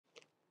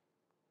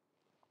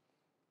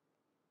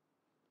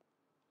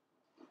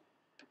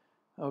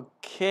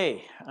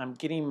Okay, I'm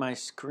getting my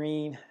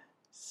screen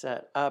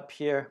set up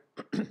here.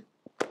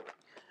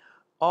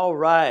 All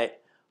right.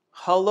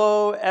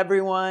 Hello,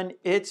 everyone.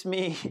 It's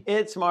me,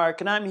 it's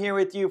Mark, and I'm here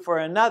with you for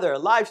another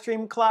live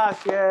stream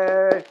class.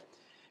 Yay!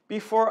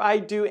 Before I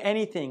do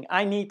anything,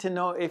 I need to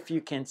know if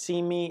you can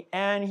see me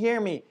and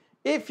hear me.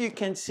 If you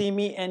can see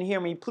me and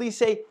hear me, please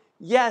say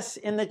yes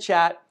in the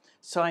chat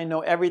so I know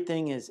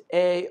everything is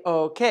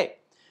A-OK.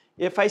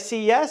 If I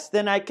see yes,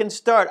 then I can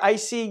start. I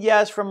see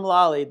yes from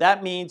Lolly.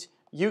 That means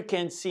you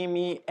can see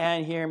me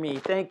and hear me.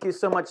 Thank you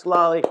so much,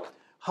 Lolly.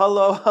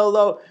 Hello,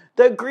 hello.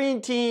 The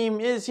green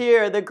team is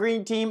here. The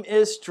green team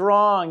is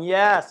strong.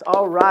 Yes,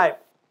 all right.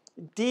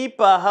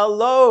 Deepa,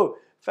 hello.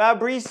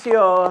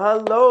 Fabricio,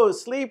 hello.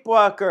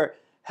 Sleepwalker,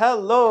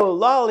 hello.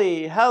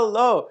 Lolly,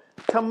 hello.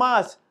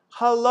 Tomas,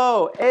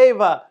 hello.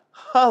 Ava,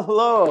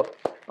 hello.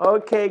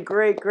 Okay,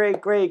 great,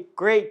 great, great.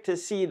 Great to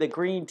see the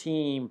green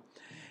team.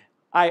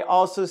 I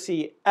also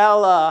see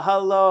Ella,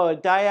 hello.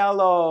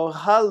 Diallo,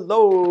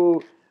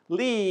 hello.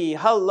 Lee,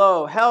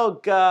 hello.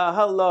 Helga,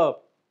 hello.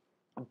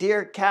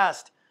 Dear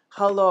cast,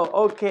 hello.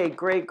 Okay,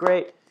 great,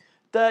 great.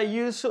 The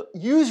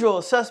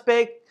usual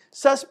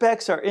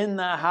suspects are in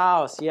the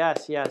house.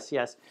 Yes, yes,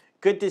 yes.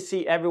 Good to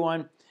see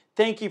everyone.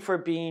 Thank you for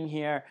being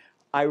here.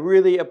 I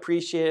really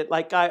appreciate it.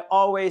 Like I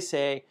always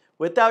say,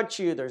 without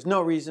you, there's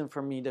no reason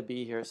for me to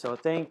be here. So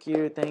thank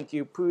you, thank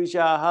you.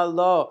 Pooja,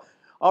 hello.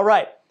 All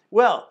right,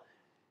 well,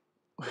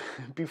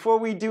 before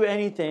we do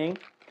anything,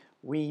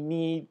 we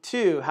need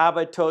to have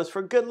a toast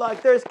for good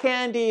luck. There's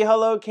Candy.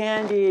 Hello,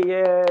 Candy.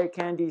 Yay,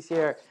 Candy's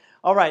here.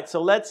 All right,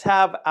 so let's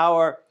have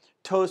our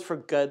toast for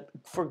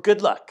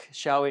good luck,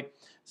 shall we?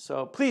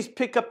 So please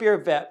pick up your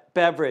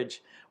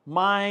beverage.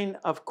 Mine,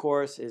 of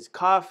course, is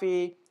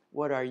coffee.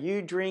 What are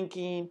you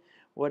drinking?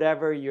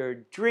 Whatever you're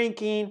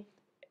drinking,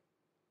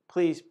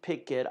 please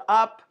pick it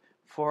up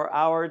for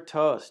our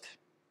toast.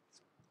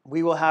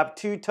 We will have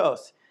two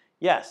toasts.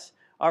 Yes,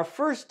 our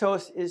first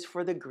toast is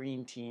for the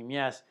green team.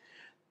 Yes.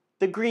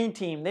 The green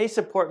team, they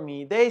support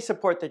me. They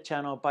support the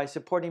channel by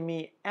supporting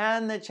me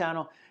and the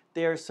channel.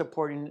 They're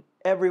supporting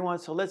everyone.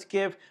 So let's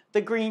give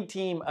the green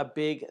team a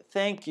big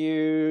thank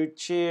you.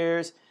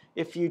 Cheers.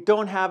 If you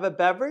don't have a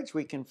beverage,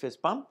 we can fist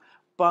bump.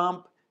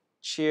 Bump,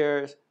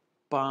 cheers,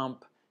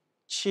 bump,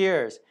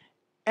 cheers.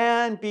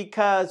 And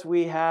because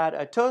we had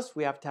a toast,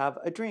 we have to have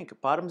a drink.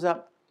 Bottoms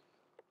up.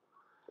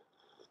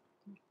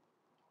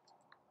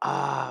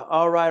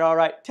 All right, all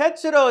right.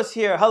 Tetsuro is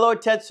here. Hello,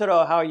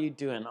 Tetsuro. How are you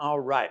doing? All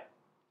right.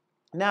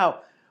 Now,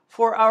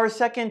 for our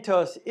second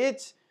toast,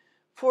 it's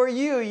for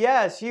you.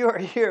 Yes, you are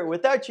here.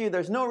 Without you,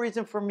 there's no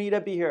reason for me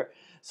to be here.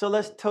 So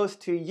let's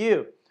toast to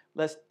you.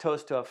 Let's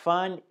toast to a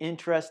fun,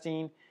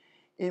 interesting,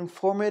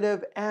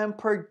 informative, and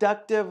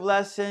productive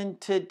lesson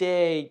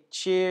today.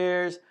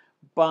 Cheers,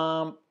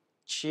 bump,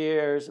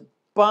 cheers,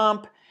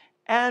 bump.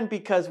 And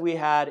because we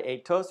had a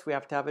toast, we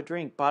have to have a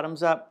drink.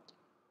 Bottoms up.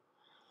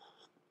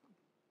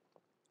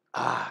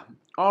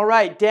 All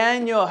right,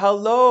 Daniel,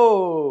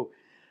 hello.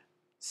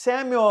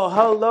 Samuel,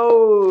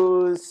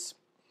 hello.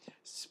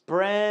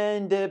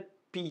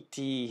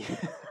 Sprendipiti,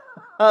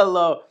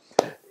 hello.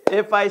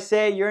 If I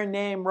say your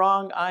name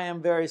wrong, I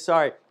am very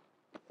sorry.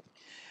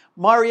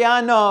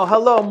 Mariano,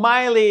 hello.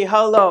 Miley,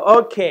 hello.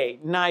 Okay,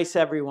 nice,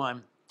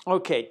 everyone.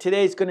 Okay,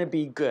 today's going to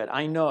be good.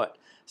 I know it.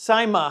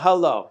 Saima,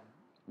 hello.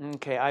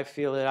 Okay, I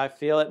feel it. I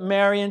feel it.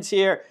 Marion's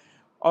here.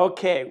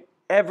 Okay,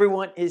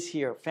 everyone is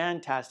here.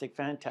 Fantastic,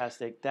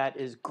 fantastic. That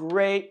is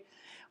great.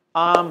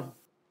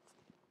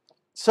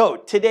 So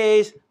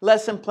today's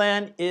lesson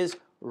plan is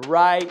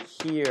right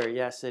here.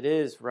 Yes, it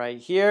is right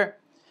here.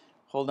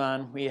 Hold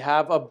on. We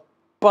have a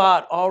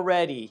bot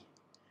already.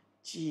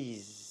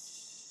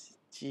 Jeez,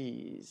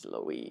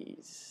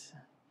 Louise.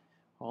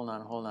 Hold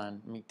on.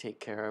 Let me take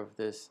care of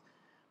this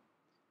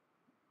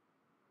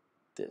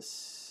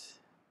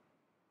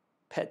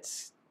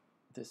pets.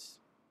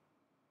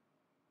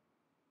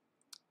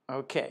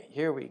 Okay,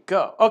 here we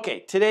go.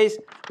 Okay, today's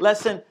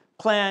lesson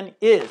plan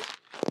is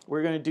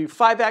we're going to do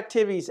 5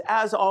 activities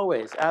as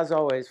always,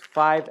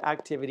 5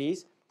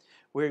 activities.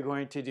 We're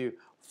going to do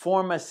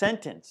form a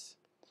sentence.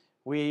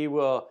 We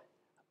will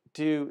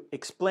do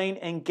explain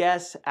and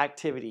guess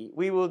activity.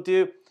 We will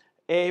do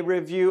a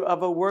review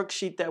of a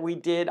worksheet that we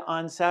did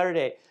on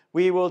Saturday.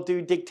 We will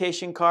do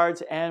dictation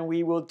cards and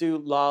we will do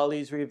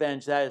Lolly's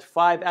Revenge. That is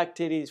 5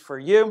 activities for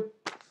you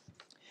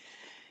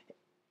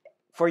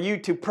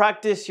to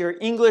practice your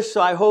English.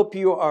 So I hope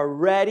you are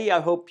ready. I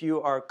hope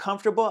you are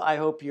comfortable. I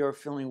hope you're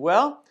feeling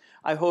well.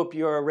 I hope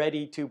you are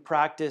ready to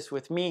practice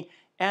with me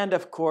and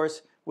of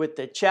course with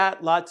the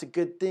chat. Lots of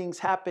good things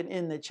happen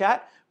in the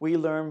chat. We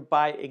learn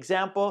by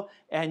example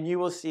and you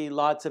will see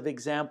lots of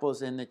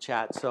examples in the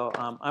chat. So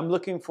I'm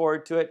looking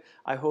forward to it.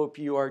 I hope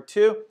you are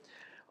too.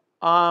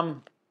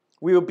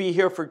 We will be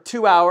here for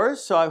 2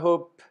 hours, so I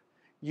hope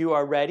you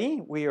are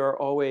ready. We are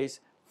always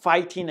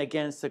fighting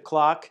against the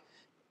clock.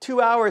 2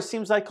 hours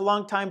seems like a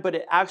long time, but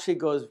it actually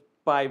goes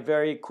by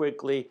very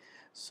quickly.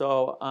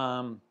 So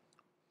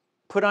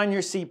put on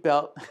your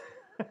seatbelt,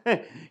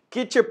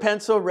 get your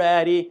pencil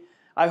ready.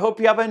 I hope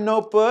you have a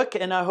notebook,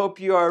 and I hope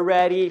you are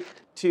ready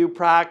to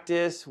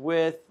practice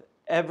with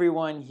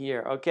everyone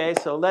here. Okay,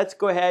 so let's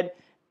go ahead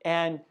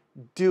and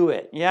do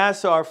it. Yeah,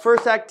 so our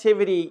first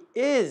activity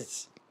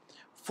is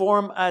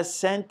form a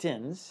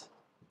sentence.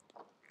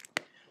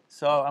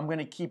 So I'm going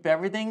to keep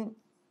everything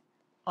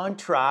on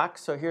track.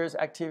 So here's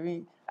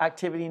activity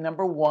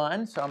number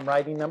 1. So I'm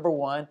writing number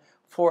 1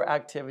 for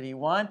activity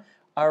 1.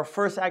 Our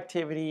first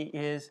activity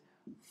is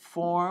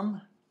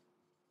form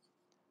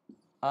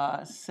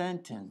a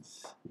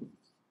sentence.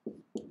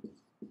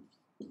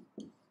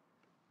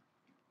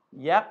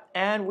 Yep,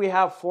 and we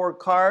have 4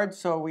 cards,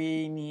 so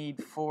we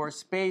need 4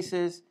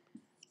 spaces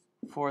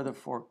for the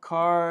 4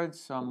 cards.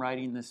 So I'm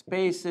writing the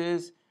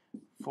spaces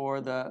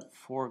for the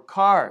 4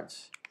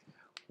 cards.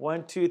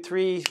 1, 2,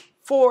 3,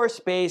 4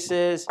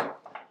 spaces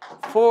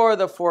for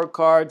the 4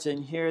 cards,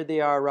 and here they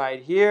are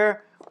right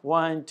here.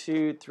 1,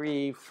 2,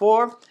 3,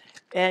 4.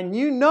 And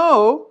you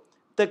know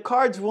the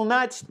cards will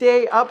not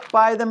stay up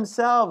by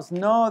themselves.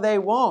 No, they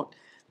won't.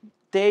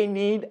 They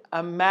need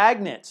a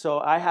magnet. So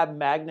I have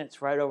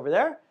magnets right over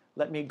there.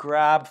 Let me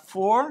grab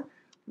 4.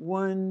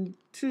 1,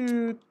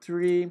 2,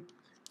 3,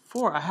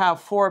 4. I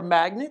have 4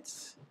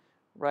 magnets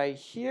right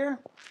here.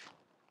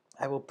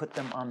 I will put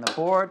them on the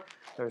board.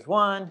 There's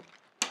 1,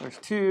 there's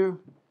 2,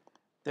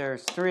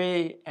 there's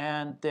 3,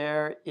 and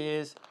there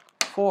is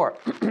 4.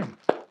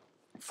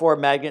 4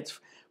 magnets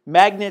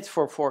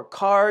for 4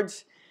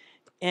 cards.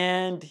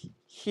 And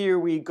here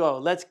we go.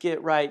 Let's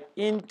get right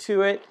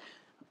into it.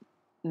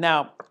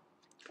 Now,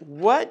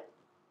 what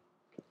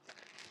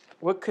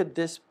could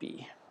this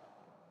be?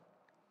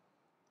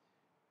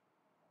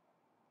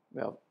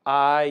 Well,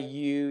 I,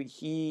 you,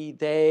 he,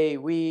 they,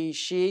 we,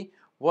 she.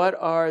 What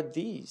are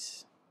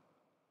these?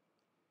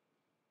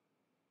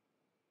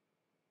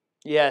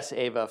 Yes,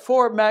 Ava,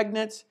 4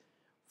 magnets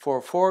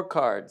for 4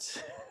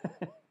 cards.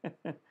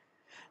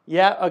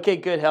 Yeah, okay,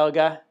 good,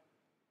 Helga.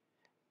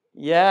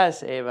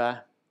 Yes,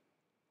 Ava.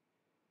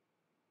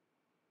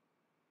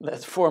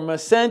 Let's form a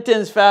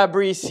sentence,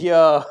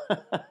 Fabricio.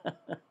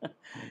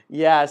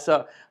 Yeah,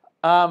 so,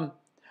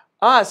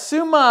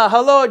 Suma,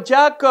 hello,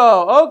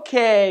 Jaco.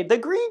 Okay, the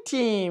green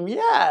team,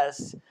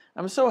 yes.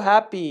 I'm so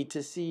happy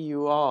to see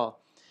you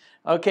all.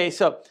 Okay,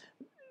 so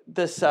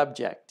the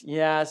subject,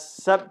 yes,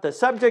 the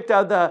subject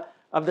of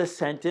the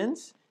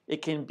sentence.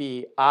 It can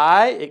be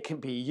I, it can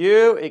be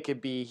you, it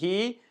could be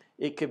he,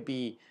 it could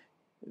be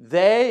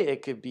they,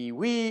 it could be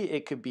we,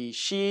 it could be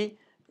she,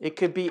 it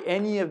could be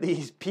any of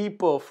these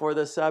people for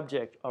the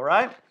subject, all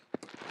right?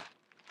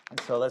 And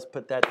so let's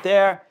put that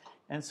there.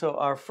 And so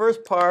our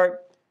first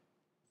part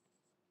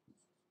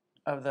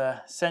of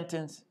the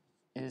sentence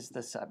is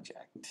the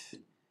subject.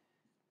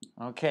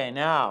 Okay,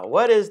 now,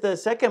 what is the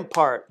second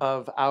part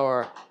of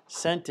our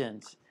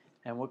sentence?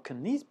 And what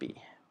can these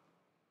be?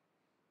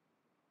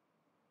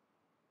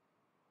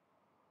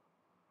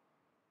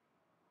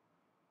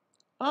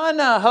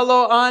 Anna,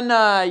 hello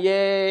Anna,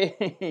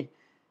 yay.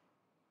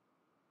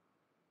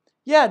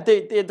 Yeah,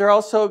 they're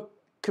also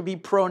could be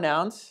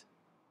pronouns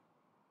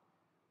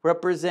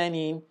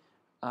representing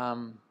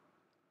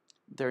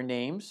their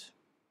names.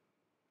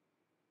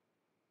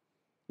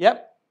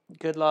 Yep,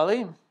 good,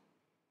 Lolly.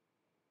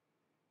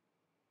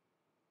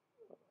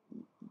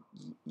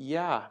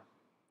 Yeah,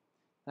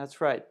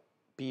 that's right,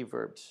 be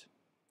verbs.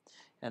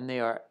 And they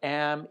are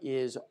am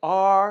is,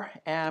 are,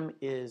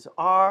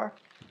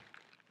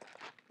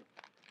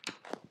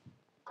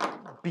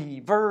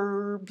 be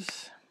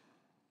verbs.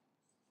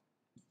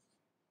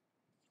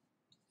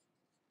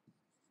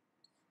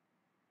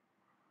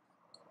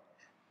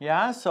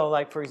 Yeah, so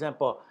like for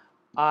example,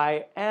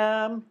 I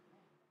am,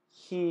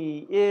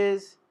 he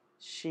is,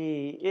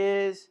 she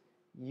is,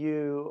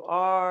 you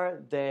are,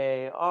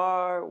 they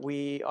are,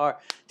 we are.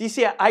 Do you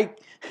see, I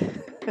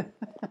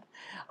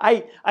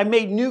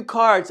made new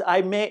cards.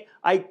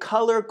 I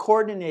color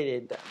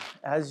coordinated them,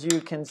 as you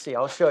can see.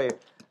 I'll show you.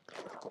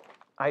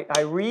 I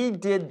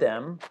redid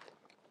them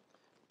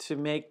to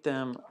make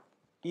them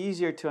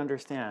easier to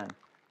understand,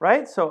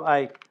 right? So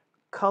I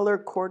color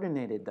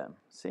coordinated them.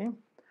 See?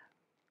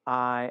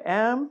 I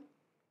am,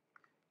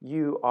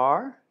 you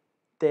are,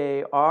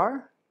 they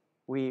are,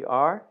 we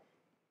are,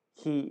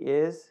 he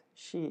is,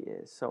 she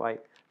is. So I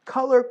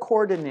color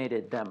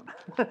coordinated them.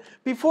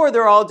 Before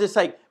they're all just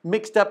like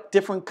mixed up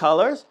different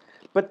colors.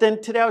 But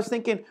then today I was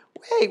thinking,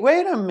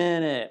 wait a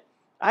minute.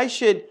 I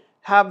should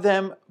have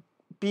them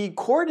be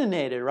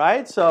coordinated,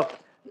 right? So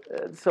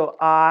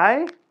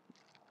I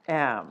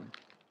am.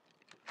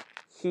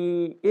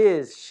 He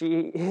is,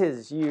 she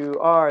is, you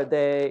are,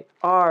 they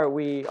are,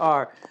 we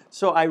are.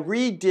 So I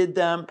redid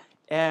them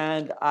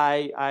and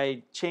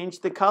I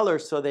changed the color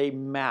so they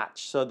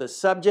match. So the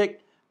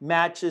subject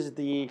matches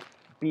the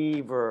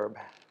be verb.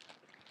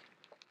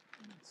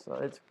 So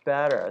it's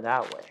better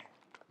that way.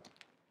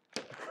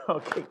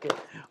 Okay, good.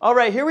 All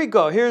right, here we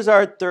go. Here's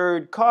our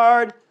third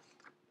card.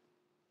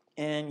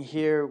 And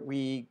here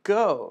we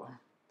go.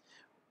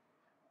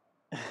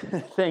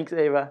 Thanks,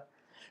 Ava.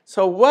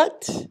 So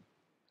what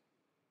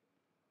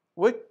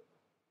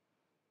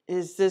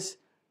is this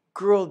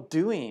girl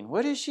doing?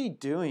 What is she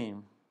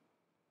doing?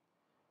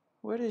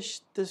 What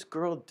is this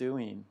girl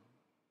doing?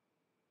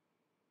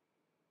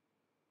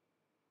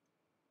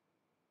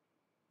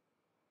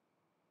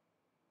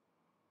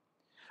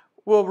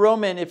 Well,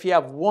 Roman, if you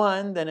have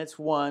one, then it's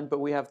one, but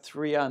we have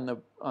three on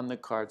the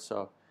card.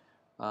 So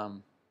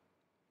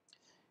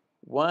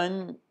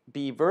one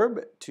be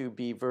verb, two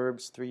be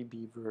verbs, three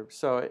be verbs.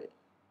 So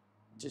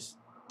just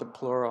the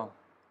plural,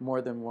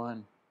 more than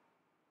one.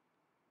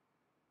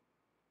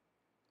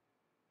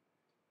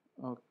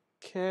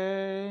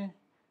 Okay.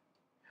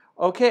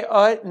 Okay,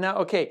 now,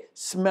 okay,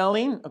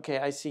 smelling. Okay,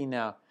 I see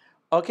now.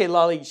 Okay,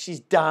 Lolly, she's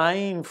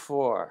dying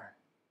for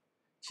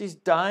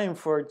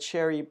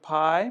cherry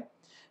pie.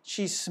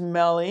 She's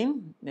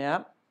smelling,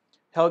 yeah.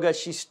 Helga,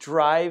 she's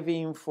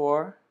striving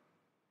for.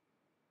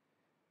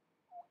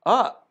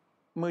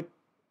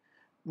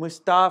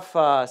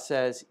 Mustafa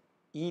says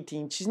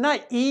eating. She's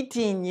not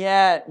eating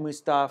yet,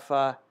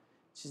 Mustafa.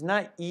 She's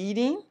not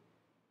eating,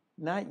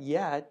 not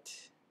yet.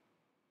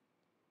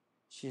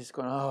 She's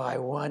going, oh, I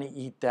want to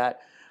eat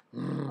that.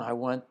 I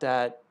want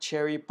that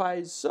cherry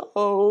pie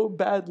so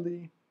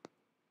badly.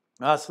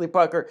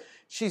 Sleepwalker,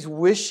 she's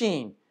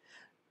wishing.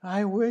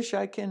 I wish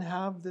I can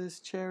have this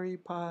cherry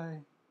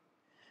pie.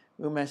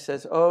 Umesh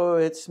says, oh,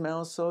 it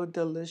smells so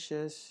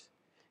delicious.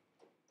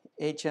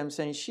 HM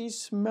saying, she's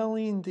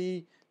smelling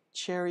the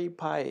cherry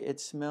pie. It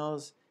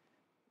smells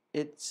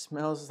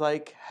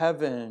like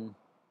heaven.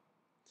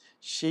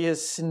 She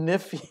is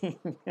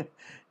sniffing.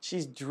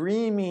 She's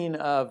dreaming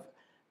of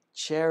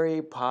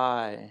cherry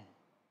pie.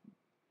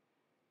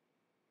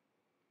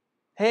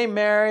 Hey,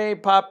 Mary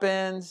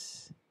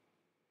Poppins.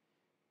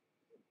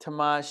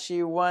 Tomas,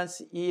 she wants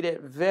to eat it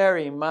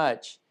very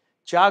much.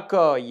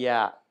 Jocko,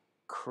 yeah,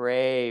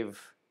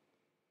 crave.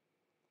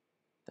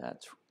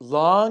 That's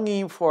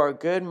longing for.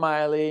 Good,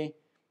 Miley.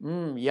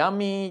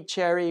 Yummy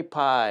cherry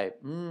pie.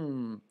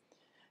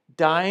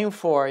 Dying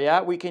for,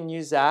 yeah, we can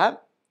use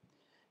that.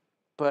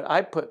 But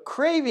I put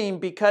craving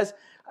because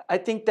I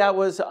think that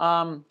was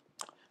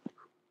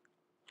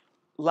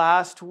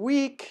last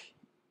week.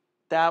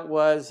 That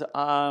was,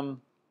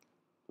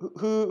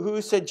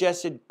 who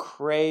suggested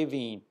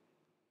craving?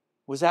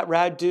 Was that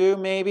Radu,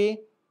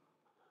 maybe?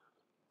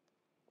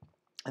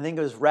 I think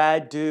it was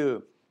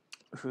Radu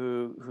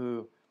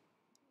who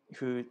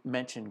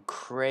mentioned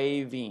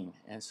craving.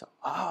 And so,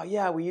 oh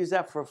yeah, we use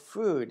that for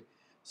food.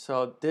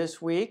 So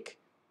this week,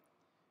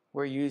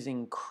 we're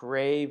using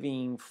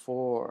craving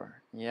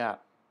for, yeah.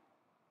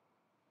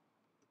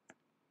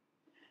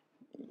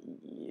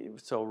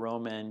 So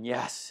Roman,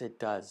 yes, it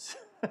does.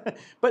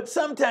 But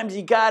sometimes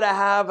you gotta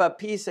have a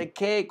piece of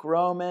cake,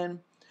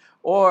 Roman,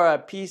 or a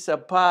piece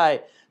of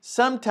pie.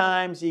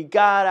 Sometimes you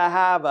gotta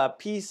have a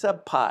piece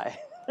of pie.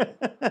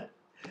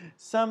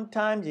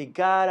 Sometimes you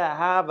gotta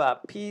have a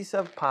piece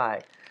of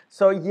pie.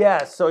 So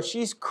yes, so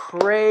she's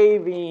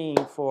craving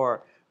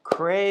for.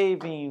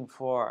 Craving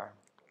for.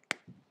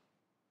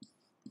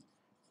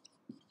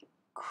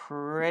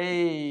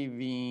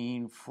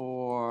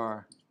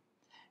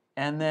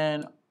 And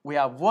then we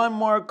have one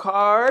more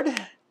card.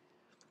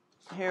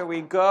 Here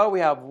we go. We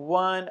have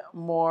one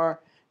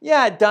more.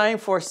 Yeah, dying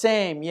for,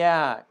 same.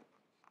 Yeah,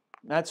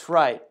 that's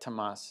right,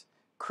 Tomas.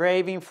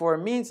 Craving for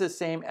means the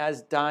same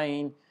as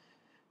dying.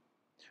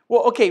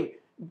 Well, okay,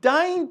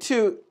 dying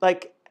to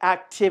like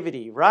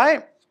activity,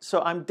 right? So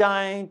I'm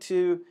dying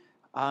to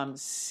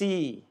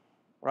see,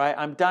 right?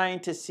 I'm dying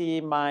to see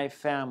my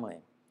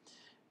family.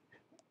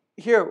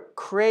 Here,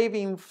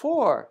 craving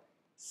for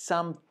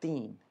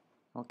something,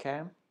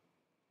 okay?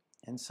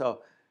 And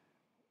so,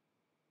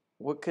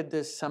 what could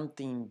this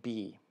something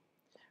be?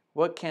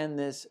 What can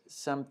this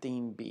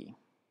something be?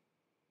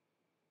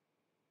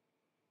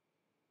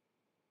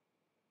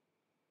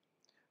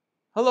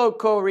 Hello,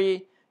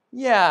 Corey.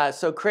 Yeah,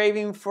 so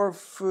craving for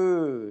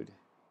food,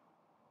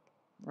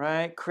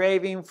 right?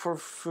 Craving for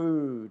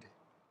food.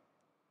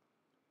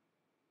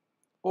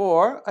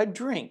 Or a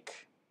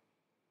drink.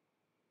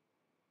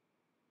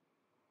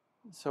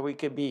 So we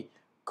could be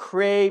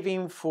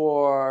craving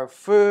for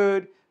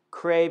food,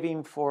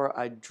 craving for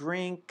a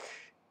drink.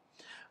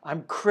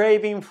 I'm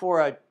craving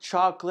for a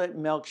chocolate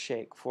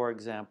milkshake, for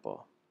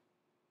example.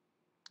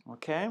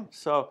 Okay,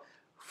 so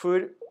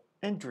food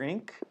and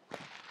drink.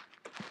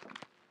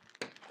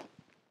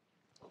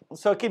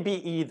 So it could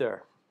be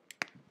either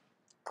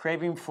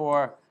craving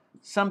for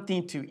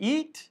something to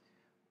eat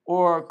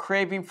or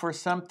craving for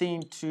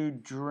something to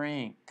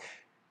drink.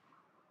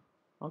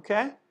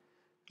 Okay,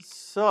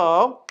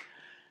 so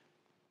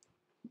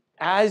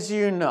as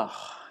you know,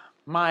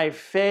 my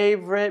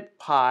favorite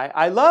pie,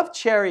 I love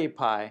cherry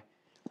pie,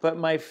 but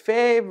my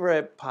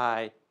favorite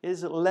pie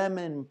is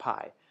lemon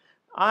pie.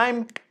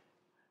 I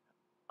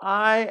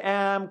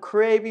am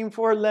craving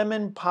for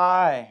lemon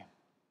pie.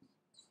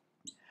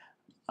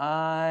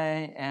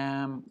 I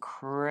am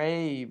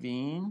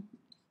craving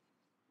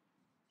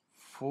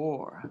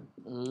for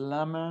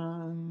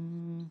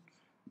lemon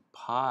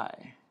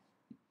pie.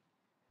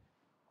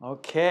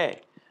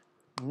 Okay,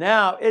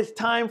 now it's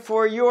time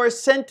for your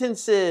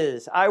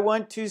sentences. I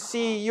want to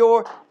see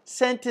your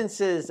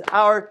sentences.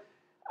 Our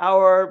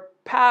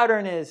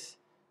pattern is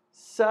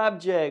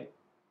Subject,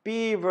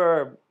 be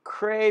verb,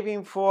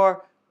 craving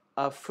for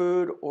a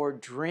food or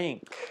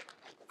drink.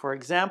 For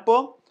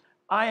example,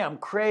 I am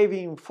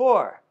craving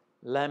for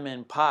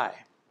lemon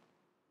pie.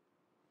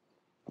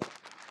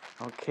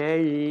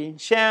 Okay,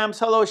 Shams,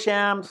 hello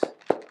Shams.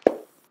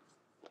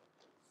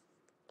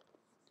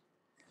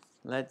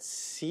 Let's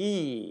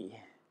see.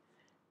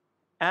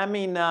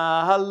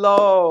 Amina,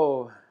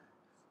 hello.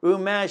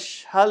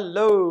 Umesh,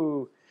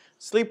 hello.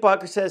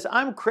 Sleepwalker says,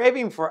 I'm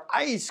craving for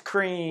ice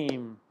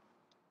cream.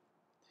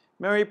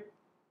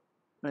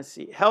 Let's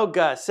see.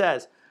 Helga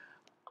says,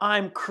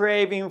 I'm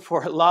craving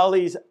for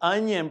Lolly's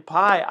onion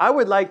pie. I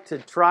would like to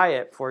try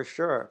it for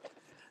sure.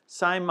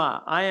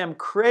 Saima, I am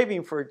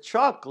craving for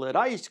chocolate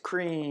ice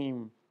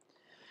cream.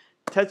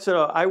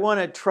 Tetsuro, I want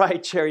to try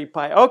cherry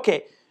pie.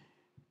 Okay,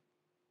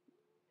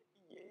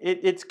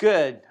 it's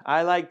good.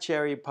 I like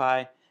cherry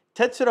pie.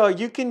 Tetsuro,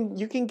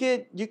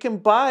 you can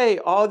buy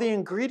all the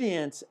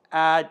ingredients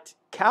at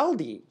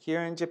Caldi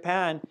here in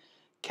Japan.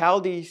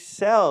 Caldi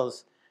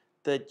sells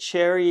the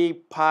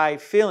cherry pie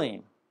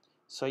filling.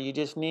 So you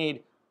just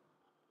need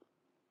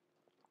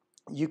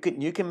you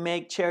can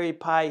make cherry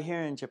pie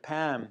here in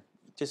Japan.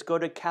 Just go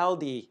to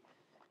Caldi,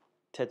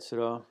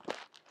 Tetsuro.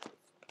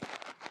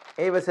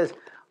 Ava says,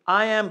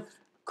 I am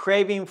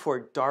craving for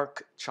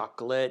dark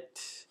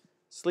chocolate.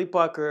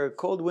 Sleepwalker,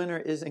 cold winter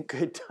isn't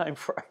good time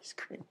for ice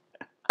cream.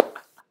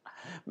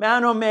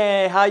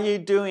 Manome, how you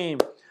doing?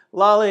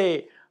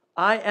 Lolly,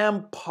 I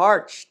am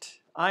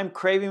parched. I'm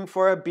craving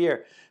for a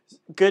beer.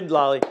 Good,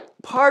 Lolly.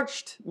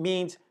 Parched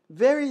means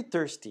very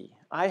thirsty.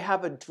 I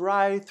have a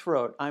dry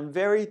throat. I'm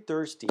very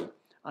thirsty.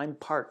 I'm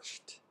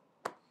parched.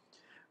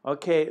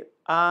 Okay,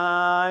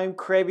 I'm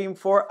craving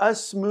for a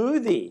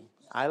smoothie.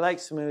 I like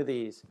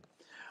smoothies.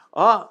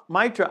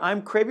 Maitra,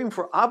 I'm craving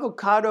for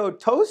avocado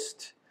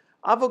toast.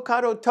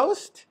 Avocado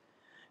toast.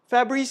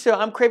 Fabrizio,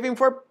 I'm craving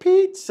for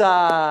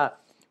pizza.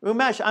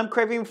 Umesh, I'm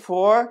craving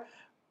for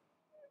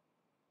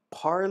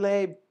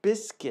Parley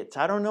biscuits.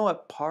 I don't know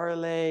what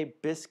Parley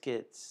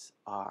biscuits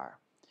are.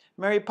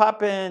 Mary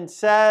Poppins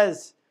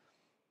says,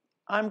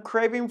 I'm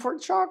craving for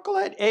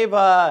chocolate.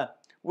 Ava,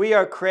 we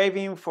are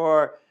craving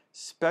for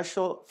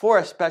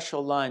a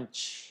special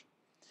lunch.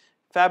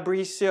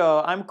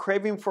 Fabrizio, I'm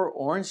craving for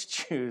orange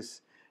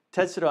juice.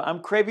 Tetsudo,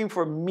 I'm craving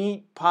for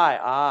meat pie.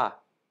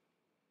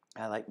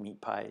 I like meat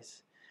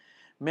pies.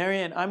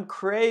 Marian, I'm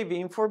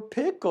craving for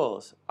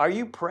pickles. Are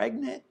you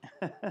pregnant?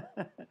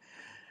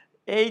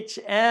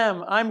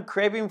 HM, I'm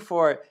craving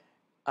for,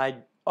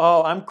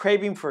 I'm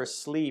craving for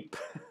sleep.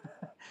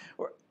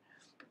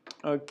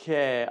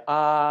 Okay,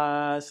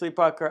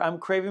 Sleepwalker, I'm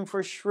craving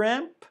for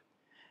shrimp.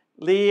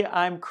 Lee,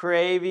 I'm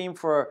craving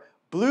for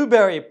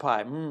blueberry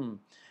pie.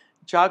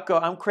 Jocko,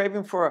 I'm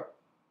craving for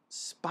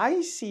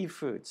spicy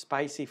food.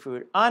 Spicy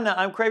food. Anna,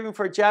 I'm craving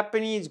for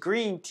Japanese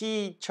green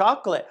tea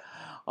chocolate.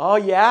 Oh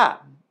yeah,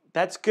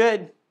 that's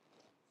good.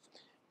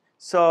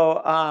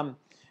 So,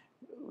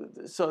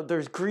 so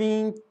there's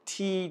green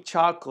tea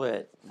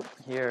chocolate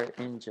here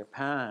in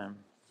Japan.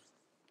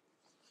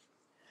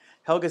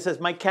 Helga says,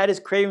 my cat is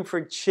craving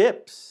for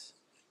chips.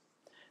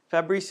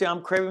 Fabricio,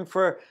 I'm craving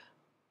for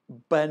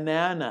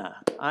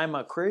banana. I'm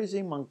a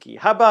crazy monkey.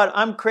 How about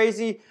how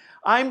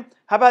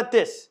about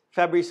this,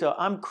 Fabricio?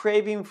 I'm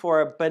craving for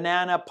a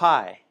banana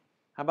pie.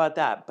 How about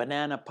that?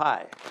 Banana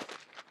pie.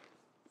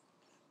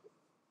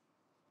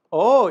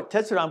 Oh,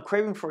 Tetsudo, I'm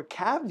craving for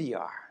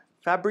caviar.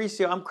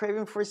 Fabricio, I'm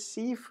craving for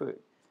seafood.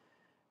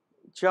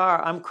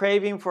 Jar, I'm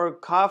craving for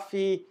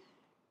coffee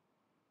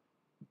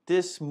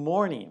this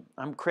morning.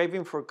 I'm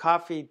craving for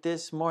coffee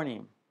this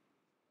morning.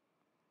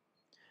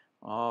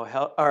 Oh,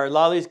 our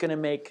Lolly's going to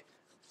make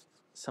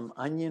some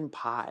onion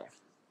pie.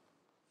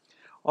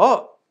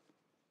 Oh,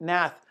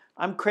 Nath,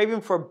 I'm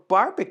craving for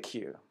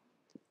barbecue.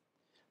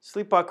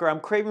 Sleepwalker, I'm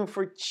craving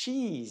for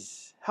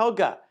cheese.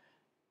 Helga,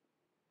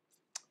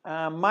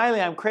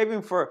 Miley, I'm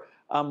craving for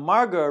a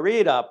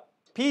margarita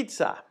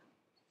pizza.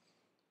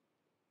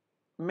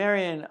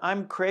 Marion,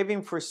 I'm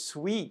craving for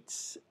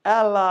sweets.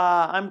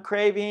 Ella, I'm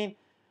craving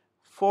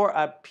for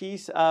a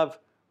piece of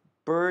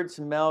bird's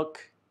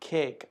milk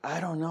cake. I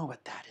don't know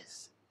what that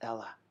is,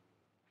 Ella.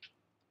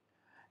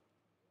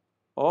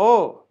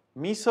 Oh,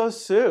 miso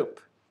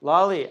soup.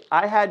 Lolly,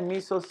 I had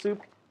miso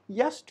soup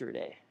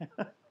yesterday.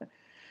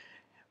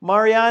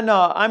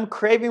 Mariano, I'm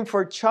craving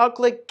for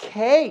chocolate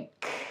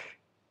cake.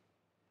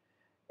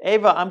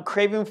 Ava, I'm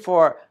craving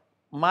for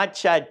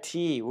matcha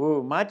tea.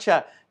 Ooh,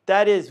 matcha,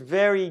 that is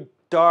very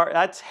dark.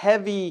 That's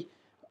heavy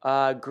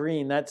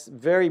green. That's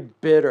very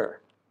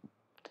bitter.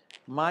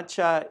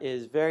 Matcha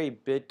is very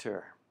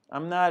bitter.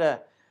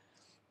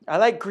 I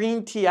like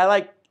green tea. I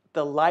like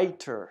the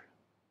lighter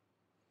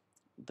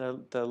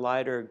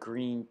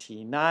green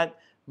tea. Not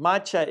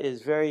matcha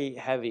is very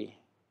heavy,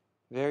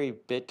 very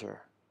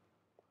bitter.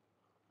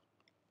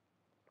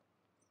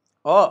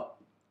 Oh,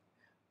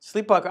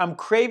 Sleepwalker, I'm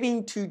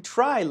craving to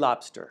try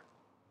lobster.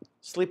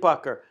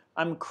 Sleepwalker,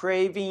 I'm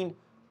craving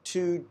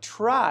to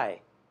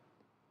try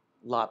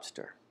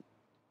lobster.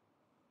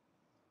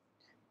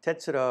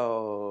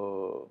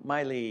 Tetsuro,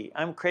 Miley,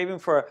 I'm craving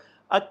for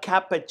a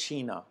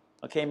cappuccino.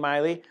 Okay,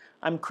 Miley,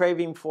 I'm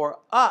craving for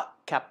a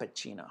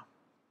cappuccino.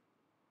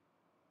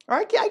 Or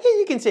I guess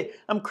you can say,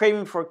 I'm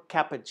craving for a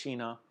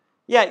cappuccino.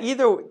 Yeah,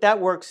 that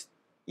works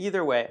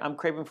either way. I'm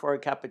craving for a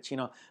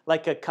cappuccino,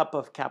 like a cup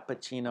of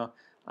cappuccino.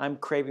 I'm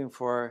craving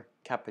for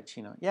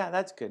cappuccino. Yeah,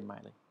 that's good,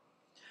 Miley.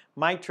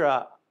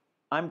 Mitra,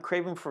 I'm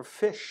craving for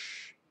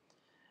fish.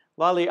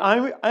 Lolly,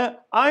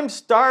 I'm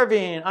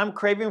starving. I'm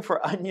craving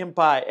for onion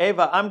pie.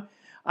 Ava,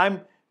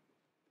 I'm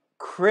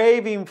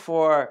craving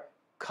for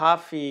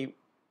coffee.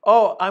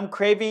 Oh, I'm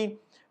craving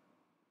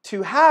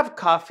to have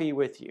coffee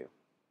with you.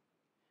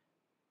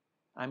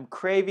 I'm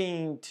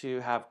craving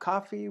to have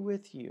coffee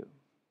with you.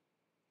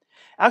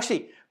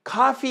 Actually,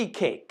 coffee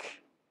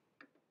cake.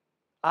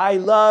 I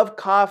love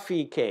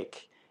coffee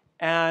cake.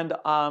 And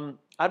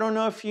I don't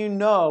know if you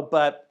know,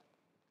 but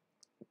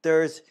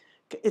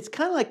it's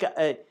kind of like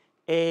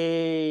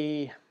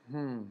it's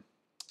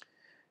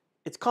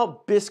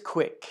called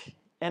Bisquick.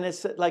 And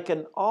it's like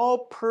an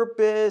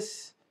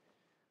all-purpose,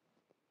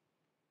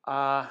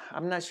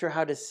 I'm not sure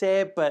how to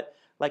say it, but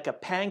like a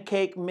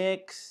pancake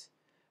mix.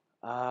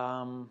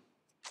 I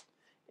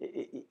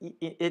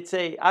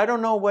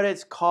don't know what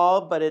it's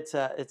called, but it's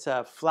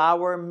a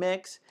flour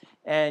mix,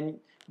 and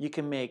you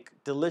can make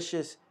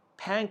delicious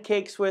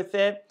pancakes with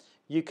it.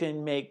 You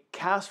can make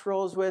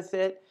casseroles with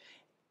it,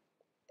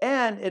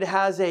 and it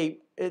has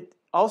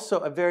also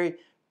a very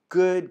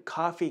good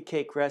coffee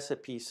cake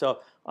recipe. So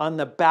on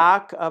the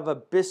back of a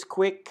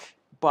Bisquick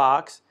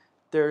box,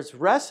 there's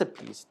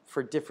recipes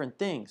for different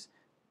things,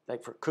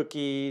 like for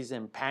cookies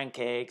and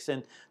pancakes,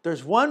 and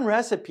there's one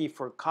recipe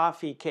for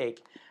coffee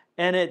cake.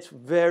 And it's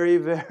very,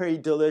 very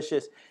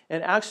delicious.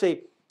 And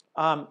actually,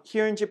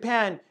 here in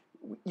Japan,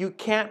 you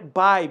can't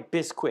buy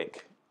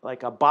Bisquick,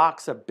 like a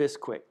box of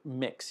Bisquick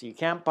mix. You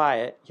can't buy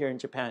it here in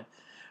Japan.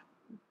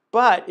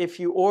 But if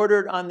you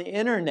ordered on the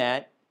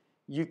internet,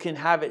 you can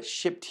have it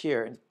shipped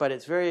here, but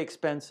it's very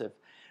expensive.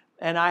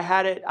 And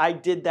I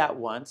did that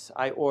once.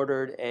 I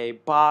ordered a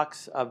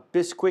box of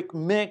Bisquick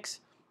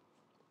mix,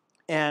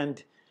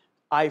 and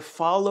I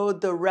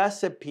followed the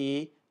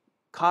recipe,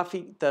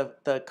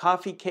 the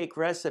coffee cake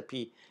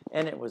recipe,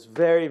 and it was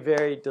very,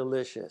 very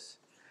delicious.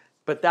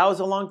 But that was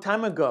a long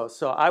time ago,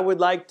 so I would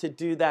like to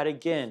do that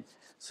again.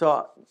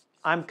 So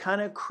I'm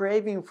kind of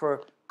craving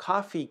for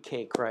coffee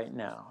cake right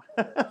now.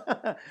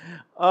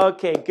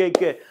 Okay, good,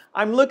 good.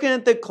 I'm looking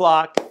at the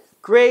clock.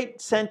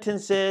 Great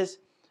sentences.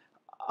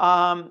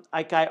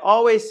 Like I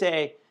always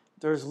say,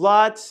 there's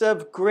lots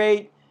of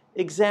great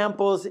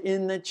examples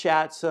in the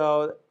chat,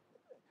 so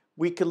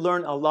we could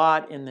learn a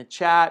lot in the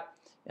chat,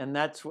 and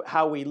that's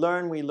how we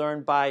learn. We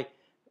learn by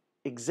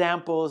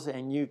examples,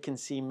 and you can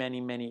see many,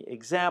 many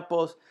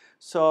examples.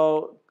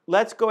 So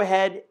let's go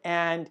ahead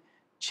and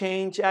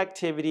change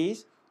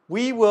activities.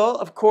 We will,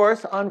 of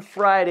course, on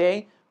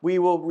Friday, we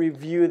will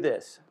review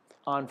this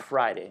on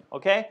Friday,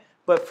 okay?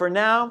 But for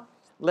now,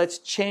 let's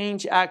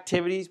change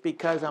activities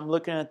because I'm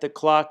looking at the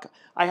clock.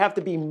 I have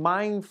to be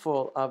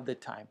mindful of the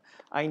time.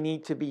 I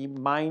need to be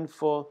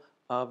mindful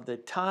of the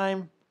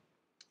time.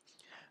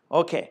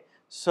 Okay,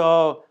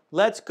 so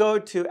let's go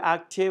to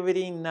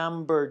activity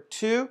number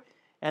 2,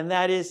 and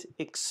that is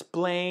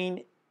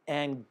explain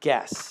and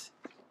guess.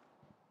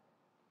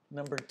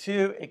 Number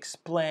 2,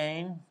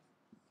 explain.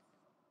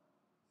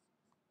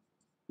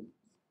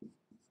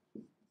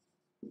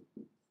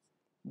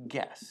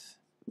 Guess.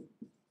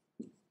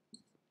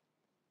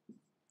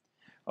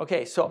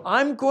 Okay, so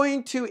I'm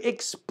going to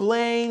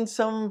explain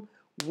some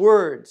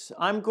words.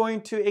 I'm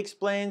going to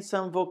explain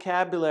some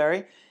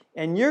vocabulary,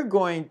 and you're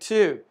going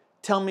to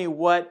tell me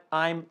what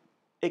I'm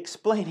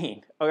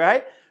explaining, all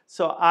right?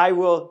 So I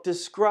will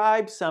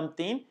describe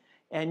something,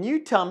 and you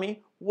tell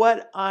me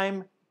what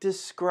I'm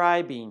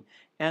describing.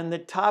 And the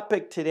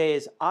topic today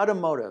is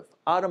automotive,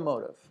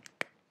 automotive.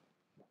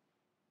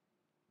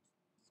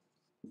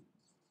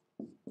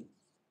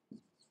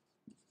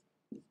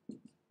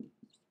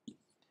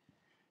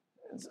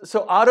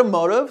 So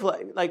automotive,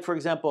 like for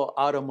example,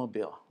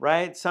 automobile,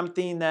 right?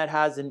 Something that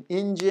has an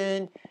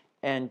engine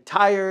and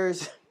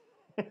tires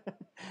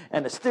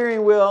and a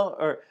steering wheel,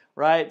 or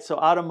right? So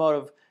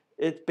automotive,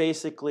 it's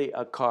basically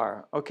a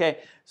car. Okay,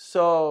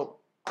 so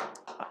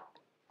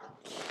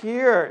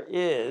here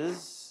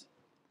is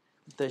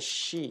the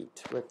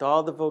sheet with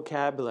all the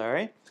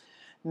vocabulary.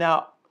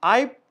 Now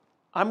I'm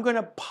going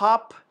to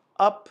pop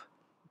up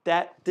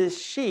this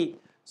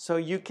sheet so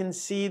you can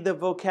see the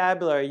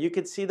vocabulary. You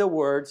can see the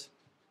words.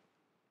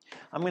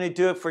 I'm going to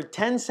do it for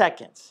 10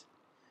 seconds.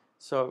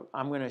 So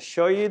I'm going to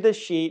show you the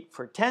sheet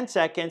for 10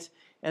 seconds,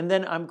 and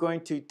then I'm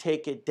going to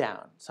take it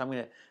down. So I'm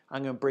going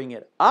to bring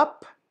it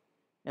up,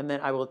 and then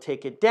I will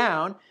take it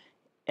down,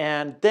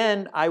 and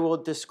then I will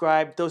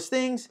describe those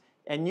things,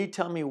 and you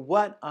tell me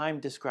what I'm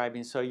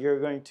describing. So you're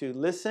going to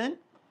listen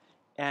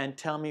and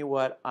tell me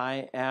what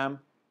I am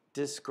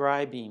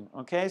describing.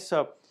 Okay,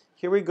 so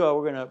here we go.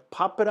 We're going to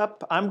pop it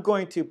up. I'm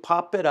going to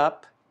pop it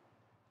up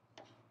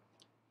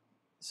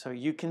so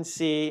you can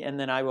see, and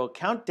then I will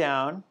count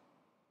down.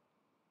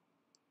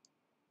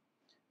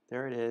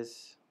 There it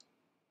is.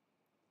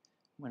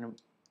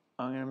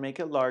 I'm going to make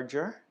it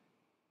larger.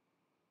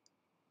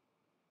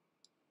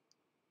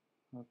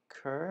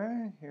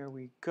 Okay, here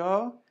we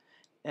go.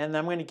 And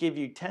I'm going to give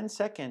you 10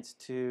 seconds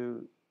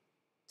to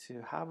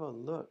have a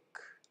look.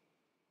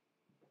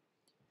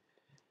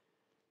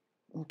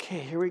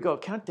 Okay, here we go.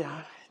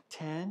 Countdown.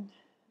 10,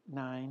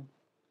 9,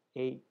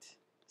 8,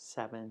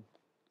 7,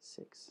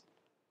 6,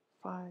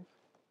 5,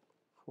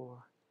 4,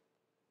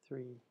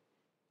 3,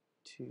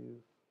 2,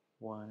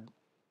 1.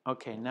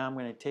 Okay, now I'm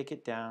going to take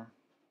it down.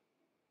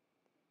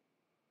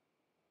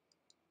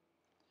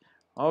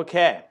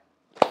 Okay.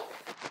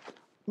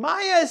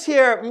 Maya's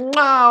here.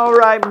 All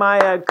right,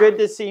 Maya. Good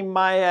to see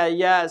Maya.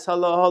 Yes.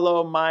 Hello,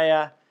 hello,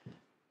 Maya.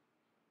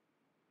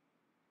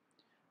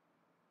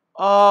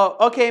 Oh,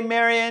 okay,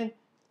 Marion.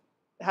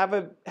 Have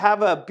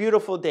a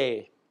beautiful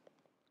day.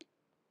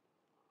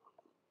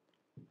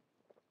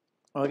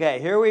 Okay,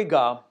 here we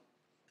go.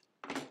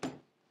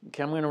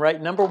 Okay, I'm going to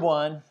write number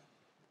 1.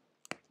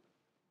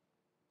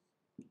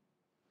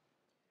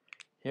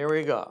 Here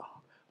we go.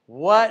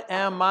 What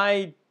am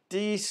I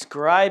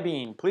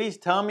describing? Please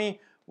tell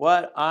me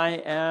what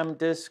I am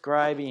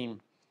describing.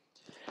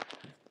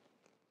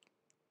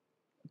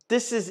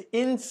 This is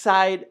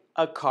inside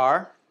a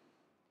car.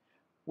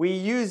 We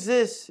use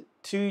this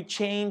to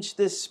change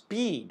the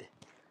speed.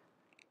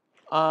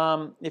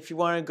 If you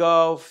want to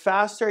go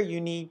faster,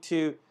 you need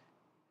to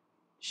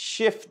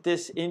shift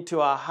this into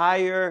a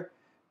higher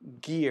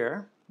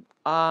gear.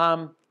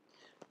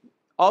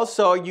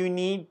 Also, you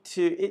need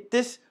to,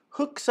 this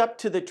hooks up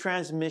to the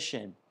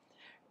transmission.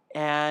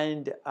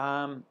 And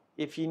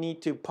if you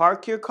need to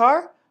park your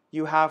car,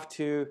 you have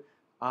to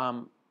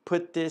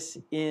put this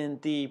in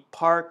the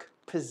park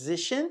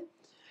position.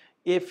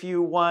 If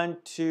you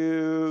want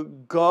to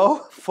go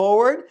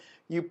forward,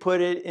 you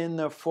put it in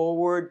the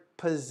forward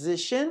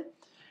position.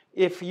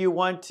 If you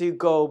want to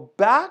go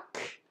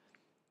back,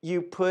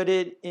 you put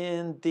it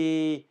in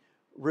the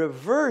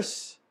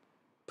reverse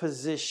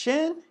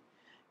position.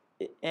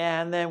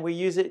 And then we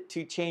use it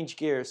to change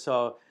gears.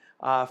 So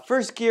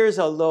first gear is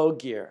a low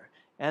gear.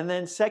 And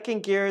then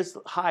second gear is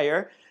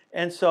higher.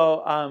 And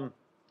so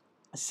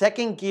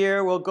second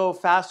gear will go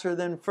faster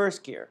than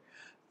first gear.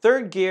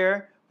 Third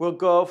gear will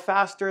go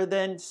faster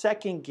than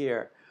second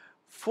gear.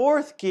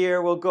 Fourth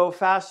gear will go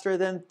faster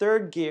than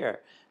third gear.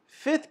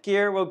 Fifth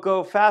gear will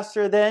go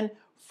faster than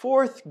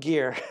fourth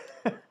gear.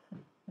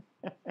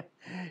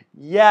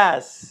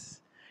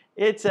 Yes,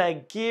 it's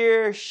a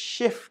gear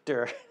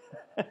shifter.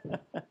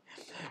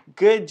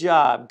 Good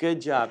job,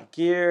 good job.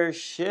 Gear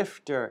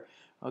shifter.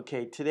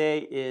 Okay, today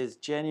is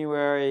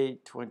January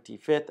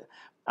 25th.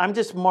 I'm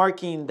just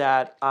marking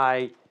that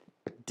I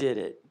did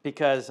it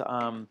because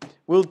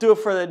we'll do it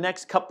for the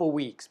next couple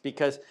weeks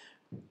because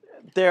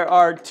there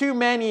are too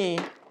many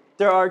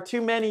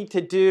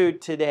to do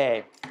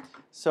today.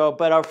 So,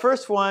 but our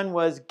first one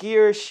was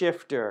gear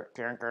shifter.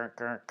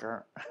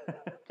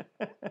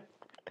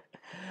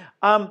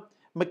 A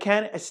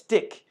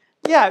stick.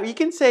 Yeah, you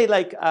can say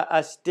like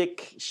a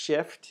stick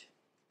shift.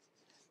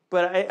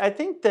 But I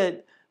think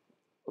that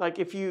like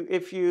if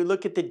you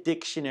look at the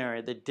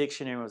dictionary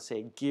will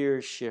say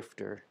gear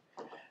shifter.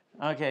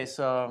 Okay,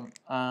 so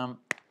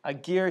a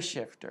gear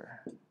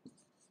shifter.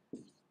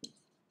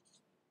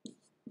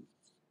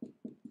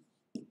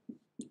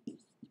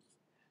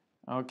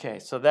 Okay,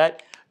 so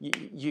that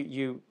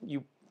you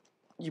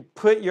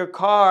put your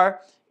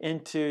car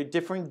into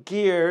different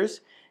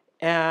gears,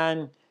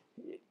 and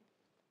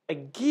a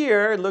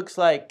gear looks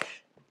like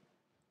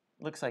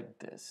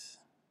this.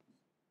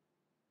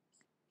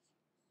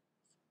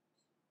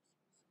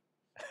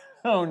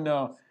 Oh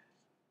no,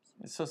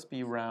 it's supposed to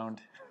be round.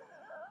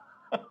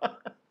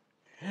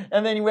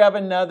 And then we have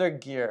another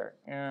gear.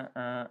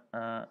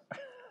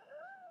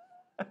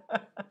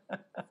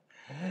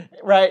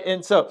 Right,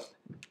 and so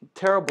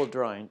terrible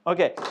drawing.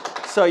 Okay,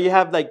 so you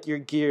have like your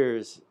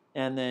gears,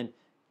 and then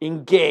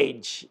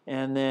engage,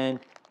 and then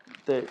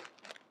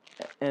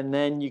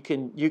you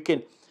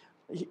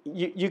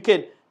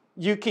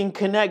can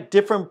connect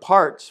different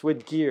parts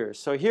with gears.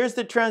 So here's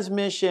the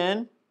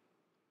transmission,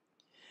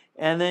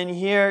 and then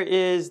here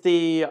is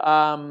the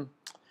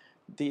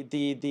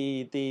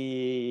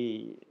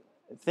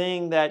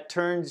thing that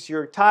turns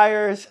your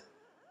tires.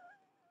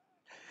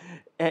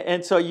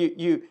 And so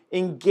you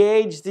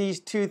engage these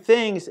two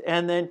things,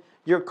 and then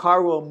your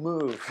car will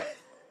move.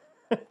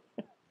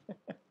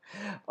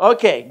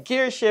 Okay,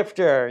 gear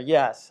shifter,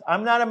 yes.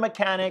 I'm not a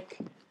mechanic,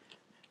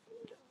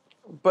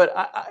 but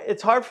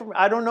it's hard for me.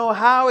 I don't know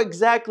how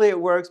exactly it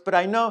works, but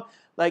I know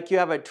like you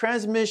have a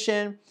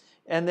transmission,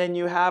 and then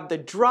you have the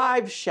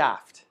drive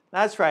shaft.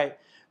 That's right.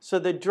 So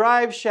the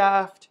drive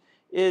shaft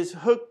is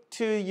hooked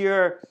to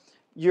your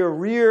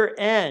rear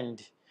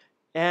end.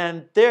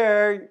 And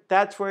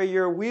that's where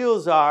your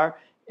wheels are.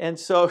 And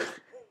so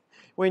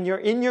when you're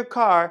in your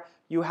car,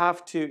 you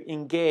have to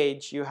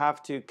engage, you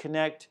have to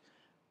connect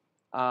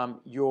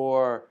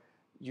you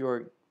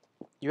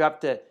have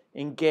to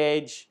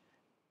engage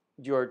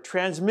your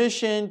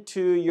transmission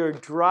to your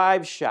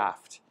drive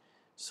shaft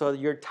so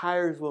your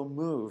tires will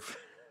move.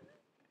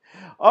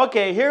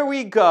 Okay, here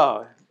we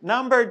go.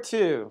 Number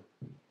 2.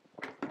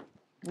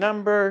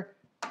 Number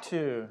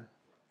 2.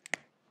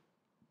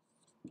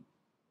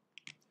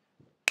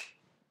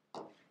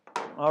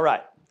 All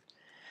right.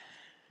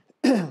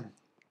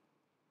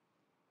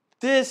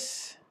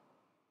 This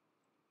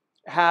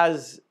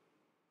has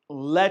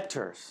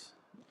letters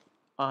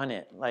on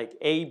it, like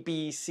A,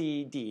 B,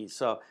 C, D.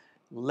 So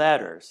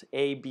letters,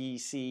 A, B,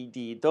 C,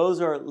 D.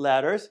 Those are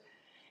letters.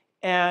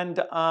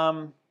 And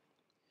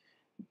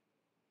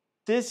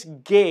this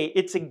gauge,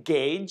 it's a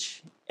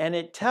gauge, and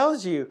it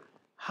tells you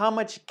how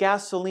much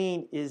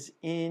gasoline is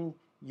in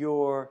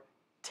your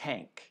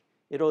tank.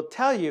 It'll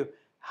tell you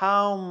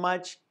how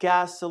much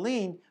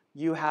gasoline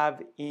you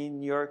have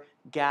in your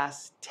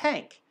gas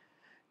tank.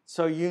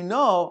 So you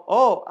know,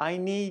 oh, I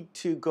need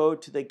to go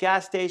to the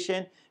gas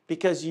station,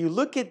 because you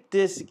look at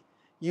this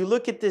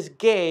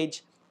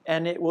gauge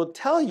and it will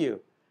tell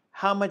you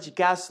how much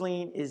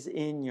gasoline is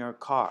in your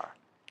car.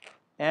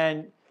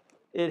 And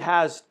it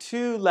has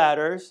 2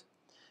 letters,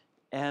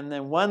 and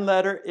then one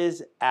letter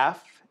is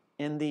F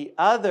and the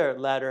other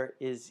letter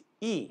is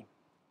E.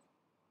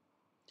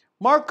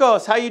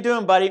 Marcos, how you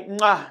doing, buddy?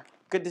 Mwah.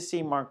 Good to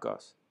see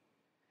Marcos.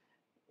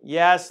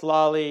 Yes,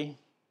 Lolly.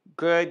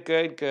 Good,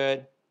 good,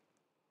 good.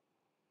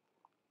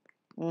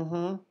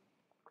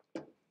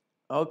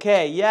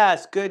 Okay,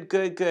 yes, good,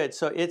 good, good.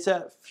 So it's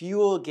a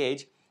fuel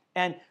gauge,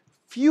 and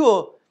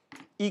fuel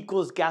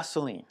equals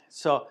gasoline.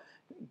 So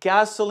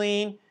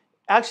gasoline,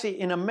 actually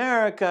in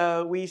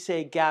America we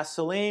say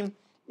gasoline.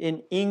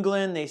 In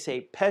England they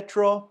say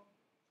petrol,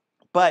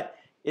 but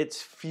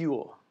it's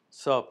fuel.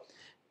 So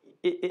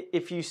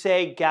if you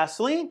say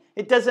gasoline,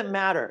 it doesn't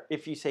matter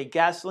if you say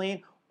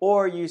gasoline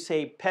or you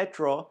say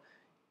petrol,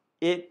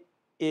 it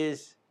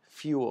is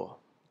fuel.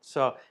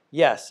 So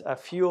yes, a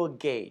fuel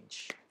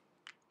gauge.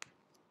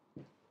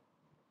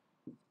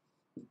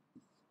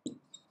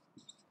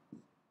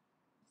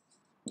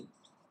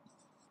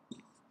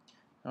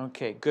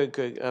 Okay, good,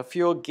 good. A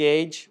fuel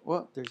gauge.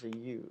 Well, there's a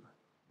U.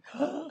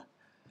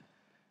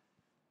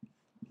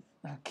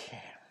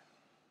 Okay.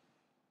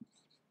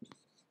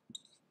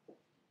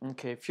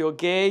 Okay, fuel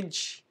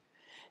gauge.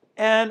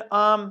 And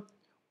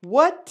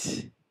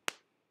what?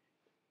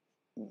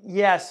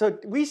 Yeah, so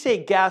we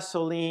say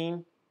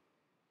gasoline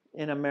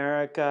in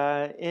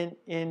America.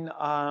 In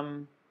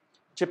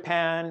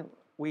Japan,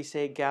 we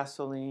say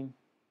gasoline.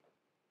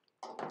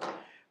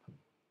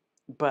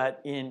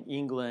 But in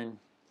England,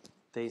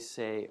 they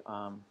say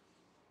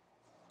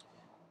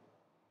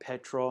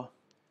petrol.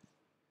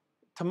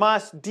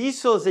 Tomas,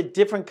 diesel is a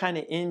different kind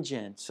of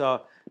engine.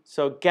 So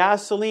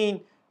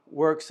gasoline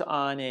works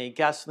on a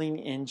gasoline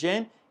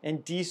engine,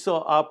 and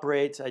diesel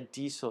operates a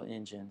diesel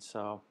engine.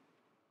 So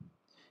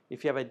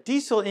if you have a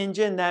diesel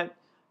engine, that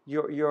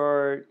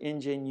your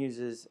engine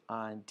uses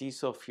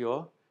diesel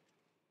fuel.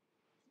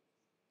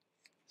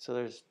 So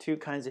there's 2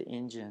 kinds of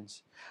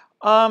engines.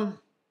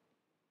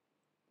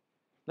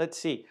 Let's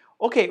see.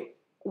 Okay,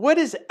 what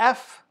does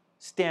F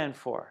stand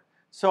for?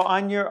 So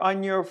on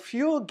your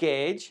fuel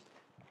gauge,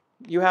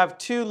 you have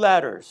 2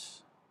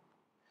 letters.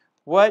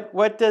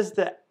 What does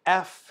the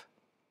F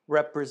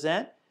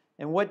represent,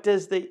 and what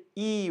does the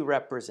E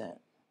represent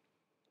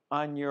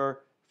on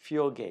your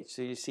fuel gauge?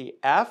 So you see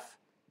F,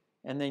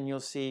 and then you'll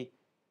see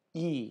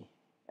E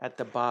at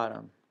the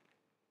bottom.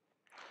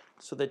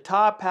 So the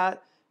top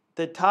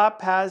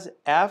has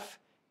F,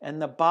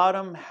 and the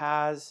bottom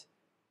has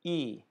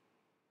E.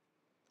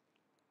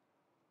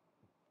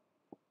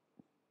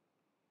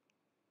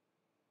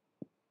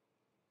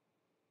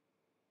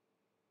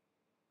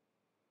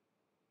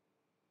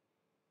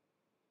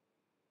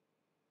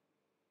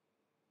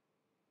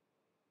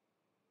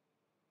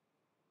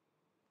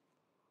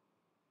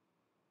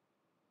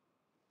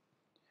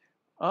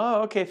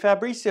 Oh, okay,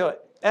 Fabricio.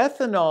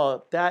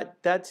 Ethanol,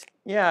 that's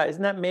yeah,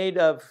 isn't that made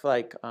of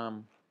like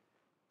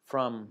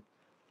from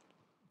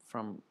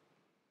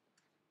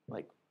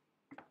like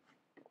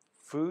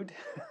food?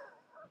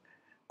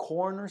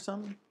 Corn or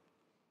something?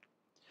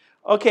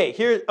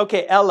 Okay,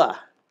 okay,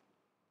 Ella.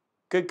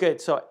 Good, good.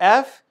 So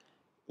F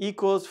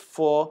equals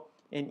full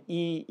and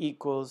E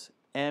equals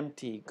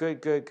empty.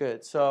 Good, good,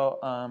 good. So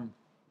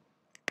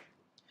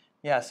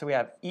yeah, so we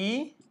have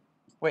E.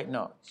 Wait,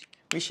 no.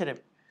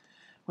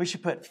 We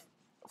should put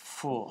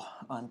full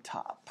on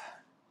top.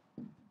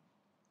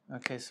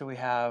 Okay, so we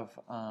have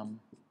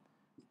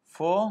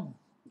full,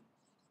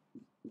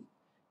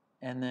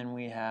 and then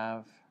we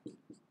have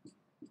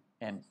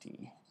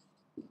empty.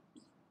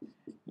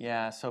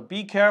 Yeah, so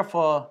be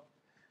careful.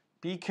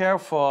 Be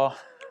careful.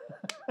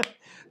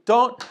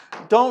 Don't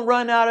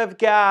run out of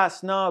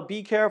gas. No,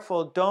 be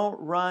careful. Don't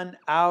run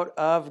out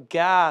of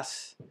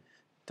gas.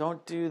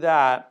 Don't do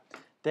that.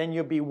 Then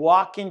you'll be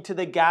walking to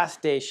the gas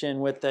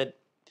station with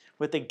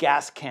a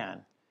gas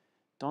can.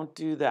 Don't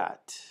do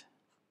that.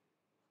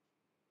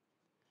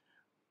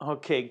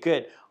 Okay,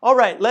 good. All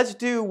right, let's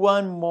do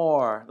one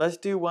more. Let's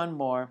do one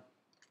more.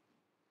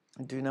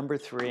 Do number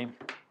 3.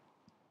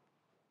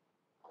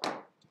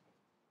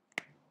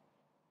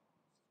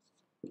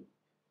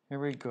 Here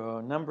we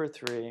go, number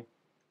 3.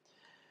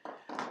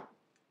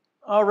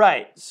 All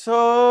right,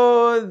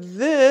 so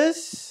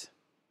this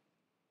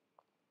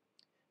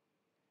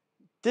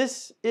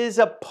This is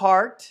a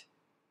part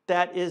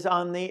that is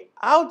on the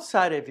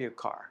outside of your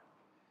car.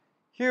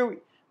 Here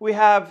we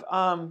have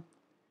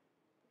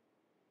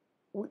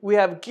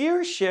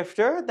gear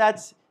shifter,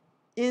 that's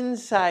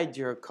inside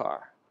your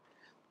car.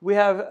 We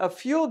have a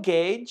fuel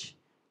gauge,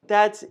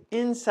 that's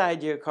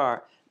inside your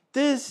car.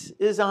 This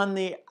is on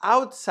the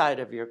outside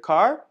of your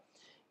car.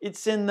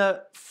 It's in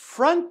the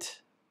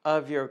front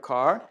of your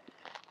car.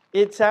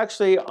 It's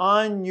actually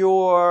on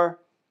your,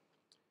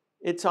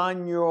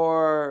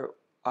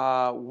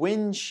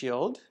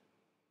 windshield.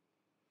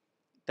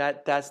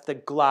 That's the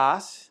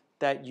glass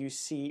that you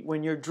see.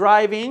 When you're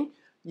driving,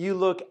 you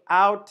look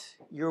out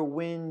your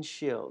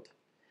windshield.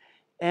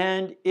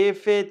 And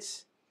if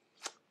it's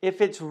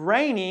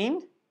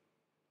raining,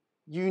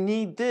 you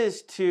need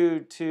this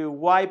to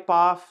wipe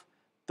off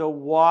the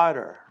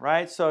water,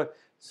 right? So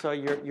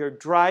you're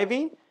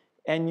driving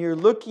and you're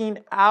looking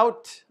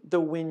out the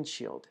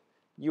windshield.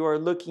 You are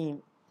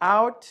looking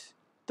out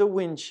the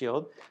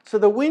windshield. So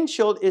the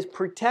windshield is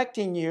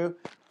protecting you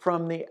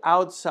from the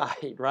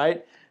outside,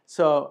 right?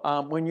 So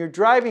when you're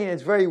driving,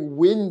 it's very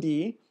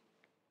windy.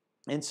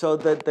 And so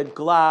the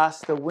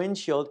glass, the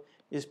windshield,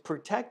 is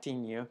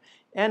protecting you.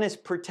 And it's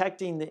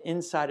protecting the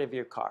inside of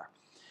your car.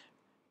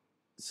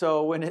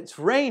 So when it's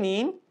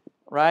raining,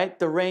 right,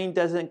 the rain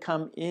doesn't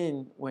come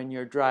in when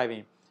you're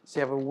driving. So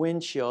you have a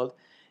windshield.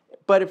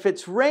 But if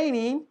it's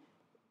raining,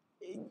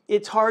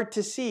 it's hard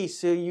to see.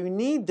 So you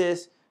need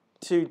this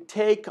to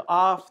take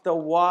off the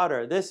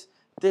water. This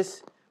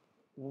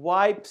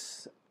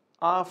wipes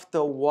off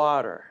the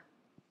water.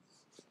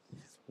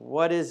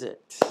 What is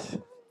it?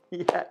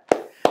 Yeah.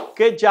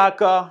 Good,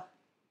 Jocko.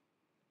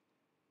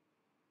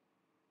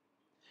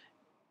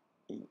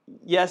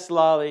 Yes,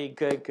 Lolly.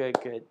 Good, good,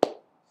 good.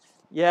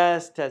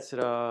 Yes,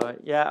 Tetsuro.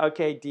 Yeah,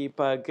 okay,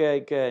 Deepa.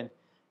 Good, good.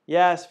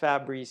 Yes,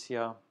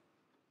 Fabricio.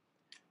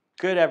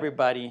 Good,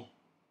 everybody.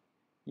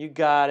 You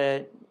got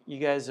it. You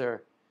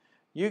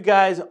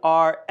guys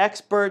are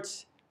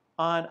experts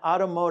on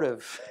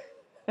automotive.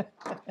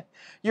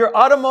 You're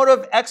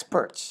automotive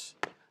experts.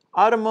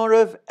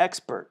 Automotive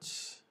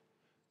experts.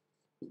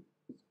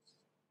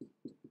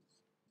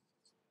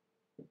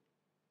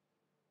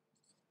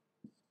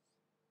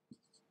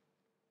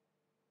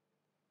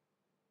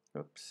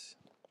 Oops.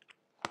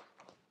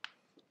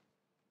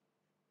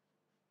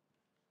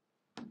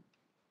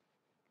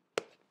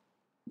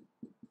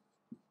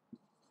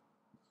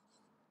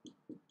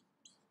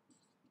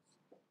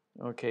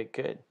 Okay,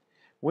 good.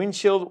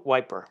 Windshield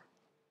wiper.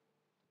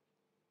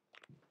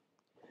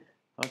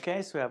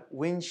 Okay, so we have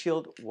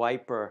windshield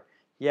wiper.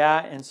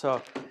 Yeah, and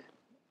so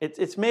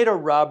it's made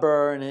of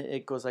rubber and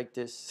it goes like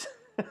this.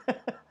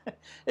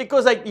 It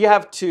goes like, you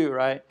have two,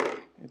 right?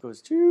 It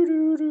goes doo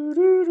doo doo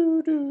doo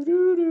doo doo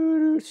doo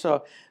doo.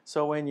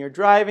 So when you're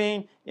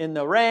driving in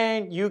the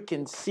rain, you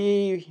can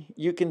see.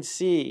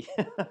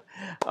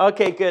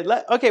 Okay, good.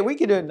 Okay, we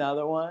can do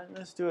another one.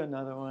 Let's do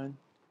another one.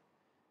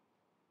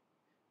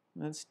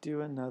 Let's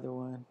do another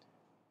one.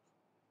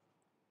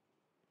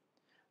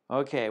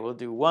 Okay, we'll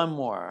do one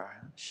more,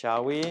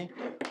 shall we?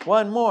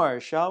 One more,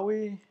 shall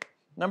we?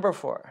 Number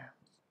 4.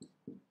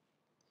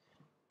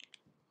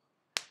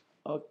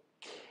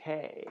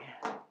 Okay,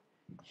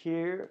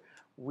 here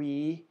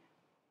we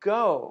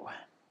go.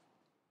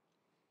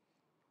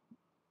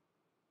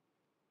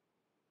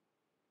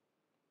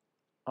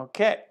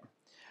 Okay,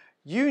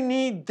 you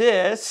need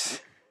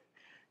this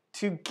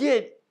to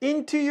get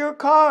into your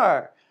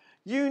car.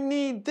 You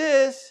need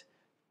this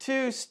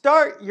to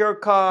start your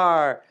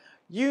car.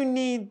 You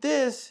need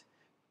this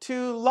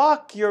to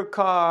lock your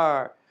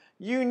car.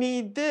 You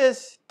need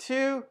this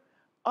to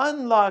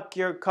unlock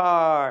your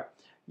car.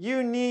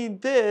 You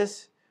need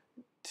this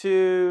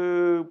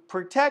to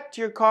protect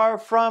your car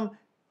from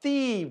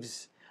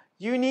thieves.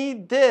 You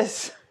need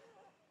this.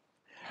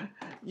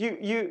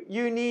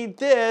 You need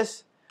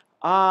this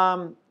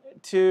to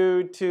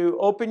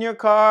open your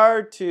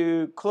car,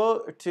 to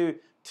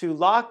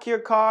lock your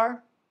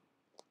car.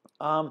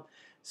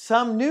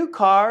 Some new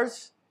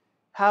cars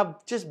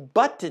have just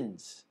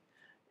buttons,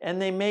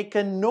 and they make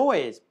a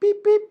noise,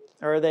 beep beep,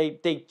 or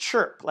they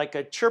chirp, like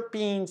a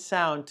chirping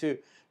sound to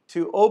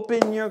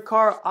open your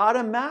car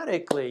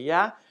automatically.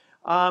 Yeah.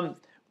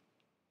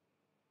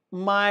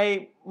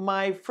 My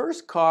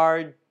first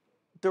car,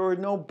 there were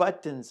no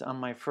buttons on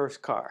my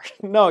first car.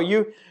 No,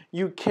 you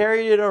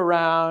carried it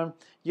around.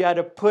 You had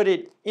to put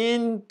it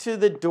into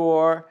the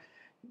door.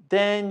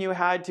 Then you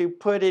had to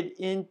put it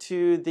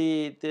into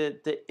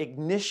the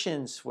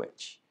ignition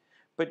switch.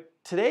 But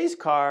today's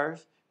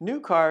cars,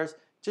 new cars,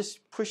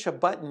 just push a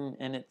button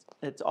and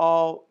it's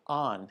all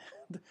on.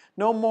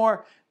 No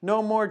more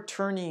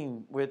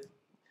turning with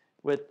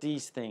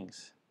these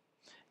things.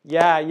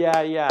 Yeah.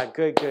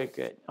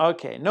 Good.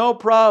 Okay, no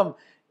problem.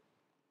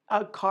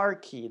 A car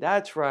key,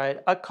 that's right,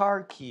 a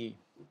car key.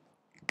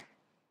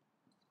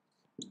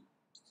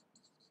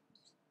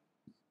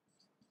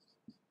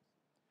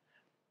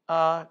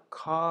 A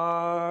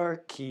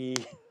car key.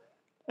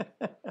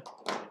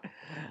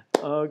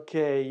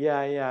 Okay,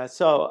 yeah.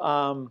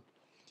 So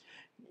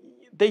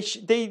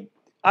they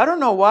I don't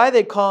know why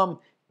they call them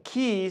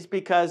keys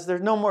because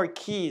there's no more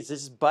keys.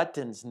 This is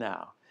buttons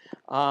now.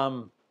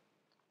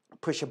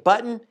 Push a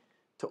button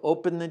to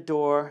open the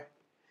door.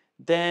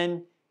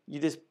 Then you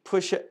just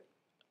push it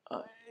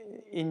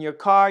in your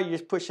car. You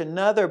just push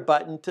another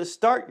button to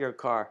start your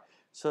car.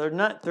 So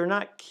they're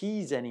not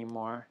keys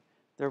anymore.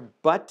 They're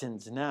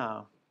buttons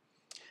now.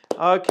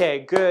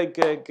 Okay, good,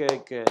 good,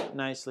 good, good.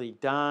 Nicely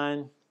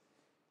done.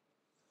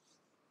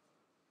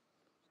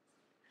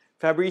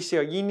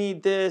 Fabricio, you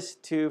need this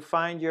to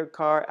find your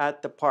car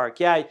at the park.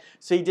 Yeah,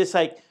 so you just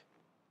like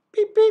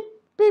beep, beep,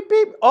 beep,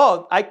 beep.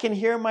 Oh, I can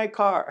hear my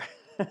car.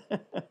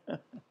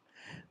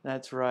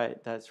 That's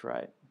right, that's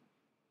right.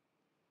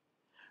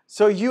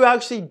 So you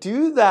actually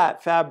do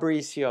that,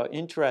 Fabricio.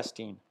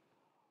 Interesting.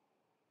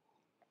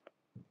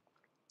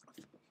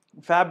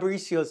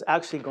 Fabricio's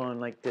actually going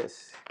like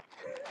this.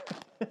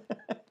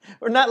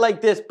 Or not like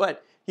this,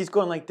 but he's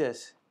going like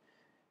this.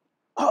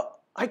 Oh,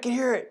 I can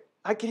hear it.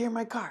 I can hear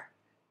my car.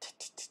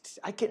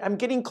 I'm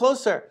getting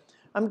closer.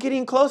 I'm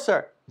getting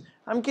closer.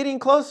 I'm getting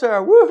closer.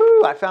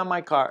 Woohoo! I found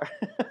my car.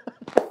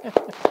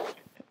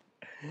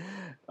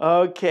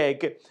 Okay,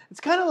 good. It's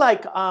kind of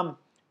like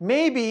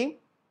maybe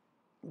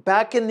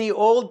back in the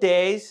old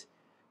days,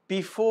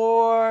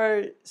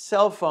 before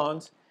cell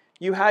phones,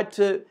 you had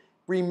to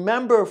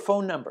remember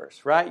phone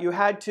numbers, right? You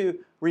had to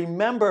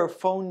remember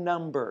phone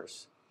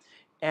numbers.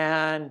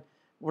 And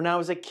when I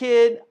was a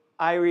kid,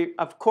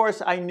 of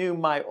course, I knew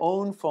my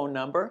own phone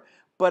number,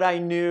 but I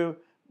knew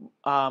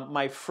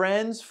my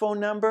friends' phone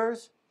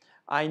numbers.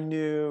 I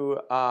knew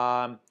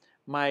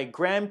my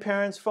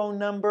grandparents' phone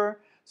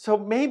number. So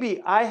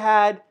maybe I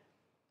had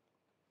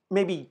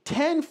maybe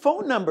 10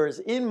 phone numbers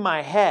in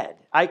my head.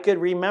 I could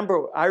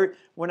remember,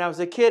 when I was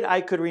a kid,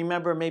 I could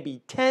remember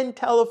maybe 10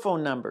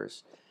 telephone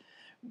numbers.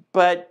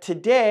 But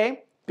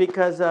today,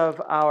 because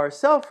of our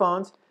cell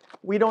phones,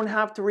 we don't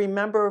have to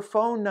remember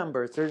phone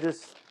numbers. They're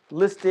just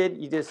listed.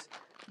 You just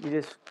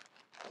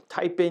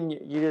type in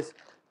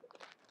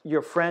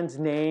your friend's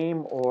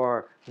name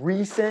or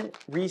recent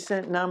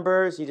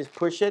numbers. You just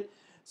push it.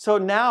 So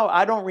now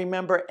I don't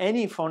remember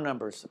any phone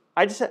numbers.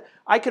 I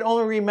can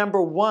only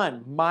remember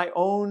one, my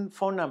own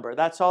phone number.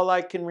 That's all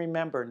I can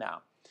remember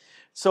now.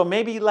 So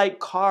maybe like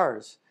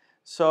cars.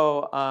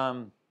 So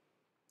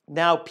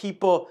now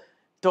people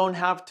don't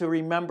have to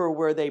remember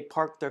where they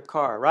park their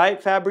car,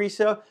 right,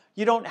 Fabrizio?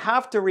 You don't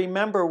have to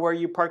remember where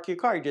you park your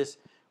car. You just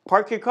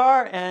park your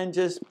car and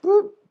just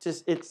boop,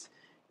 it's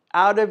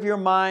out of your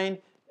mind,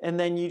 and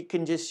then you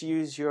can just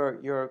use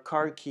your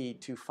car key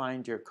to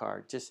find your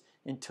car, just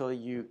until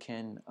you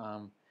can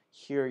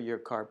hear your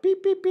car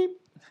beep, beep, beep.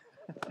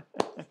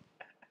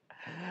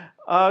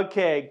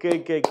 Okay,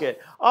 good, good, good.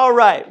 All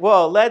right,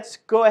 well, let's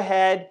go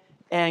ahead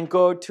and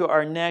go to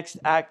our next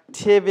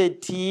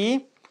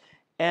activity,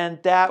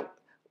 and that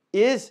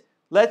is,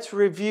 let's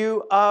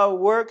review a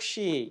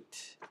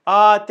worksheet.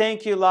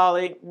 Thank you,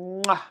 Lolly.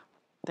 Mwah.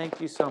 Thank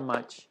you so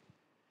much.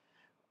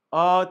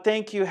 Oh,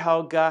 thank you,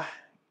 Helga.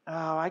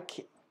 Oh, I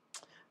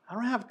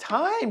don't have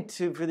time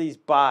for these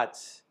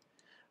bots.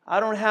 I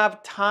don't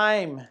have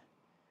time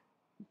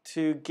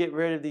to get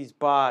rid of these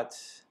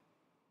bots.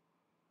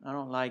 I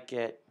don't like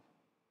it.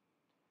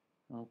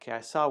 Okay,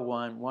 I saw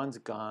one. One's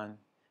gone.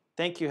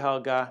 Thank you,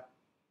 Helga.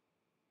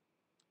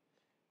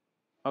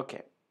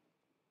 Okay.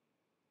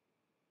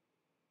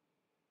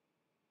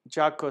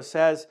 Jocko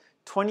says,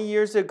 20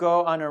 years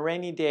ago on a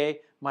rainy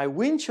day, my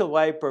windshield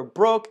wiper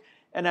broke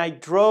and I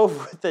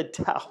drove with a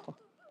towel.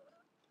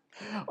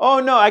 Oh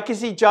no, I can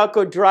see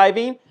Jocko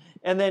driving,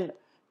 and then,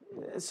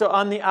 so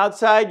on the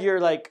outside,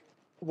 you're like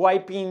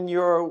wiping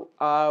your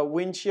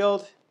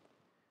windshield.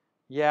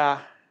 Yeah,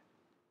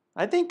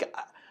 I think,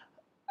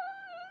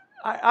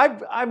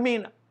 I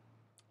mean,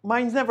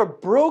 mine's never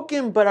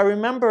broken, but I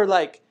remember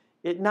like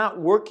it not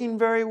working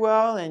very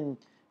well, and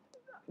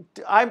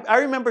I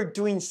remember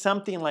doing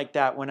something like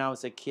that when I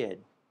was a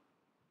kid,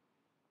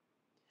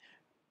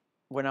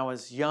 when I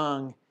was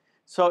young.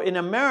 So in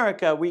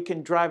America, we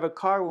can drive a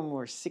car when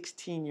we're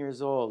 16 years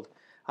old.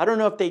 I don't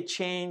know if they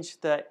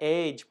changed the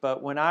age,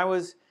 but when I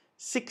was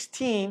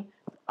 16,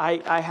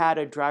 I had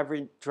a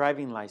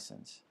driving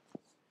license.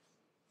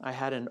 I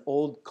had an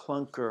old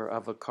clunker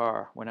of a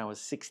car when I was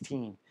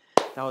 16.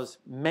 That was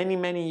many,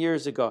 many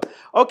years ago.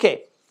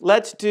 Okay,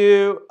 let's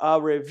do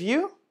a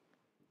review.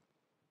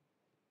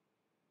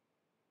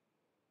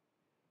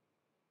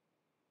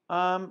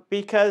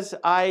 Because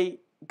I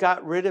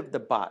got rid of the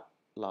bot,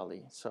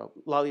 Lolly. So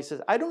Lolly says,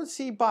 I don't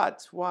see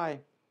bots. Why?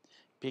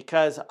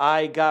 Because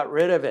I got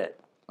rid of it.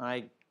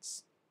 I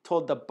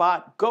told the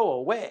bot, go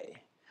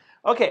away.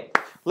 Okay,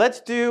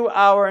 let's do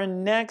our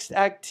next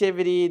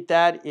activity.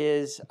 That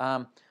is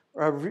a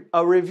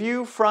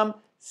review from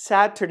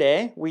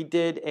Saturday. We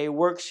did a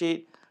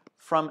worksheet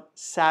from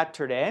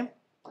Saturday.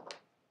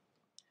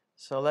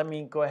 So let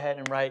me go ahead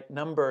and write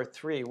number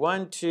 3.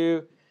 1,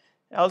 2,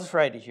 I'll just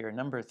write it here,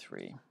 number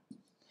 3.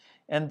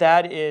 And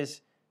that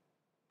is,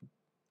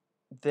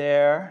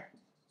 there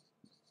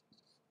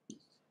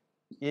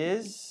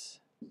is,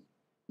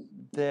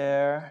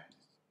 there,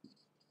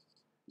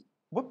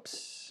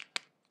 whoops,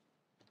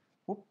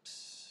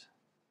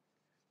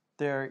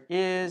 there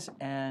is,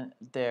 and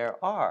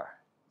there are.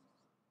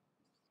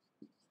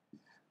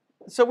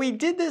 So we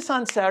did this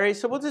on Saturday,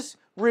 so we'll just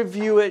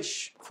review it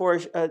for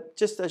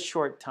just a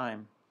short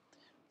time.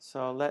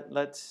 So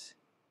let's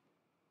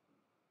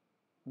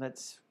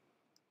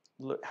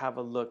have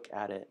a look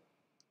at it.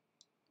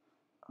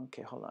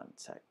 Okay, hold on a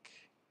sec.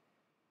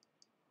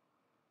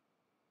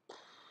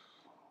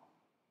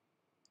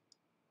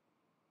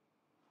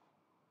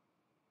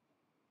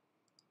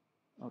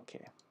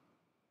 Okay.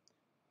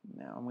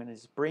 Now I'm going to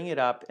just bring it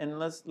up and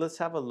let's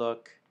have a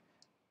look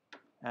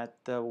at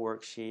the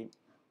worksheet.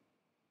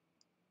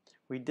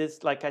 We did,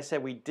 like I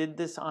said, we did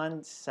this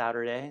on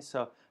Saturday,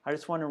 so I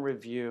just want to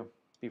review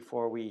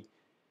before we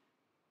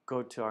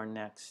go to our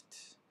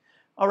next.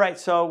 All right,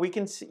 so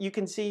you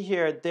can see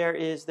here there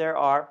is, there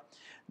are.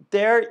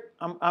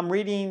 I'm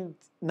reading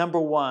number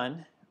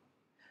 1.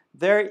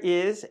 There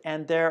is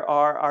and there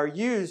are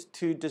used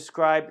to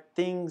describe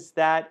things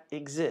that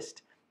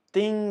exist.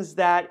 Things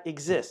that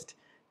exist.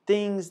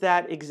 Things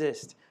that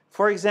exist.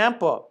 For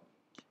example,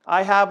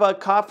 I have a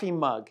coffee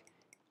mug.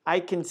 I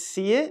can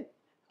see it.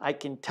 I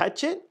can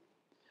touch it.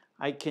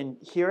 I can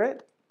hear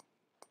it.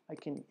 I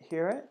can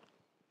hear it.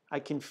 I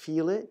can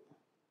feel it,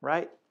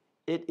 right?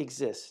 It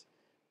exists.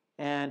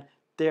 And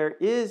there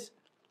is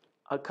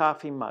a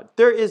coffee mug.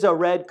 There is a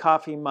red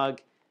coffee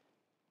mug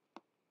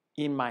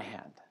in my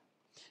hand.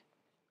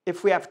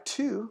 If we have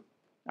 2,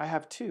 I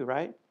have 2,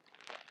 right?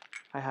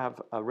 I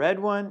have a red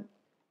one.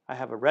 I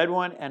have a red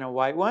one and a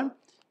white one.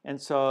 And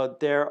so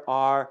there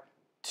are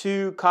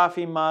 2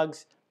 coffee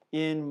mugs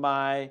in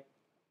my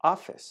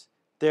office.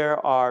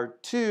 There are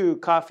 2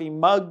 coffee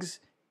mugs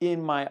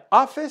in my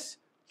office.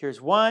 Here's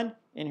 1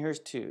 and here's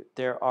 2.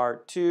 There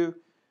are 2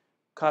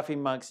 coffee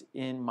mugs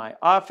in my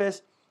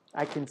office.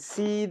 I can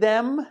see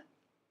them.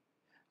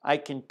 I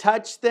can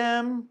touch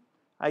them.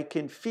 I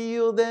can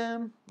feel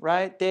them,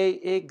 right? They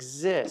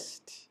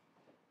exist.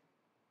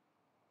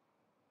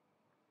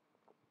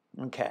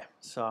 Okay,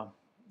 so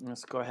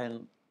let's go ahead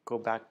and go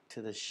back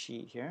to the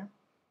sheet here.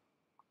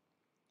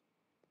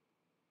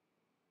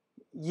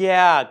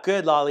 Yeah,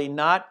 good, Lolly.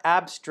 Not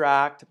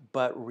abstract,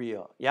 but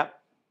real. Yep,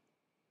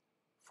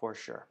 for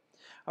sure.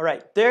 All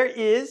right, there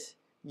is,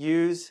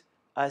 use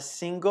a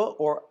single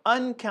or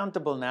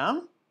uncountable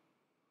noun.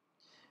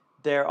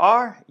 There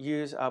are,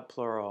 use a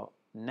plural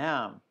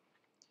noun.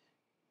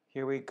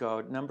 Here we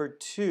go. Number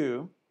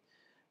 2,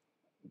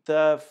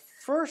 the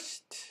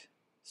first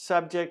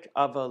subject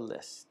of a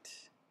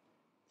list.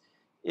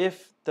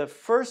 If the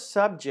first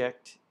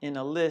subject in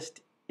a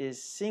list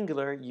is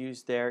singular,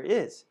 use there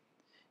is.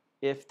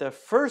 If the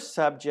first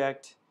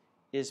subject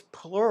is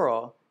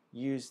plural,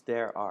 use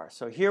there are.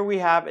 So here we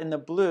have in the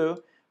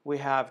blue, we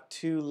have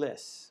 2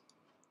 lists.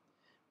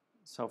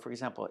 So for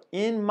example,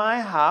 in my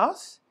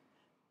house,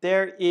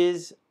 there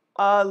is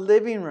a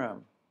living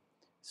room.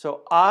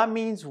 So a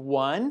means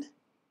 1,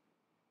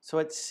 so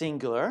it's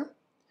singular.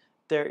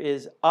 There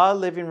is a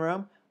living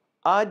room,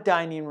 a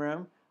dining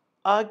room,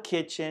 a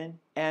kitchen,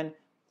 and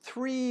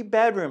 3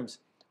 bedrooms.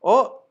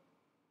 Oh,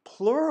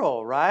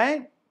 plural,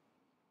 right?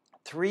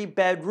 3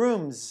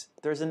 bedrooms.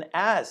 There's an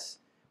S,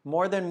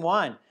 more than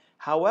 1.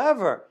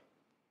 However,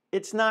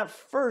 it's not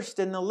first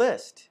in the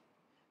list.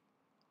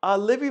 A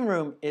living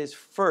room is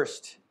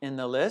first in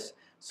the list,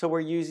 so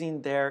we're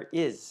using there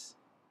is.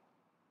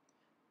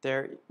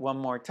 There, one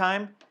more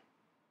time.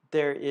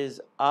 There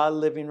is a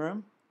living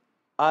room,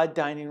 a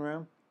dining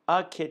room,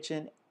 a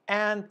kitchen,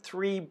 and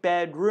 3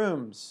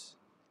 bedrooms.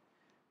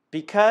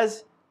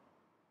 Because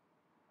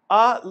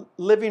a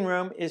living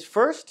room is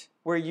first,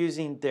 we're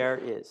using there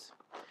is.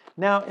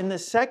 Now, in the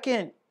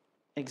second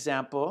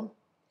example,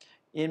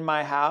 in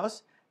my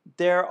house,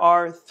 there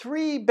are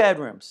 3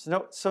 bedrooms.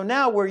 So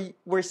now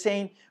we're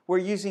saying we're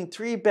using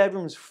 3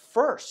 bedrooms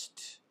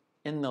first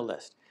in the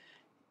list.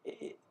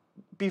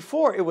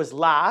 Before it was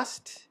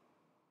last,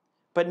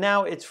 but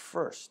now it's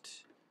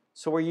first.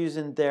 So we're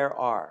using there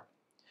are.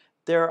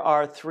 There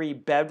are 3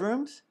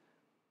 bedrooms,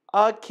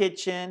 a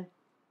kitchen,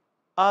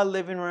 a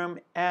living room,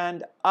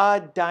 and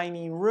a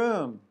dining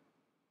room.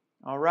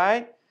 All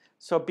right?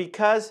 So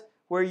because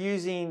we're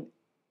using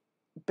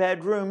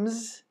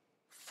bedrooms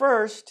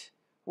first,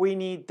 we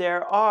need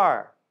there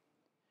are.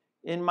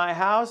 In my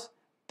house,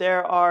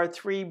 there are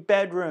 3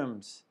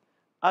 bedrooms,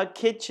 a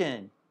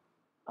kitchen,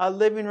 a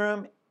living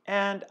room,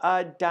 and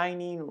a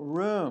dining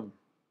room.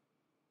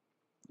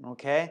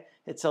 Okay?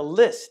 It's a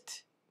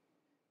list.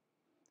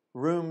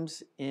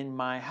 Rooms in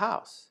my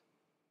house.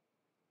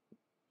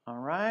 All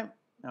right?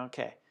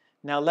 Okay.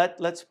 Now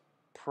let's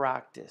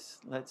practice.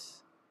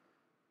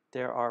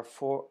 There are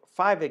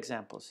 5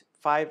 examples.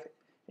 5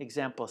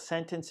 example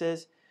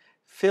sentences.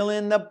 Fill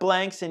in the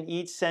blanks in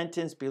each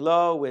sentence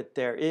below with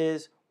there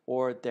is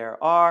or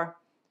there are.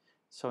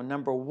 So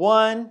number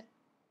 1,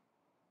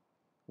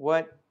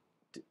 what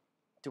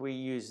do we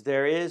use?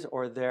 There is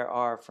or there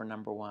are for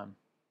number 1?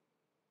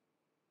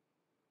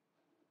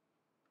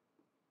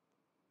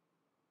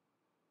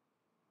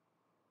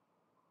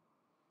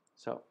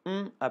 So,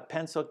 a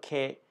pencil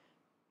case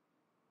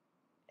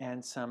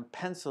and some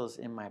pencils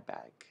in my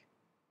bag.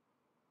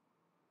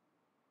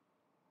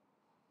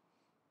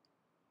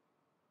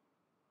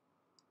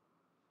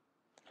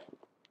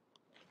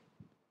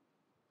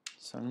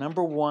 So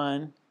number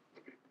 1.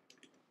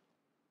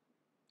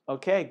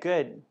 Okay,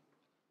 good.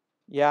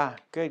 Yeah,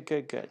 good,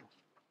 good, good.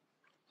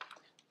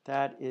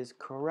 That is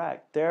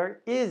correct.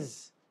 There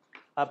is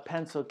a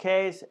pencil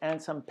case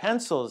and some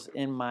pencils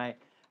in my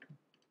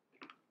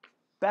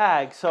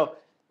bag. So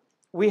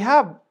we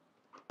have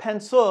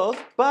pencils,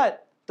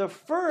 but the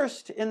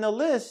first in the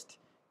list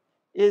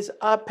is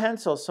a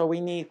pencil. So we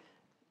need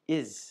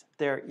is.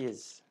 There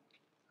is.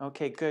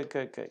 Okay, good,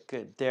 good, good,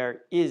 good.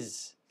 There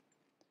is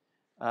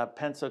a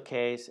pencil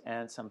case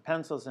and some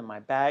pencils in my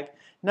bag.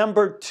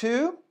 Number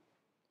 2.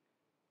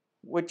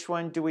 Which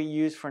one do we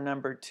use for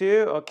number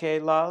 2? Okay,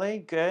 Lolly,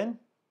 good.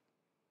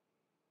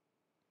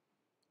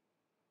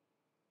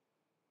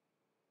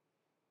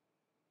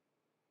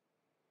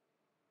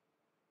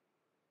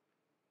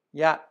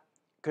 Yeah,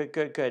 good,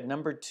 good, good.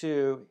 Number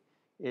 2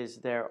 is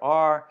there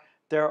are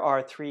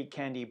 3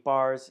 candy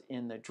bars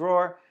in the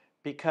drawer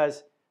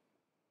because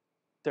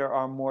there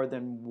are more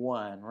than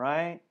one,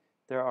 right?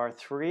 There are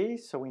 3,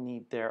 so we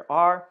need there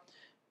are.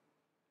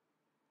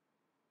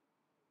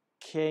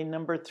 Okay,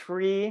 number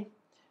 3,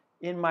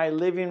 in my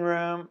living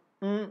room,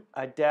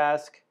 a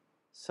desk,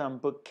 some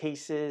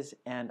bookcases,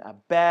 and a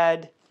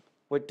bed.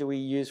 What do we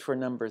use for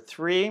number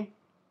 3?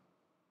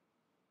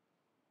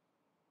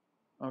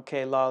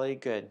 Okay, Lolly,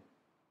 good.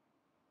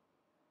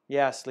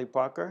 Yeah,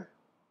 sleepwalker.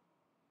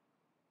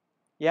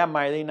 Yeah,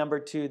 Miley, number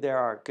 2, there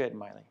are. Good,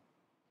 Miley.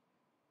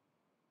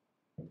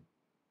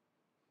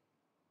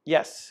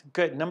 Yes,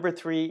 good. Number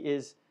 3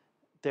 is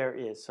there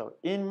is. So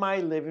in my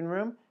living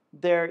room,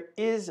 there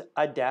is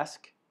a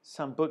desk,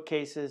 some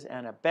bookcases,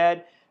 and a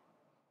bed.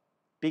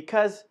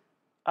 Because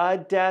a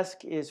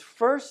desk is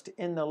first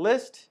in the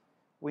list,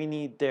 we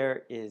need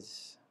there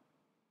is.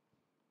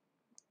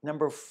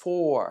 Number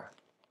 4.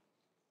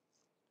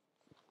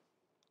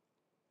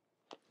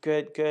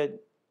 Good, good,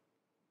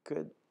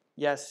 good.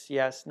 Yes,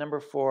 yes. Number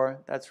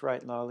 4. That's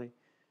right, Lolly.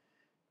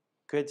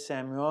 Good,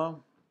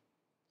 Samuel.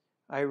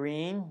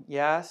 Irene,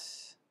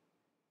 yes.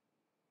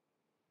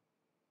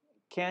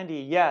 Candy,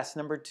 yes.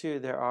 Number 2,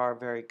 there are.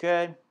 Very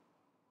good.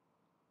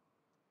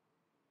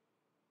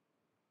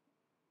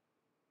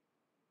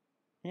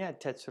 Yeah,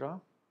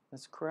 Tetsuro,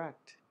 that's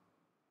correct.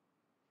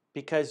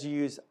 Because you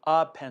use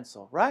a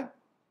pencil, right?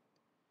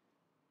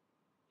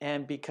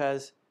 And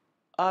because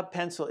a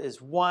pencil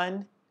is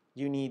 1,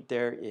 you need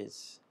there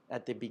is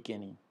at the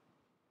beginning.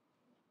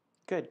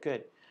 Good,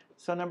 good.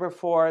 So number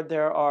 4,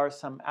 there are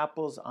some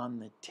apples on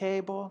the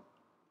table.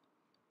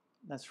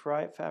 That's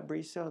right,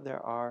 Fabrizio.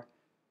 There are.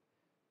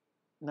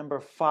 Number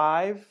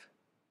 5.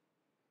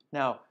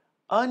 Now,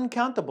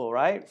 uncountable,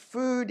 right?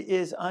 Food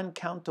is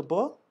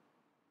uncountable.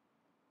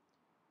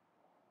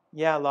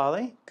 Yeah,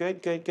 Lolly.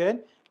 Good, good,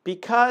 good.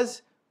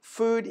 Because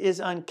food is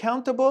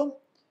uncountable,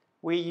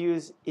 we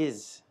use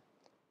is.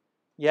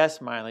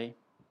 Yes, Miley.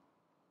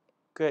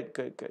 Good,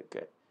 good, good,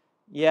 good.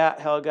 Yeah,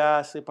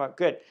 Helga, sleepwalk.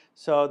 Good.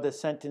 So the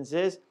sentence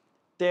is,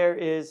 there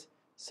is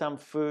some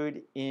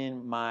food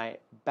in my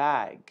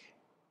bag.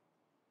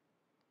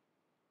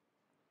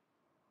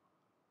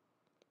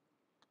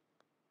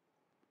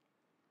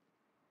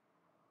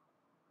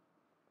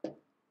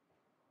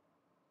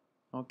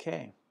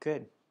 Okay,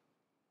 good.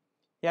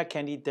 Yeah,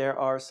 Candy, there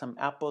are some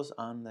apples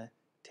on the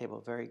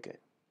table. Very good.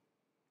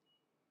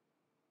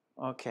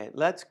 Okay,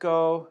 let's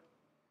go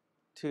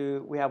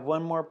to, we have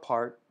one more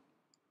part.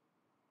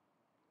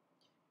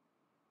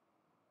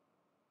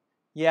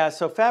 Yeah,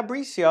 so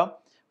Fabricio,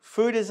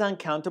 food is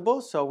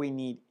uncountable, so we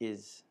need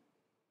is.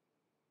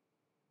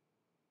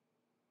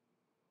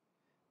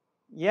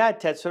 Yeah,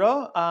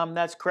 Tetsuro,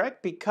 that's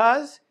correct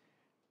because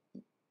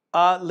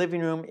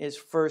living room is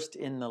first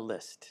in the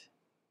list.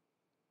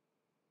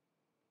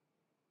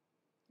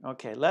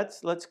 Okay,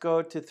 let's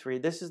go to 3.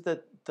 This is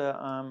the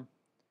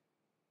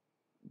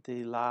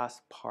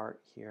last part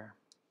here.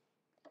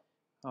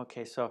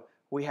 Okay, so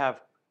we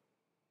have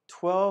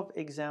 12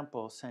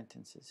 example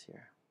sentences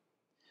here.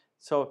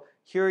 So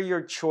here are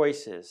your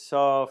choices.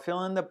 So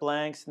fill in the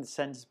blanks in the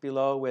sentence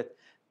below with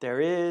there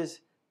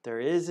is,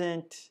 there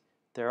isn't,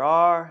 there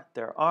are,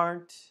 there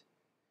aren't,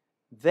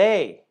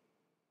 they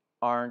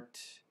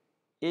aren't,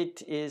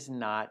 it is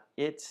not,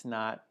 it's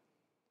not.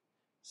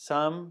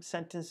 Some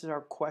sentences are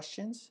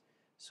questions,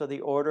 so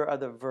the order of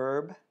the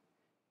verb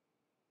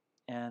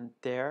and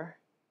there,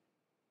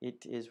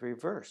 it is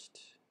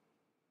reversed.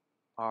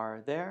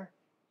 Are there,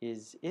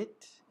 is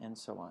it, and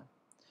so on.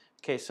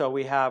 Okay, so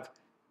we have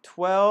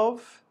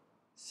 12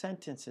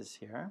 sentences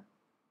here.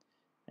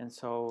 And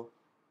so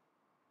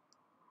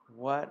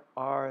what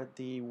are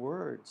the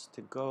words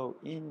to go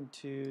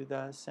into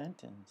the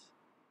sentence?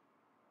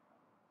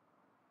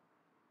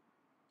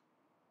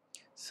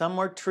 Some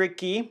are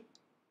tricky.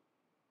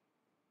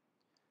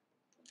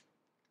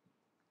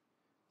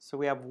 So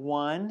we have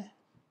 1.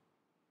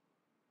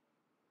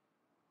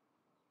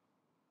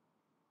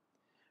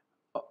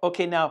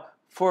 Okay, now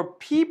for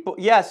people,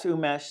 yes,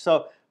 Umesh.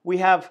 So we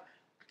have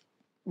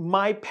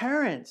my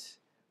parents,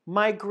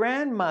 my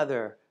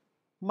grandmother,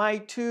 my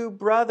 2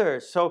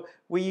 brothers. So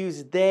we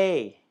use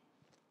they,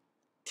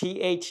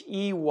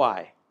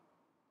 T-H-E-Y.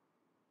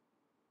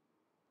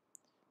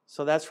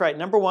 So that's right.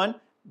 Number one,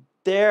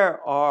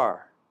 there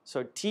are.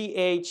 So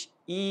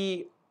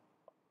There.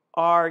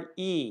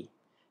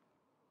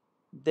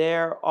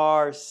 There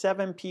are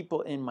 7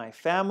 people in my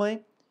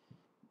family.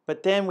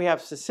 But then we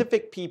have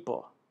specific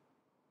people.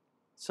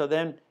 So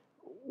then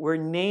we're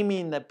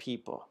naming the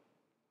people.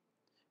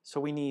 So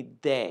we need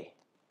they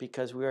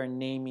because we are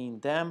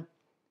naming them.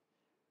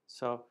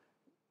 So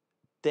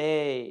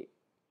they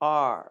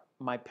are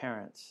my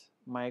parents,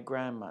 my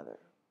grandmother,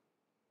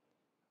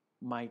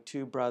 my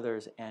 2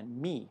 brothers, and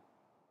me.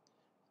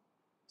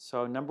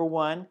 So number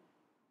one,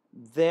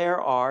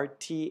 there are,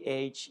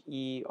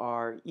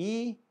 There.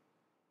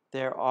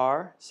 There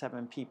are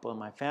 7 people in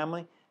my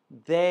family.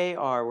 They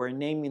are, we're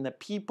naming the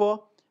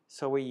people,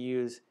 so we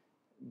use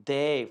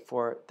they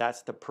for,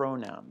 that's the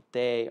pronoun,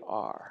 they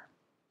are.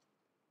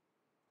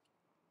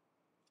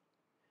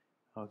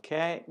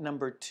 Okay,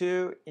 number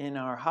 2, in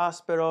our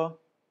hospital.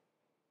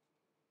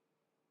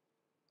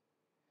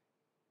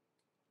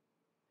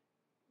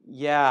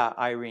 Yeah,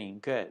 Irene,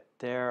 good.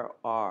 There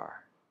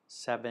are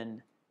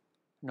 30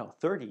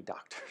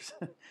 doctors.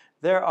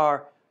 There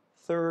are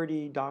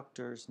 30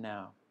 doctors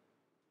now.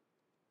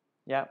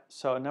 Yep,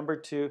 so number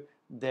 2,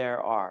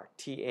 there are,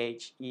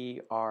 There.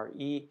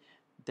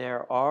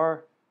 There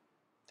are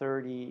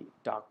 30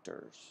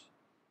 doctors.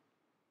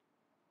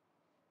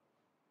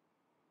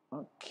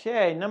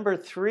 Okay, number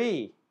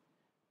 3,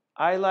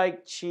 I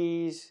like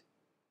cheese,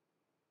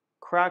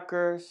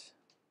 crackers.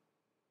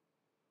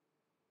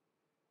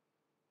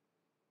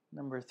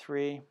 Number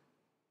 3.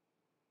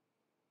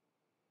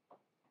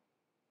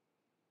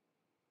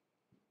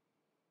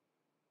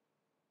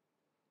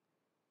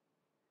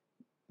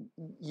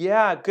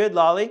 Yeah, good,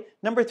 Lolly.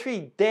 Number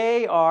 3,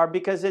 they are,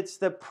 because it's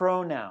the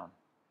pronoun.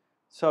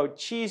 So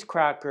cheese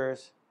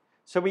crackers.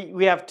 So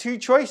we have 2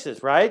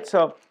 choices, right?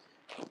 So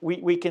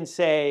we can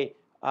say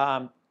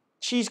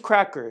cheese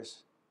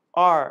crackers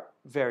are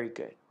very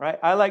good, right?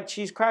 I like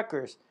cheese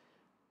crackers.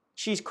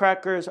 Cheese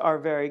crackers are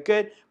very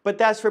good, but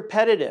that's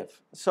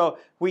repetitive. So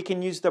we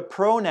can use the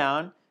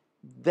pronoun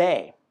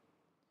they.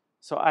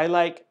 So I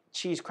like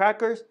cheese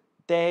crackers.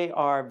 They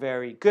are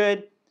very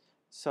good.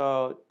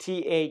 So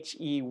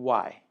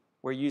They.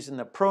 We're using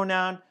the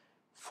pronoun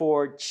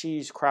for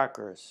cheese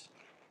crackers.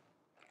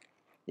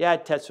 Yeah,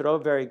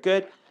 Tetsuro, very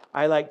good.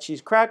 I like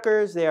cheese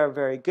crackers. They are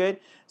very good.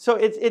 So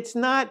it's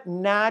not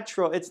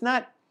natural. It's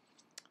not.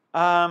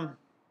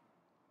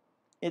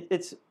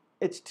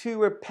 It's too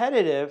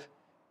repetitive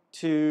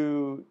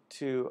to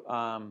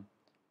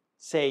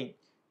say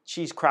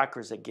cheese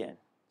crackers again.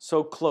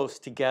 So close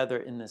together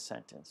in the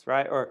sentence,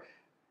 right? Or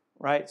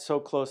right, so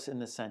close in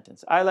the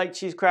sentence. I like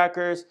cheese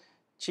crackers.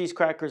 Cheese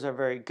crackers are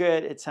very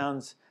good. It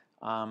sounds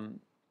a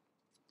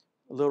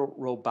little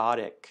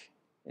robotic.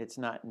 It's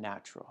not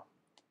natural.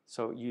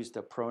 So use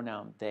the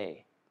pronoun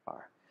they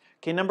are.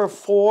 Okay, number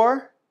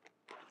 4.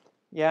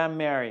 Yeah,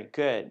 Mary,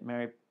 good.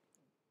 Mary,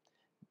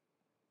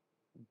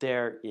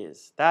 there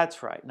is.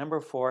 That's right. Number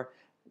 4,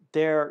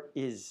 there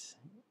is.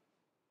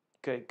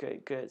 Good,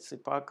 good, good.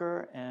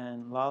 Sleepwalker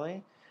and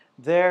Lolly.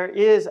 There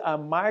is a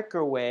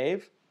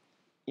microwave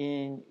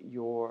in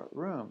your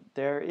room.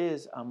 There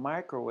is a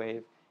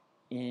microwave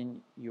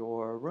in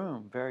your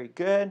room. Very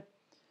good.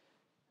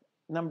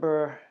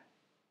 Number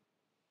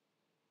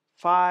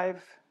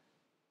 5.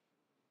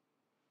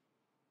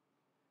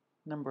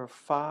 Number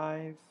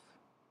 5.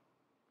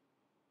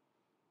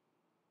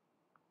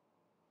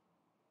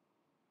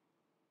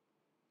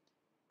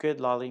 Good,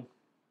 Lolly.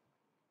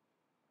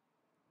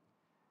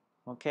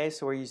 Okay,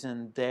 so we're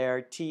using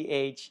there,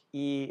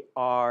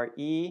 There.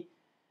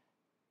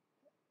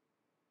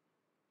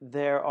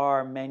 There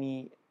are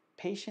many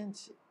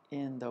patients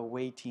in the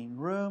waiting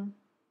room.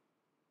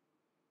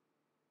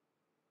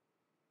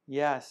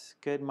 Yes,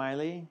 good,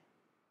 Miley.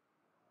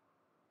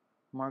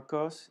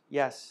 Marcos,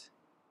 yes,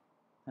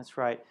 that's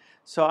right.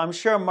 So I'm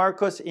sure,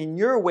 Marcos, in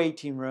your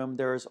waiting room,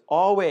 there's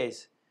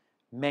always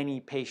many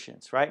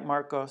patients, right,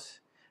 Marcos?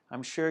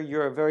 I'm sure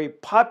you're a very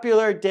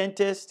popular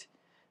dentist,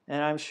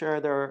 and I'm sure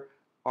there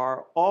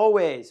are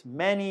always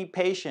many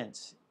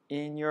patients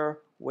in your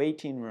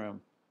waiting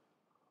room.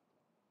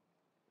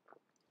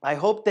 I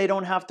hope they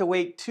don't have to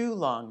wait too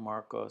long,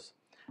 Marcos.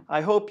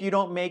 I hope you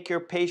don't make your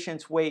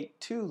patients wait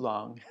too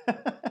long.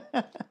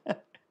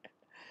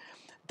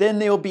 Then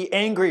they'll be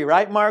angry,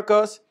 right,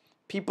 Marcos?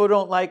 People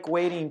don't like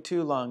waiting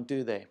too long,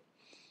 do they?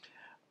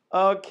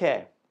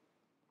 Okay.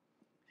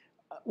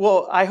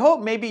 Well, I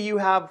hope maybe you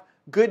have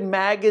good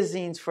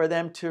magazines for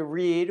them to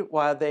read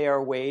while they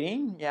are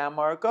waiting. Yeah,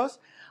 Marcos.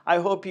 I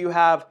hope you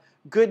have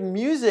good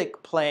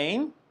music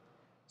playing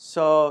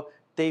so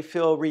they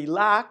feel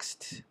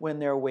relaxed when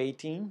they're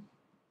waiting.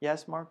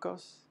 Yes,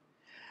 Marcos?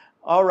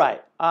 All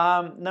right.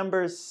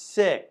 Number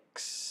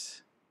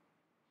 6.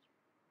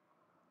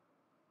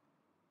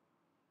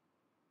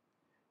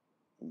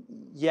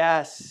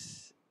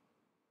 Yes.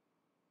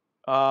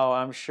 Oh,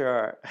 I'm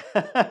sure.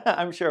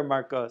 I'm sure,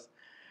 Marcos.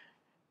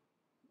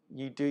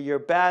 You do your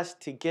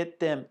best to get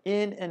them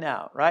in and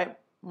out, right,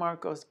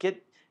 Marcos?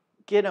 Get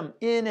them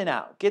in and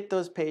out. Get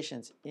those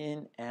patients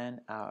in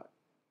and out.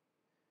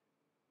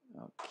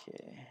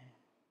 Okay.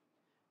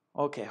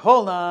 Okay,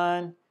 hold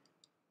on.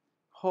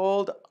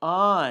 Hold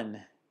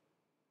on.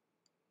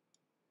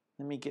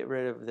 Let me get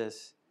rid of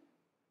this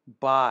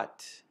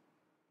bot.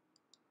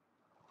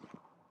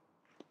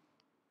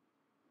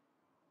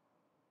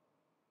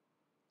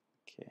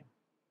 Okay.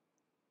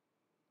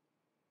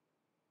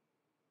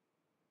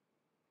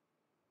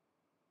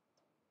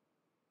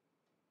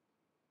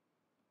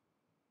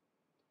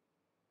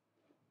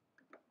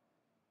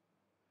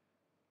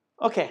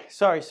 Okay,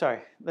 sorry.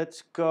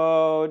 Let's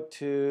go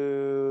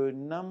to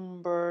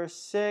number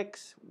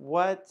 6.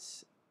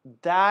 What's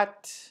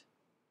that?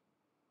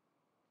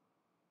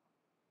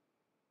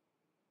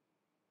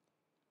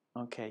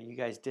 Okay, you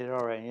guys did it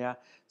already, yeah?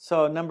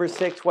 So number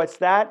 6, what's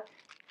that?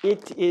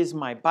 It is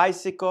my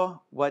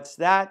bicycle. What's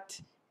that?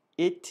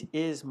 It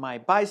is my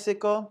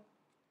bicycle.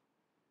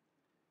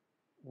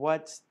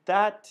 What's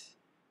that?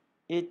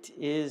 It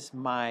is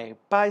my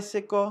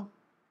bicycle.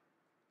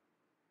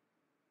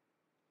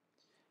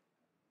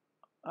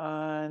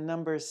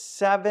 Number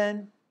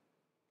 7.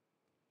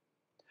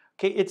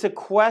 Okay, it's a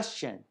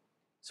question,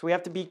 so we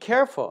have to be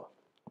careful.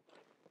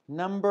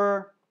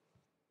 Number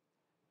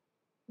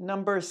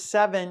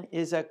 7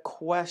 is a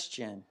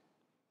question.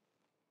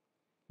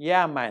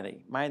 Yeah,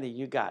 Miley,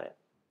 you got it.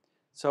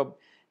 So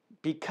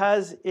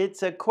because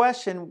it's a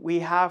question, we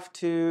have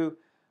to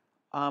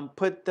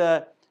put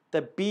the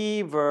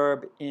be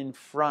verb in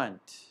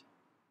front.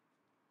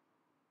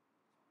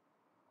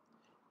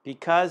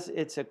 Because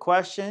it's a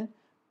question,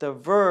 the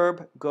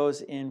verb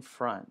goes in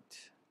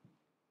front.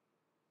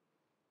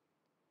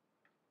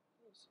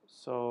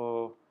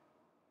 So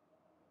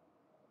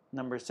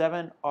number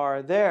 7,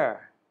 are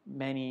there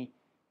many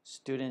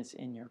students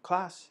in your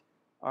class?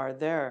 Are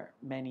there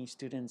many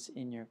students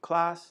in your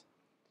class?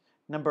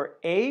 Number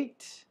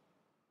 8,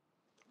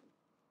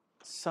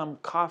 some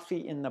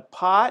coffee in the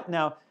pot.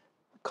 Now,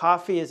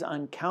 coffee is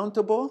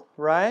uncountable,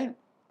 right?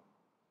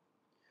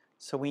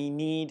 So we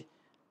need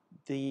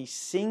the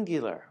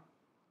singular,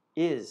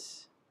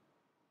 is.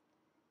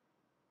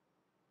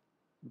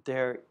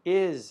 There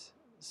is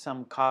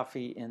some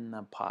coffee in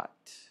the pot.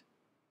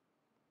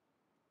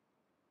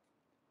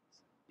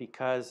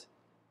 Because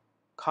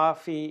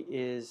coffee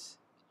is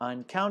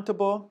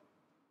uncountable,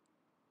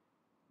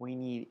 we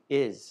need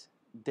is.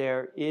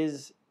 There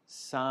is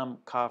some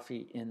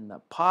coffee in the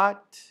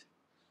pot.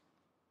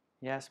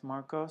 Yes,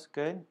 Marcos,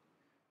 good.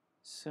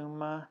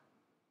 Suma,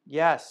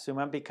 yes,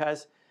 Suma,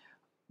 because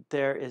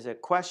there is a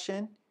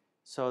question,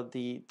 so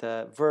the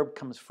verb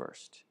comes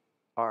first.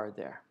 Are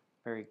there?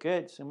 Very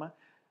good, Suma.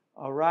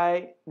 All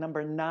right,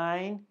 number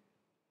 9.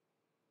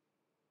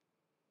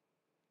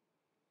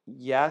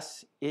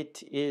 Yes,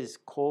 it is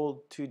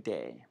cold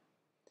today.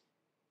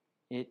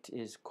 It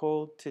is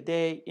cold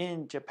today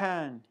in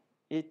Japan.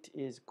 It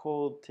is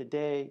cold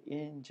today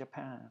in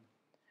Japan.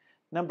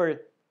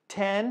 Number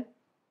 10,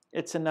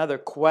 it's another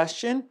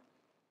question.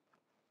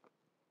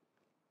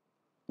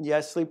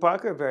 Yes,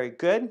 Sleepwalker, very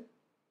good.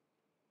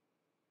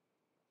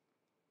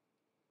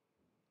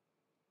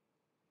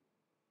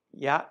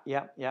 Yeah.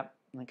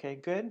 Okay,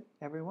 good,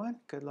 everyone.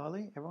 Good,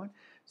 Lolly, everyone.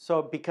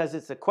 So because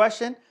it's a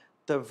question,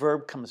 the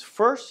verb comes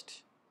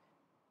first.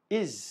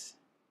 Is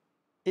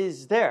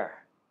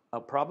there a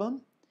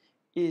problem?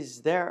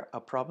 Is there a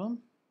problem?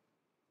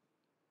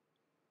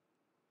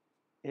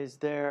 Is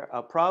there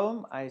a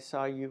problem? I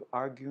saw you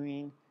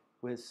arguing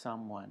with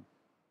someone.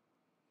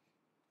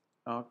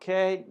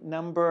 Okay,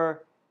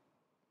 number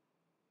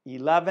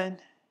 11.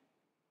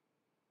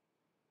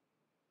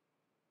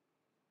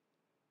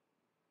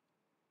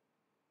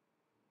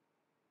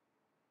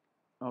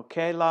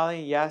 Okay,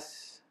 Lolly,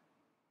 yes.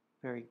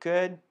 Very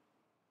good.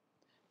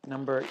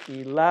 Number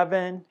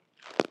 11.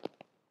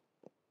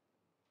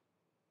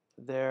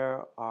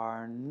 There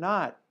are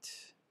not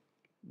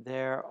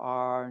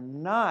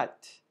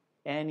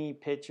any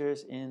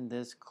pictures in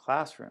this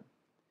classroom.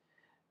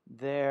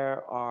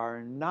 There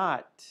are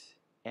not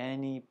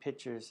any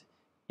pictures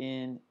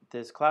in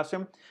this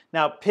classroom.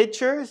 Now,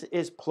 pictures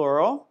is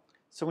plural,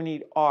 so we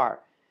need are.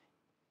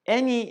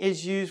 Any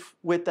is used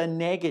with a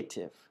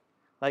negative,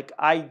 like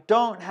I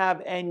don't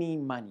have any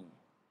money.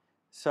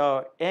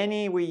 So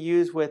any we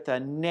use with a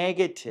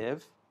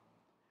negative,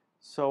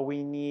 so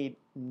we need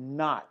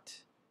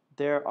not.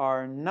 There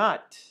are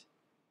not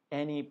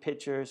any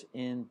pictures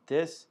in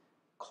this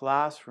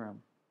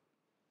classroom.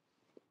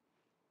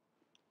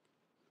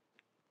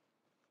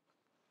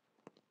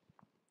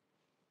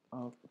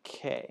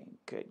 Okay,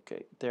 good.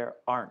 There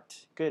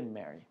aren't. Good,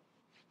 Mary.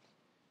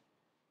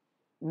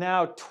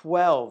 Now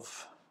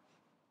 12.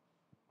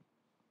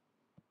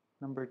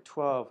 Number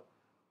 12.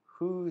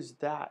 Who's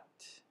that?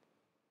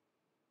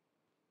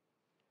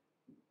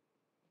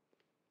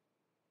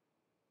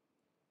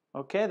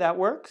 Okay, that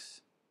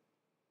works.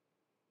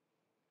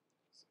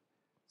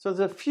 So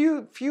there's a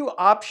few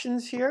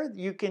options here.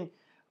 You can,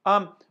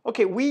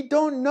 okay, we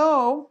don't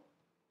know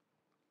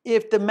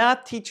if the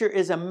math teacher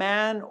is a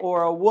man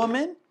or a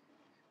woman,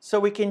 so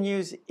we can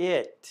use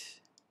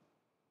it.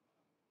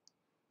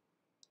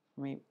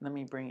 Let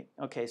me bring it.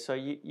 Okay, so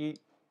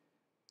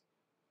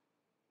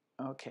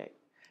okay.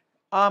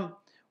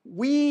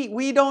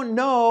 We don't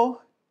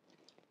know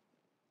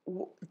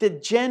the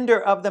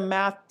gender of the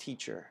math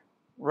teacher,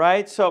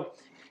 right? So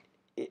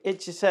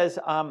it just says,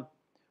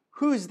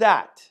 who's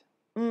that?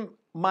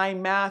 My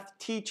math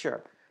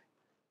teacher.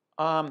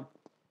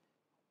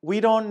 We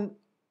don't,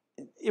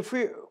 if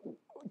we,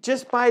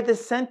 just by the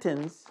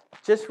sentence,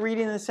 just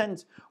reading the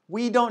sentence,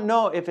 we don't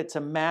know if it's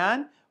a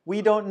man,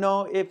 we don't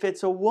know if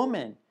it's a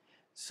woman.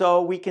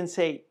 So we can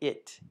say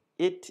it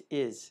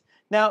is.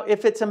 Now,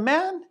 if it's a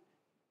man,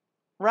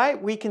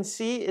 right, we can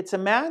see it's a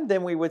man,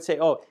 then we would say,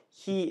 oh,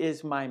 he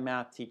is my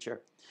math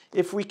teacher.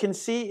 If we can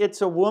see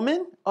it's a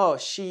woman, oh,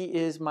 she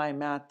is my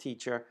math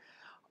teacher.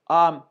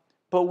 But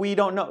we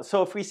don't know.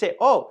 So if we say,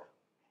 oh,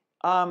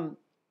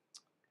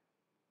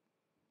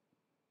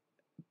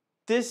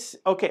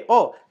 okay,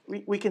 oh,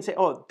 we can say,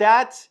 oh,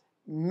 that's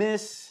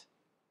Miss,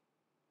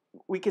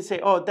 we can say,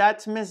 oh,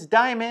 that's Miss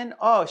Diamond.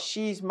 Oh,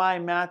 she's my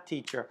math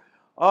teacher.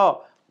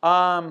 Oh,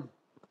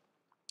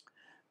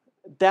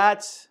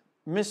 that's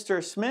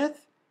Mr.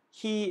 Smith.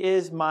 He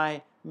is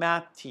my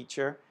math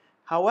teacher.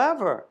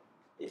 However,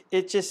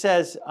 it just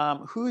says,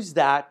 who's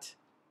that?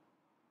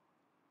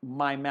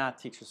 My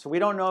math teacher. So we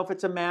don't know if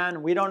it's a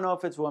man. We don't know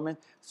if it's a woman.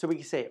 So we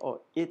can say,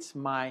 oh, it's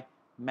my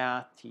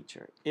math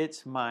teacher.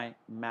 It's my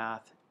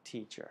math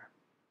teacher.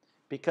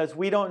 Because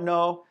we don't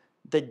know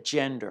the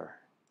gender.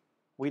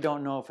 We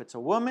don't know if it's a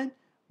woman.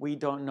 We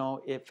don't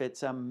know if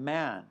it's a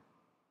man.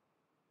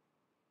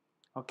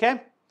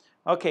 Okay?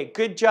 Okay,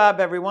 good job,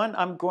 everyone.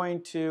 I'm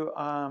going to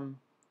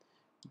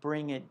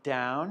bring it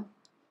down.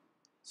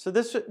 So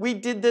we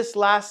did this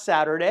last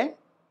Saturday.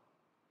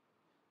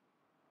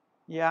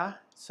 Yeah,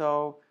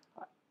 so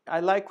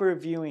I like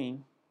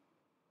reviewing.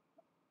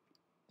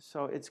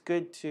 So it's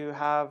good to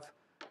have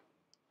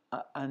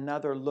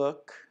another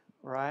look,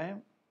 right?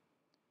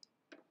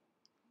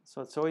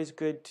 So it's always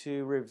good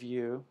to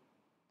review.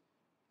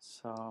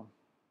 So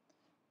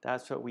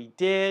that's what we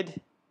did.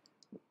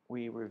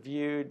 We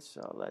reviewed.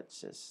 So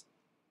let's just,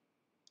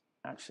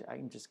 actually,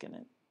 I'm just going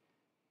to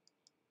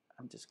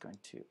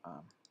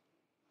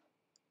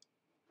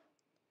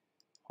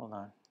hold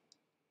on.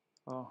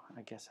 Oh,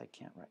 I guess I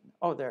can't right now.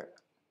 Oh, there.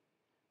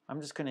 I'm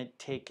just going to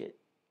take it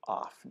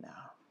off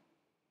now.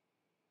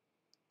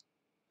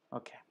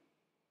 Okay.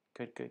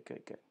 Good, good,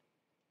 good, good.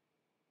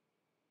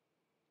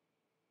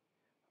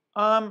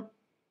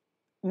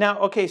 Now,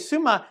 okay,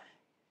 summa,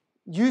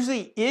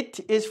 usually it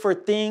is for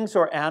things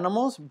or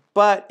animals,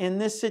 but in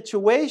this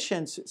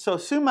situation, so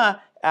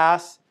summa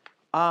asks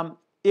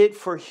it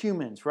for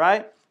humans,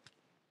 right?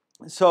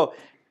 So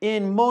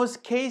in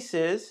most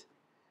cases,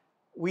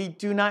 we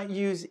do not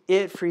use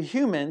it for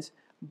humans,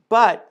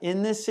 but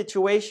in this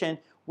situation,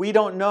 we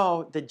don't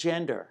know the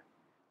gender.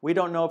 We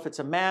don't know if it's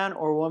a man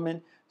or a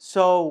woman,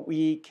 so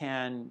we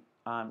can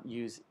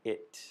use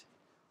it.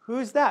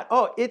 Who's that?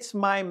 Oh, it's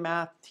my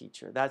math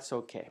teacher. That's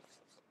okay.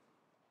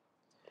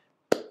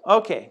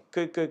 Okay,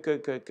 good, good,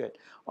 good, good, good.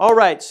 All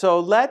right, so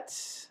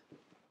let's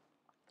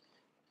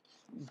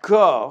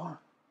go.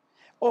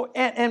 Oh,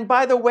 and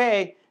by the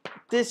way,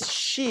 this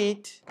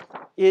sheet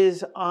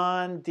is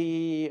on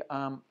the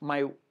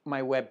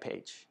my web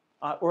page,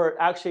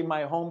 or actually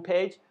my home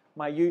page,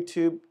 my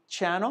YouTube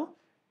channel.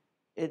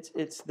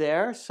 It's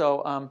there.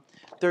 So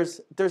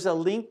there's a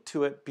link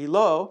to it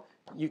below.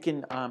 You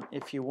can,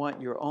 if you want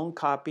your own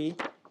copy,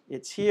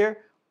 it's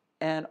here,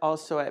 and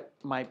also at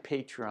my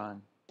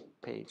Patreon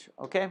page.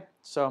 Okay,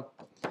 so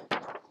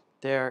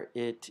there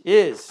it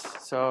is.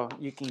 So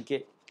you can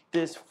get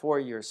this for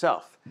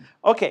yourself.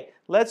 Okay,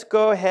 let's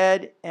go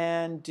ahead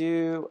and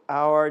do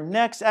our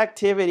next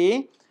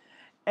activity.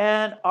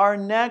 And our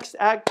next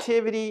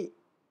activity,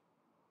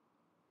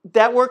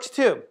 that works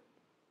too.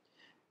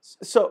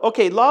 So,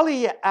 okay,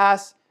 Lolly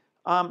asked,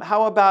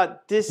 how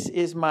about this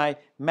is my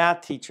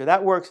math teacher?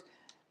 That works.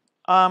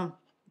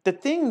 The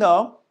thing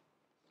though,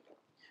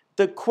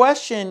 the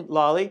question,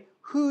 Lolly,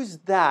 who's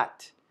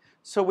that?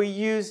 So we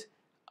use,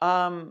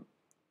 so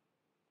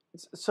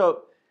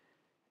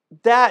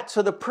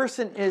the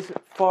person is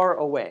far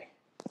away.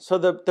 So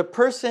the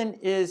person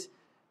is,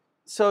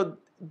 so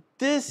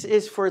this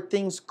is for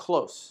things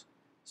close.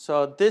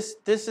 So this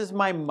is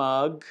my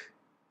mug,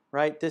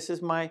 right? This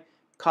is my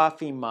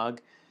coffee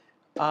mug.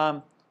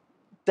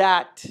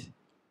 That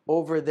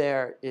over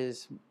there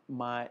is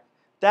my,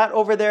 that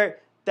over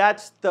there,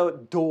 that's the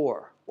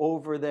door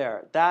over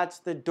there. That's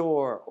the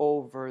door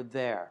over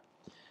there.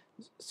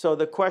 So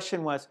the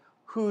question was,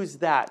 who's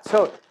that?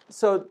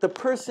 So the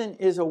person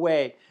is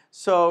away.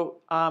 So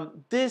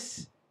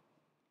this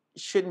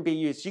shouldn't be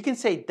used. You can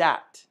say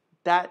that.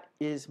 That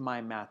is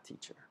my math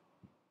teacher.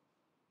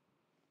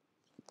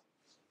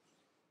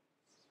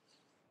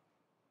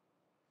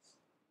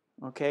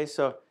 Okay,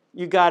 so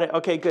you got it.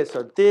 Okay, good.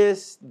 So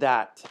this,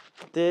 that,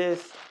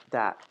 this,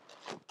 that,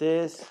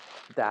 this,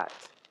 that,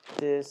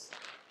 this,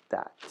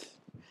 that.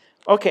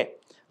 Okay,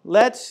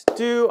 let's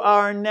do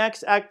our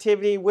next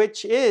activity,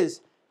 which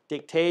is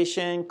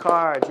dictation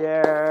cards.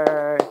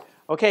 Yeah.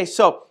 Okay,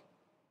 so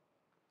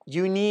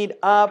you need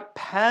a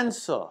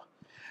pencil.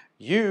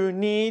 You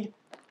need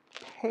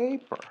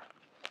paper.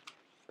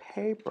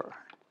 paper.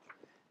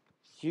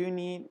 You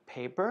need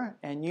paper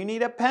and you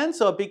need a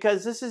pencil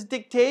because this is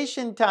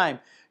dictation time.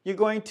 You're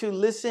going to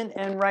listen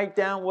and write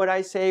down what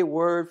I say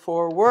word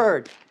for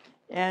word.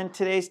 And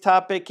today's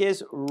topic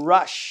is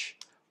rush.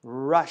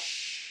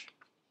 Rush.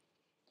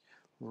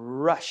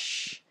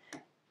 Rush.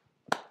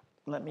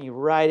 Let me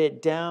write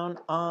it down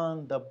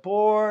on the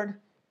board.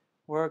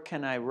 Where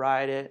can I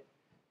write it?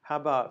 How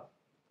about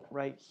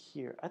right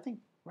here? I think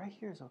right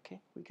here is okay.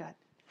 We got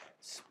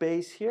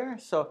space here.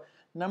 So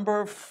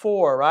number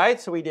 4, right?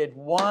 So we did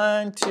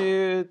 1,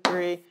 2,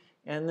 3,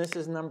 and this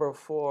is number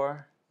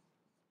 4.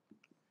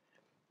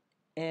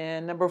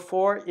 And number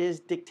 4 is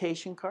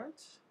dictation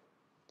cards.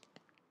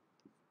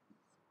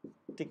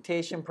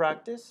 Dictation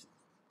practice.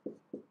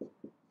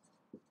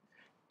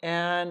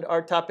 And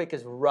our topic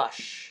is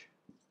rush.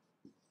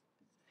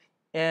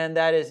 And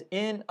that is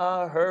in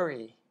a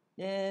hurry.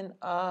 In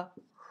a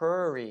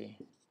hurry.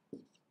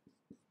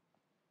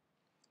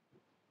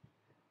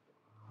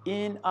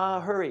 In a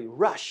hurry.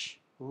 Rush,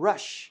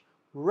 rush,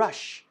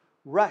 rush,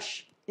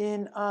 rush.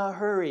 In a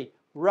hurry.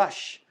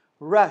 Rush,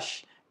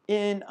 rush.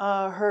 In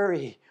a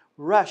hurry.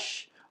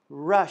 Rush,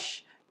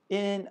 rush.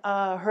 In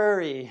a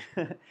hurry.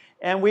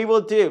 And we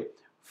will do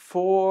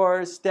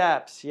 4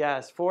 steps.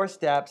 Yes, 4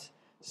 steps.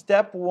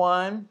 Step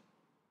 1,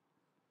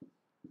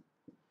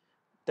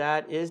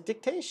 that is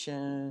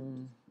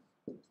dictation.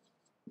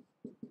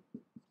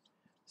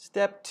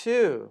 Step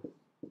 2,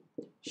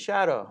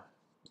 shadow.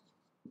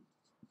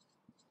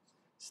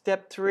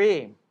 Step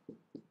 3,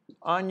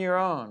 on your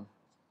own.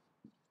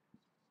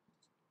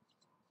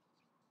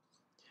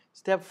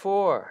 Step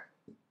 4,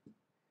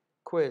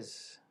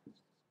 quiz.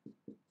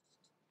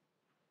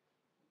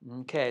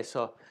 Okay,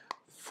 so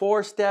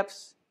 4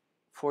 steps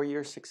for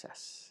your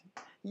success.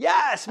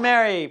 Yes,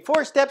 Mary,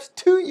 4 steps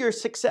to your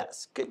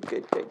success. Good,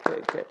 good, good,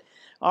 good, good.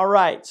 All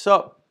right,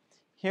 so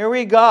here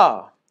we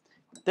go.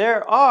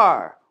 There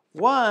are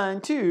 1,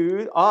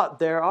 2,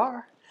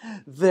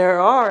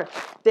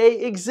 they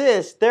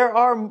exist.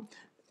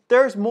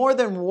 There's more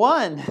than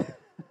one.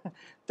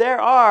 There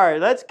are,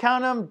 let's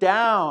count them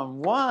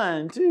down.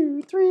 1,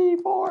 2, 3,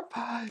 4,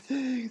 5,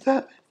 6,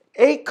 7,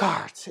 8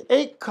 cards.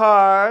 8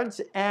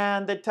 cards,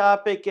 and the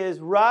topic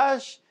is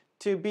rush,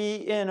 to be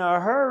in a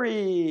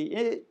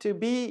hurry. To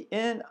be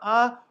in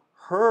a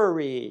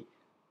hurry.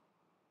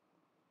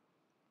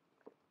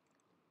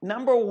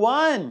 Number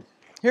 1,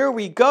 here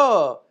we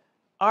go.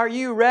 Are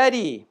you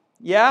ready?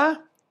 Yeah?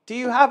 Do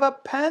you have a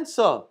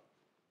pencil?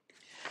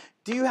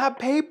 Do you have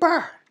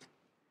paper?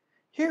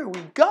 Here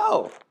we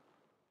go.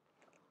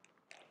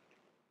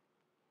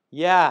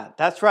 Yeah,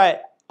 that's right,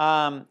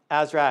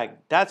 Azrag.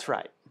 That's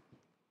right.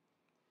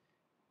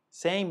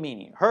 Same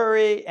meaning.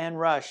 Hurry and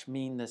rush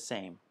mean the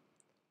same.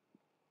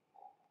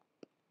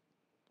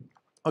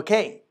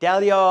 Okay,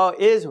 Dalio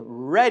is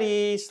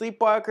ready.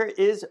 Sleepwalker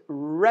is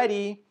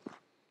ready.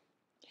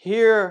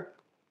 Here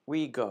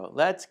we go.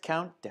 Let's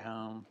count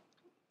down.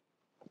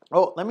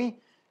 Oh, let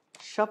me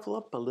shuffle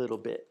up a little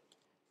bit.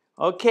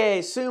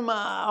 Okay,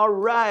 Suma, all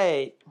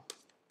right.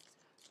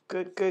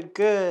 Good, good,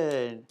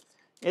 good.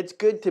 It's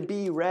good to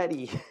be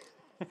ready.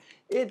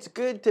 It's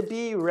good to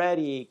be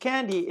ready.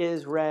 Candy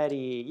is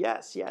ready.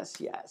 Yes,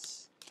 yes,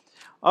 yes.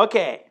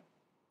 Okay.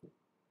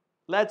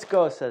 Let's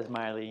go, says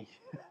Miley.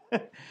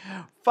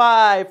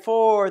 5,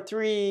 4,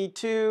 3,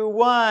 2,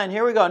 1.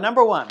 Here we go.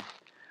 Number 1.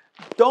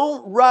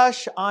 Don't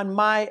rush on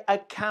my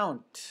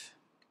account.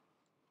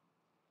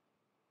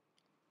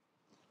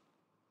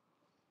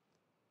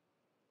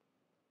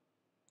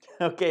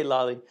 Okay,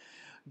 Lolly.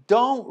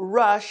 Don't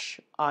rush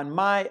on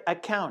my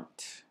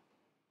account.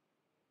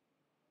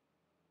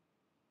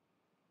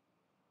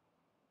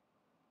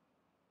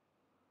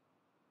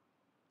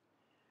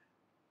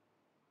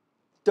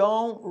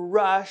 Don't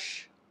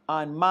rush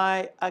on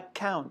my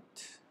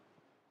account.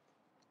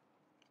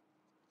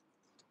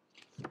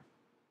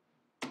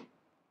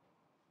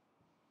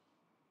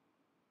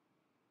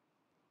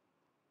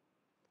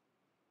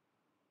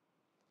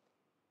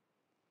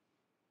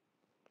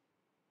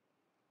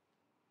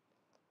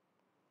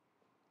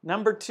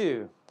 Number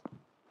 2.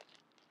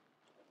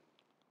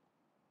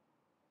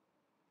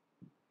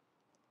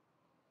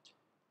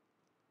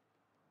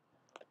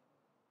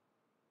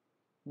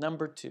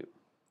 Number 2.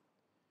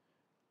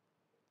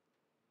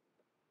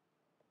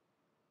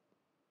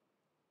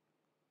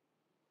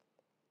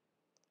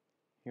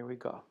 Here we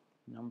go.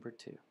 Number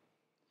 2.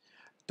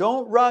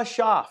 Don't rush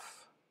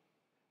off.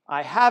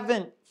 I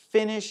haven't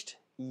finished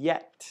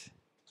yet.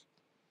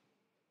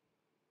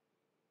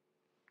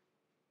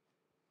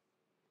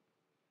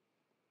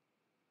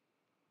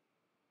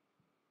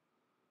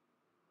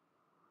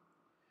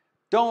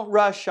 Don't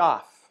rush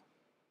off.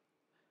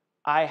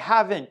 I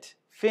haven't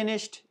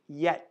finished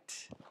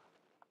yet.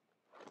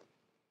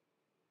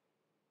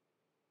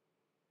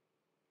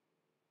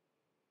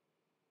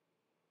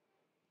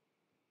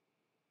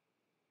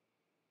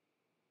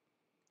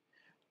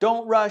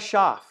 Don't rush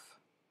off.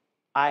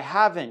 I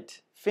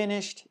haven't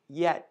finished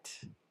yet.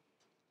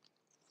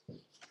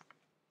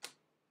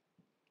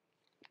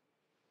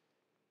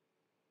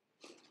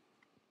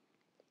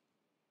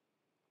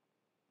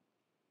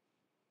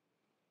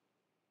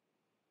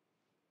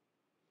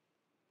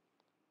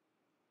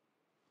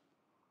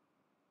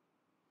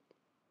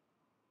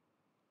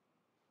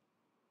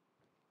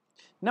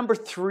 Number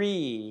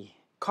 3,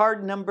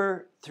 card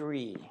number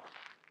 3.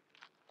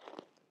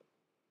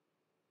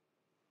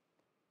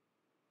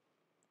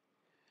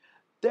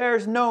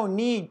 There's no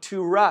need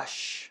to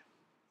rush.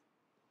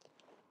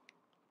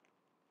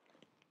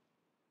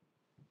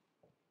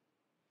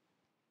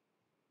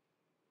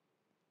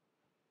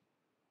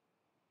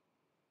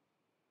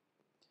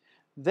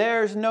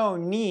 There's no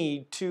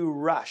need to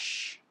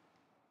rush.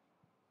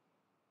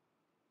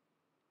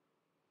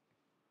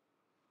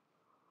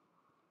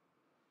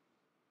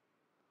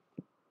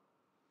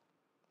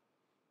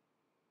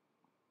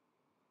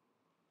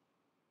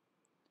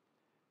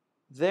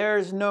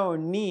 There's no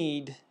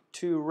need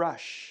to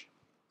rush.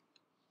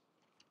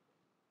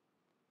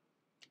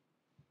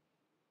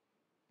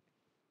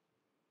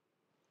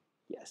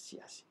 Yes,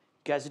 yes.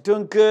 You guys are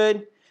doing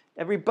good.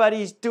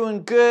 Everybody's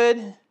doing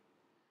good.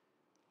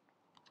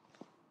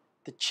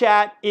 The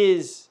chat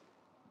is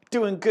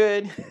doing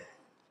good.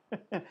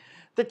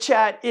 The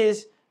chat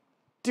is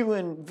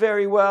doing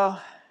very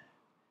well.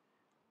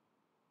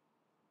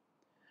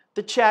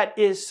 The chat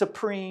is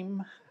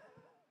supreme.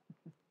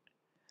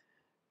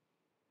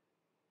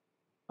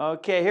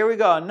 Okay, here we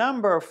go.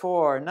 Number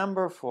 4.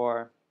 Number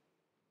 4.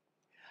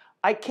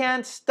 I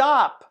can't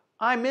stop.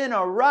 I'm in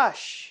a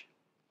rush.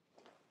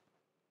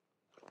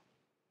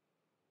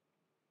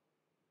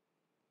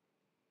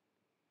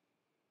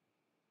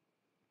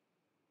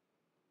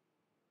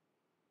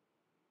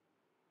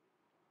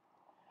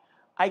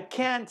 I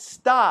can't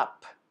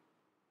stop.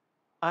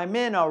 I'm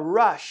in a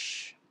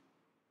rush.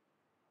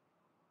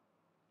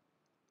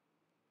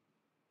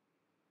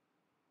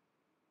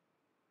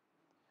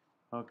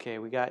 Okay,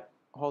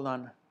 hold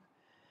on.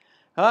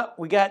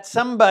 We got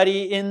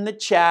somebody in the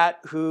chat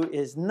who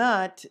is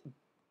not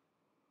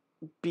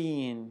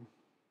being.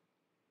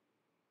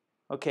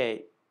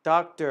 Okay,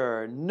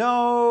 doctor,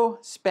 no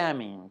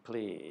spamming,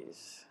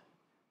 please.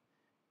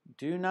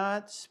 Do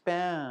not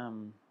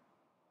spam.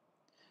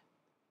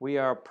 We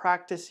are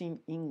practicing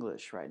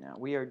English right now.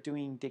 We are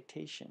doing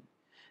dictation.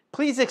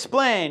 Please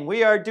explain.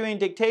 We are doing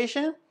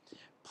dictation.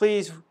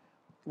 Please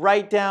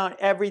write down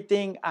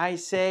everything I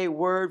say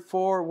word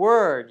for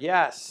word.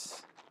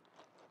 Yes.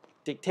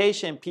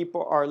 Dictation,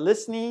 people are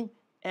listening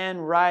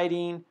and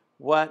writing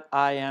what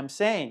I am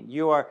saying.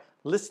 You are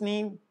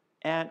listening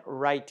and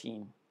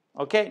writing.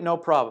 Okay, no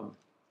problem.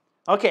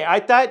 Okay,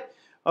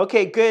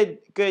 okay,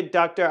 good,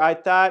 doctor. I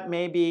thought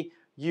maybe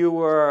you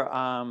were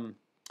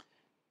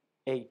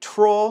a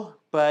troll,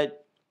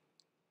 but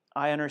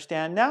I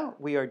understand now.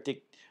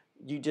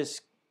 You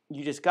just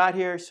got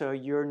here, so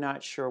you're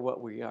not sure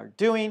what we are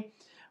doing.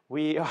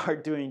 We are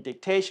doing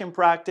dictation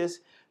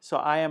practice. So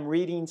I am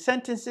reading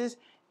sentences,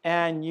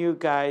 and you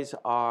guys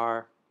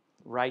are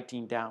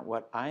writing down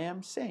what I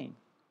am saying.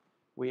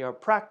 We are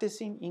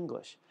practicing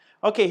English.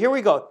 Okay, here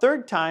we go.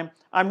 Third time,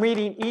 I'm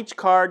reading each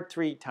card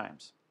 3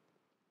 times.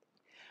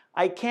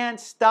 I can't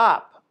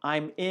stop.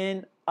 I'm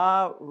in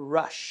a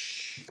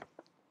rush.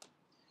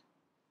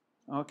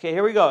 Okay,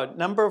 here we go.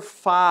 Number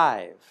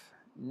 5.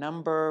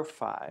 Number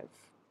 5.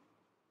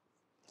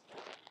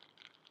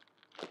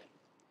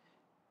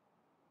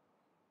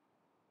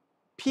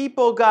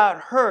 People got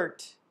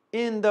hurt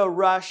in the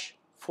rush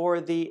for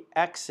the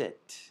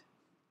exit.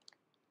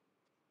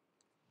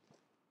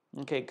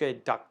 Okay,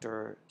 good,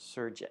 Dr.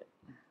 Surjet.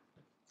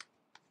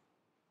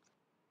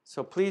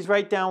 So please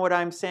write down what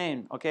I'm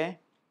saying, okay?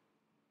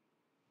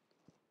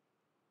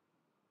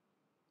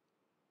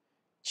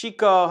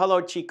 Chico,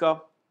 hello,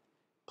 Chico.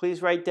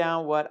 Please write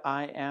down what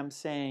I am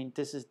saying.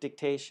 This is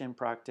dictation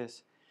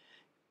practice.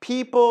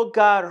 People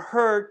got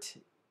hurt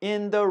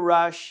in the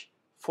rush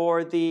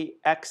for the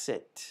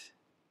exit.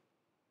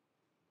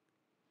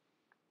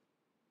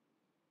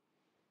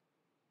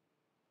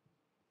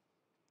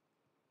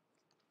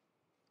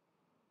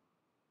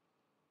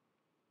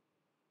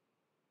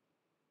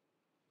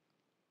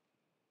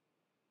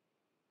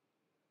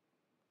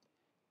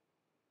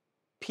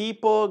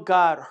 People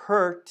got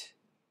hurt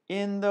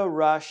in the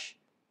rush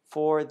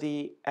for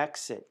the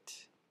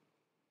exit.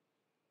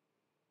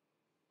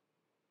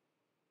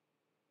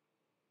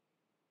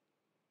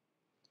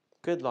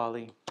 Good,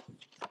 Lolly.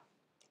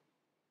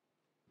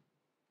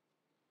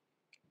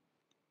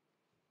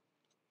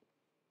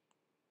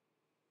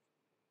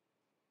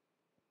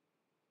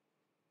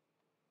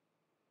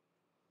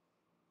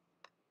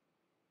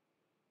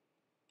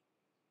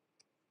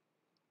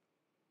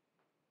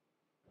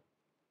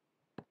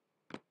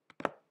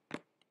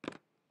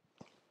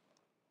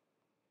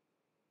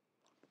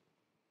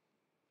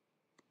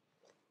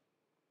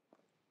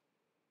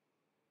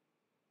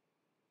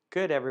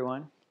 Good,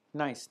 everyone.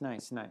 Nice,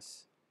 nice,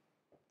 nice.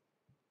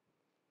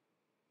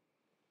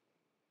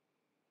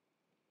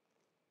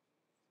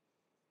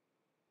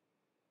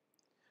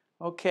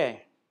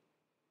 Okay.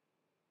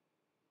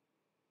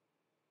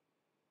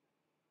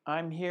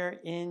 I'm here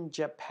in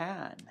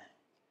Japan.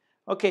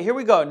 Okay, here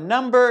we go.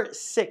 Number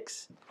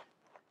 6.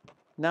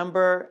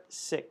 Number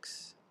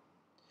 6.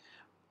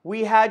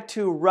 We had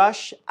to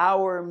rush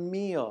our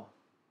meal.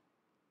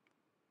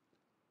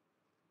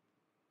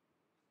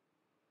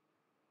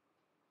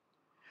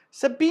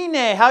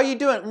 Sabine, how you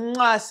doing?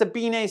 Mwah,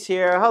 Sabine's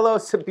here. Hello,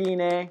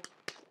 Sabine.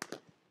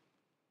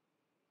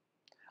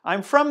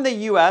 I'm from the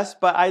US,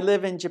 but I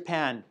live in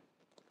Japan.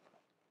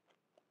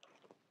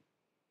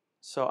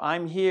 So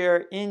I'm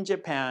here in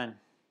Japan.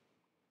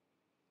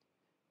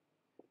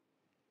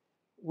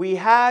 We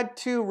had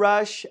to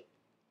rush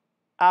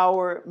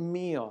our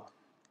meal.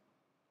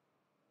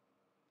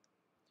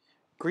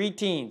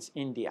 Greetings,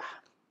 India.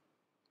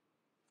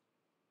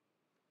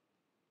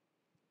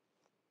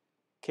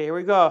 Okay, here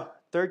we go.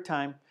 Third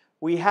time.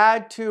 We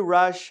had to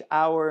rush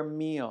our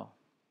meal.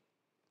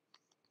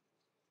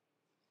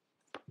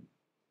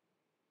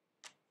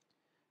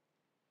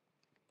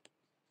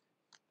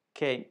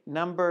 Okay,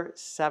 number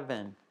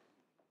 7.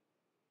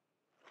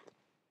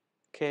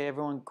 Okay,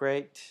 everyone,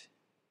 great.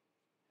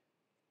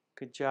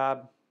 Good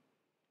job.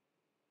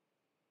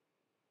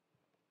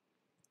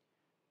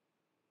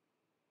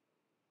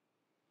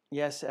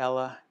 Yes,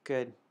 Ella,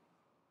 good.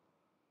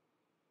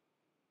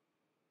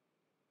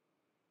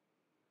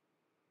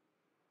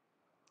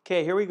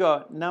 Okay, here we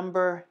go.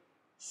 Number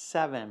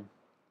 7.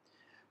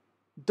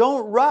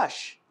 Don't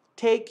rush.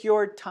 Take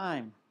your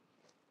time.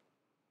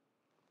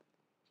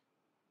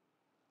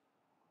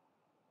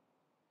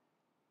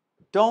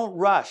 Don't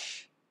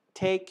rush.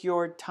 Take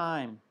your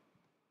time.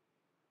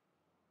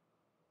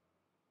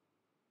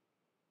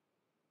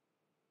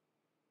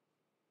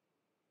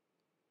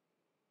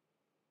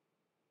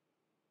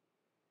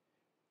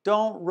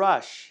 Don't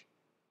rush.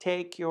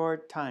 Take your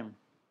time.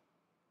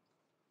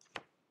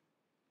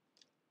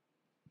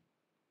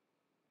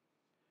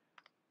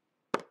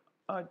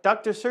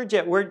 Dr.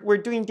 Surjet, we're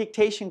doing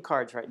dictation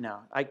cards right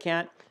now. I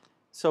can't,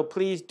 so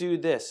please do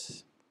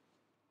this.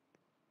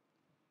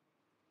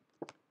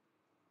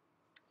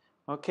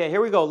 Okay,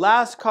 here we go.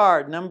 Last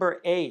card, number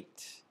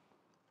 8.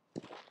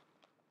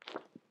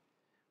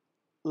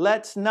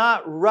 Let's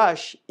not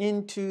rush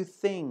into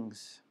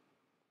things.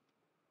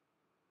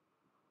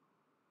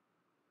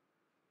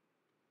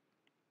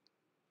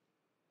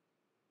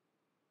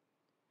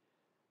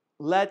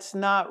 Let's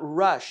not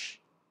rush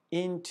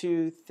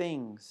into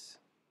things.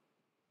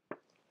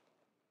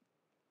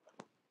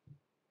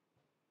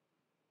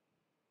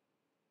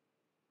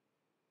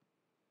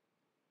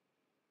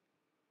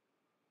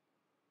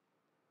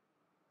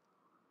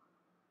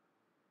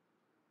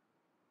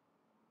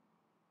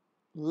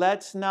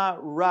 Let's not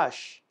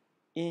rush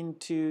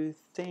into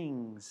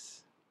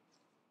things.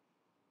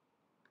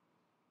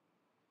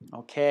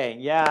 Okay,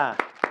 yeah.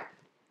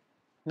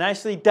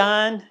 Nicely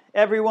done,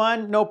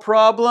 everyone. No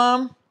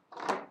problem.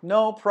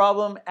 No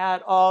problem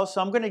at all.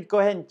 So I'm going to go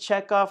ahead and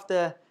check off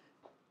the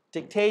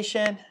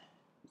dictation.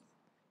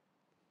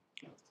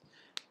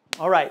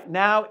 All right,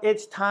 now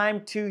it's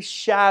time to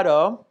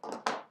shadow.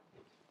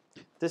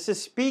 This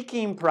is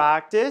speaking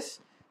practice.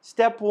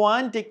 Step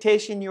 1,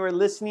 dictation, you are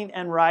listening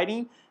and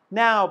writing.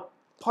 Now,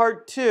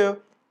 part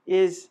 2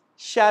 is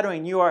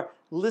shadowing. You are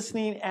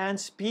listening and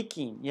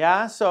speaking,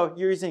 yeah? So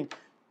you're using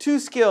 2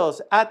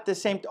 skills at the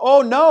same time.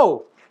 Oh,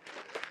 no!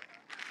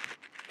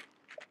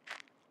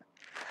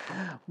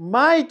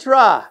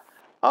 Mitra!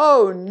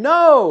 Oh,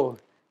 no!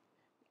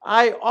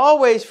 I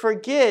always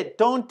forget,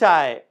 don't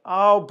I?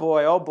 Oh,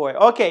 boy, oh, boy.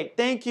 Okay,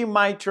 thank you,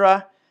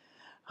 Mitra.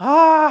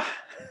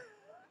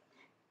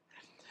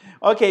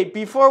 Okay,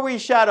 before we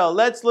shadow,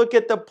 let's look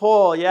at the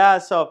poll. Yeah,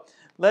 so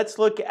let's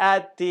look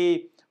at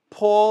the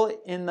poll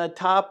in the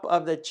top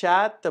of the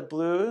chat, the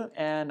blue,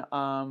 and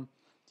I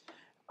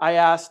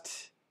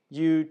asked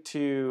you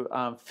to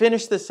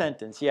finish the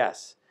sentence.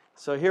 Yes.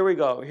 So here we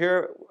go.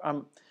 Here,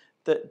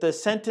 the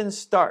sentence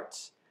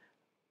starts.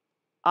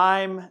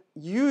 I'm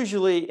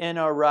usually in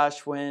a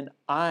rush when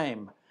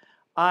I'm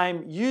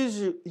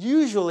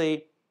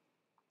usually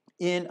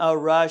in a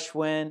rush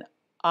when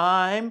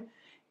I'm,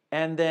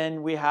 and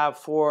then we have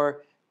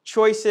 4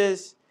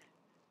 choices: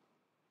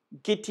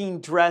 getting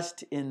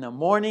dressed in the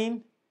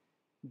morning,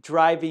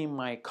 driving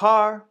my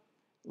car,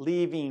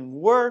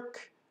 leaving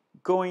work,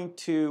 going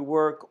to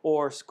work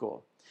or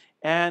school.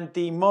 And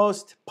the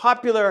most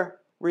popular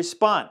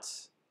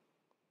response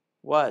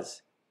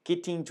was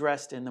getting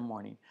dressed in the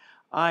morning.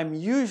 I'm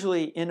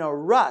usually in a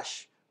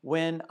rush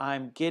when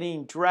I'm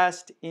getting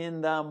dressed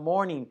in the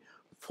morning.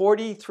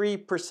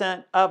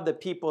 43% of the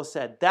people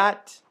said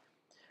that.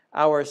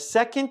 Our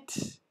second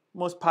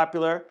most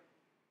popular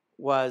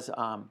was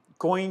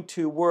going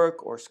to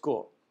work or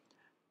school.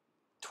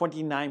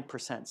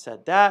 29%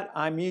 said that.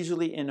 I'm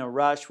usually in a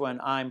rush when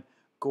I'm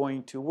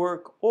going to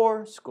work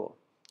or school.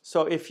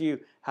 So if you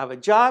have a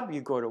job,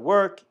 you go to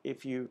work.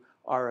 If you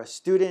are a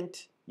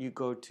student, you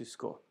go to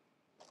school.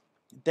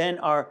 Then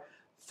our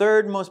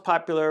third most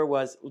popular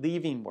was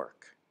leaving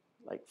work,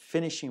 like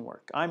finishing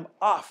work. I'm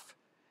off,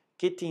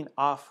 getting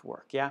off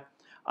work, yeah?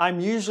 I'm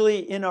usually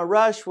in a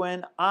rush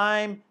when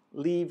I'm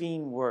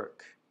leaving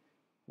work.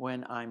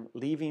 When I'm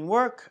leaving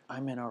work,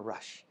 I'm in a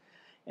rush.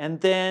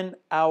 And then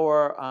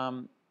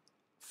our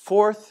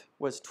fourth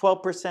was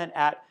 12%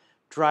 at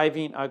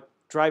driving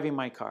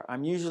my car.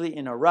 I'm usually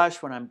in a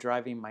rush when I'm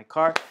driving my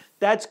car.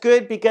 That's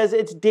good because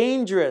it's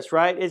dangerous,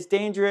 right? It's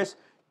dangerous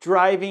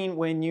driving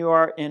when you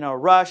are in a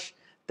rush.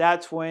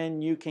 that's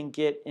when you can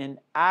get an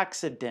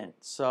accident.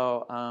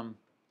 So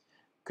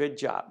good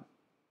job.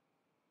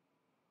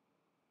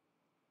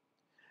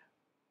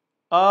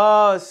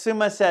 Oh,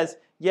 Suma says,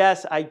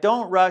 yes, I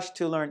don't rush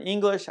to learn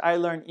English. I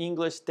learn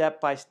English step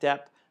by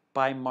step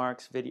by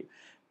Mark's video.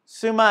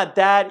 Suma,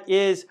 that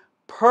is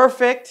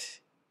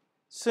perfect.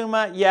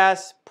 Suma,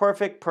 yes,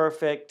 perfect,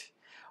 perfect.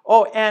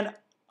 Oh, and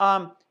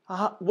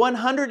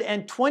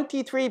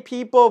 123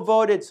 people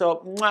voted,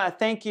 so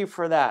thank you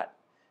for that.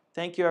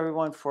 Thank you,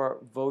 everyone, for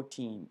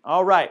voting.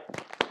 All right,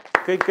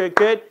 good, good,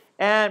 good.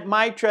 And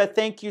Maitra,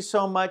 thank you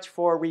so much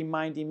for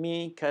reminding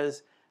me,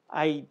 because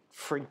I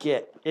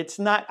forget. It's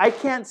not, I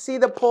can't see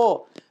the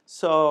poll,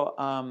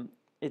 so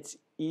it's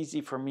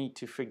easy for me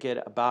to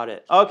forget about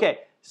it. Okay,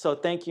 so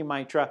thank you,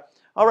 Maitra.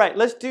 All right,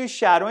 let's do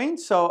shadowing.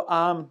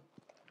 So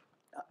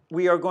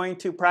we are going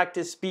to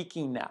practice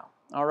speaking now.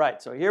 All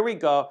right, so here we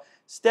go.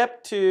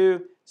 Step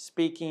 2,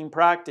 speaking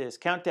practice.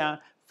 Countdown,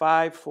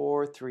 5,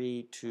 4,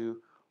 3,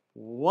 2,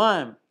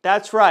 1.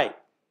 That's right,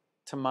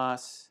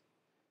 Tomas.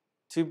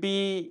 To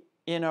be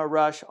in a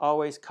rush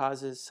always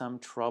causes some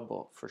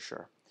trouble, for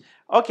sure.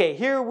 Okay,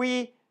 here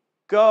we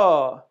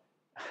go.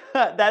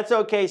 That's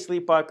okay,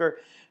 Sleepwalker.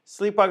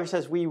 Sleepwalker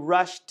says we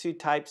rush to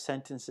type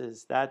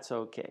sentences. That's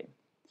okay.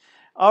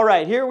 All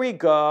right, here we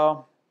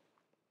go.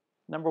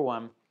 Number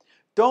 1.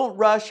 Don't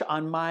rush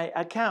on my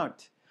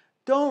account.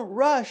 Don't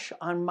rush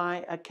on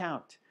my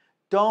account.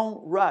 Don't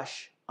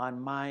rush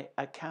on my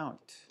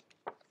account.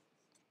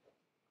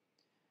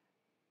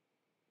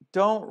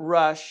 Don't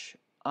rush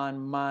on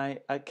my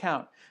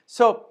account.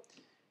 So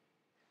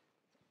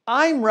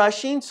I'm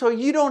rushing, so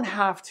you don't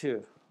have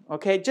to.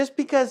 Okay, just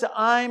because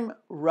I'm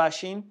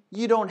rushing,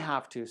 you don't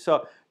have to.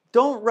 So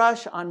don't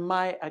rush on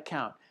my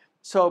account.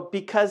 So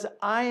because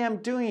I am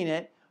doing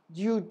it,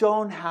 you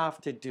don't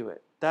have to do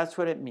it. That's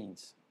what it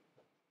means.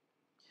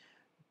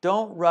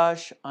 Don't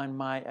rush on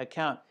my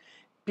account.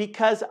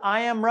 Because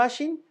I am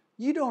rushing,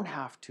 you don't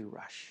have to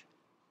rush.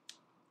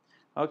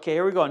 Okay,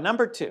 here we go.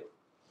 Number 2.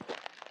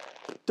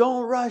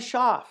 Don't rush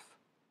off.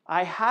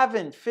 I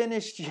haven't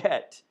finished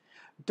yet.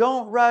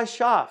 Don't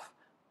rush off.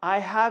 I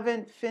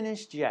haven't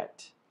finished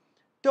yet.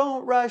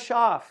 Don't rush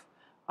off.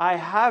 I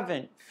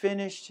haven't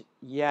finished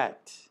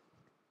yet.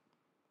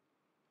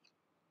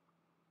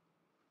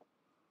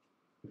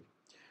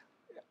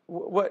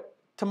 What,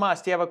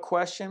 Tomas, do you have a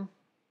question?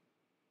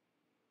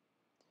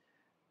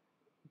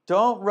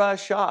 Don't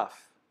rush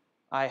off.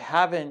 I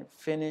haven't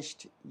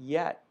finished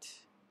yet.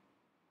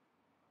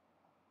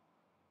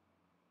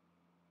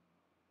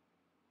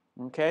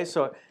 Okay,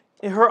 so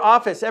in her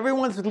office,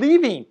 everyone's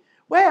leaving.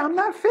 Wait, I'm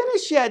not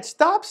finished yet.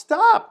 Stop,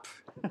 stop.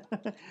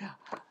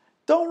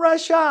 Don't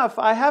rush off.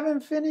 I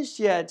haven't finished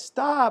yet.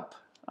 Stop.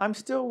 I'm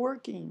still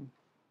working.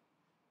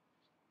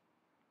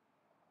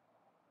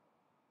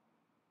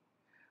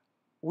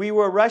 We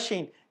were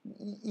rushing.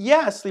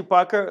 Yeah,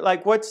 Sleepwalker,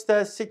 like what's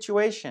the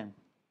situation?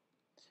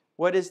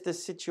 What is the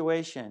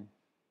situation?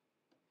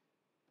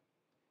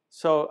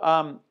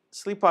 So,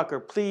 Sleepwalker,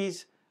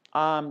 please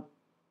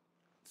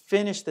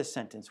finish the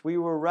sentence. We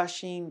were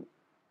rushing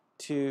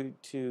to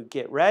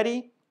get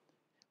ready.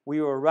 We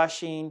were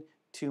rushing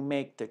to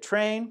make the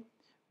train.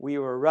 We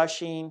were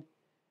rushing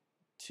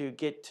to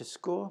get to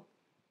school.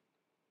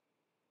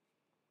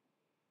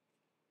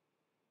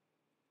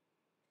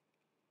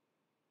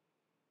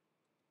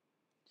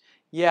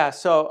 Yeah,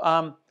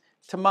 so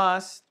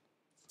Tomas,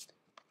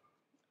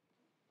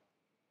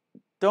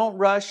 don't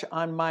rush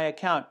on my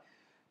account.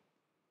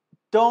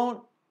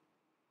 Don't,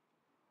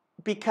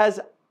 because,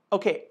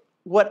 okay,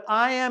 what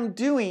I am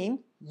doing,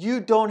 you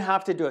don't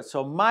have to do it.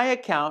 So my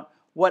account,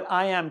 what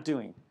I am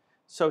doing.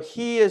 So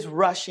he is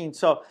rushing.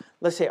 So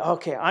let's say,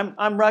 okay,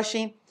 I'm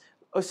rushing.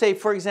 Let's say,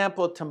 for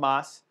example,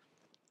 Tomas,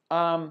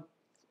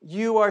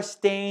 you are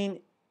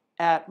staying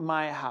at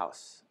my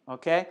house,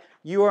 okay?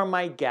 You are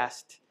my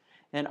guest.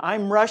 And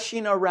I'm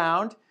rushing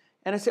around.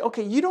 And I say,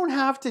 okay, you don't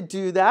have to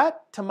do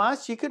that,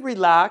 Tomas. You could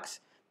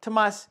relax.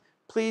 Tomas,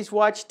 please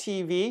watch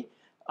TV.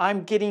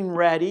 I'm getting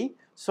ready.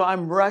 So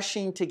I'm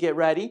rushing to get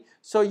ready.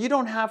 So you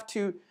don't have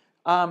to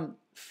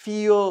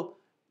feel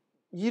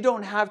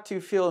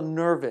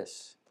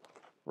nervous,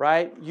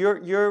 right?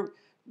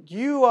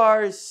 You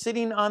are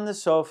sitting on the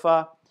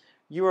sofa,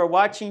 you are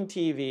watching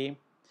TV,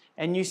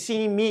 and you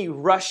see me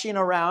rushing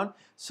around,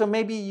 so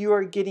maybe you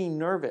are getting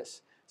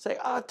nervous. Say,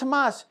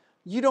 Tomas,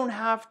 you don't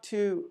have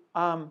to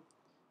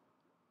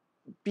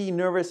be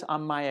nervous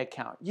on my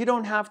account. You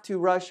don't have to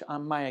rush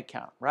on my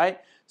account, right?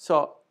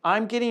 So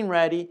I'm getting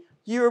ready,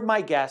 you're my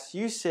guest,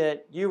 you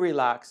sit, you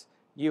relax,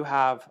 you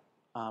have,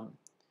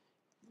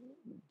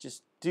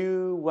 just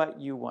do what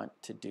you want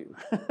to do.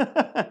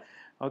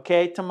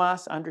 Okay,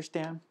 Tomas,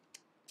 understand?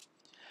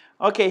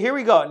 Okay, here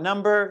we go.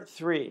 Number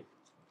 3.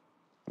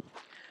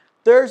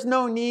 There's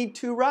no need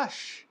to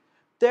rush.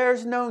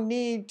 There's no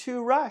need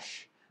to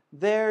rush.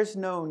 There's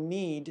no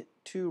need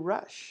to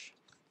rush.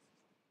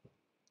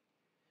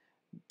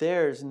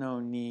 There's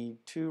no need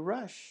to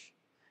rush.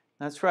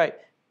 That's right.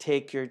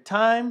 Take your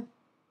time.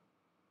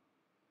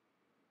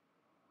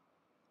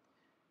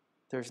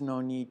 There's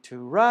no need to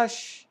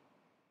rush.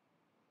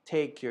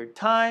 Take your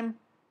time.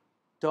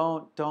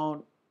 Don't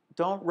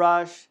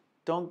rush.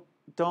 Don't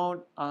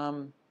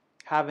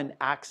have an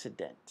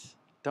accident.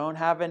 Don't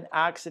have an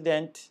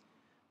accident.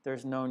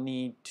 There's no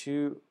need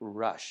to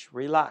rush.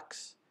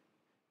 Relax.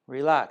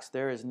 Relax.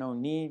 There is no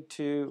need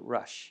to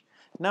rush.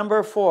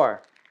 Number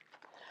 4.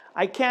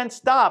 I can't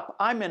stop.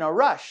 I'm in a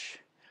rush.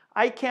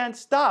 I can't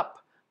stop.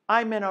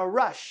 I'm in a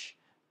rush.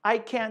 I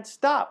can't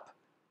stop.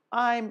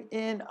 I'm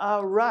in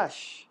a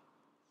rush.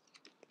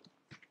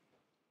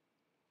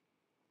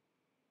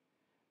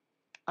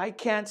 I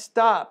can't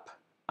stop.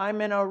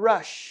 I'm in a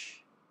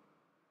rush.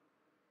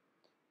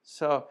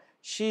 So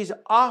she's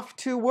off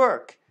to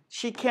work.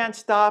 She can't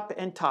stop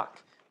and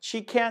talk.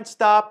 She can't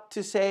stop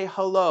to say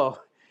hello.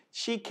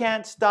 She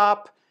can't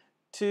stop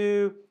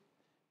to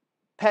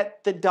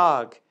pet the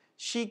dog.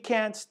 She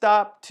can't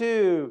stop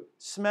to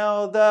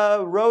smell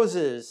the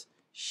roses.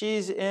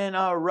 She's in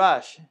a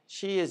rush.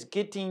 She is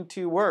getting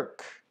to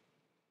work.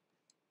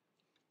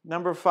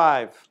 Number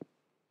 5.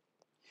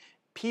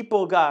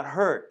 People got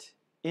hurt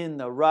in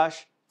the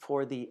rush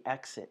for the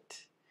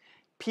exit.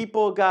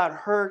 People got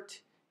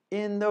hurt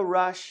in the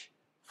rush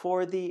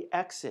for the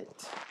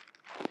exit.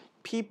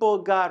 People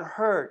got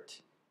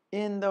hurt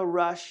in the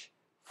rush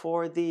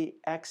for the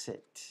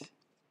exit.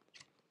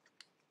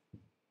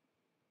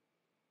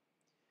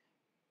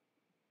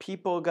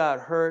 People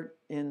got hurt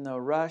in the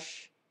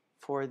rush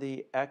for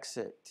the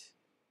exit.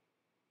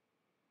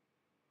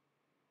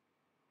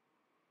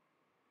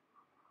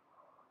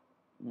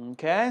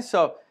 Okay,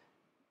 so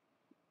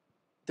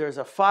there's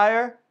a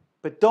fire,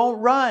 but don't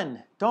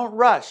run, don't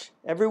rush.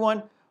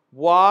 Everyone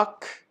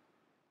walk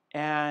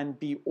and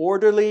be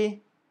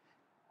orderly.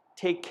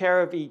 Take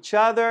care of each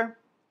other.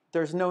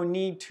 There's no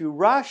need to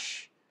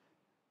rush.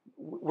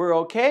 We're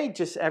okay,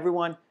 just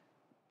everyone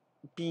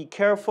be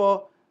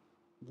careful.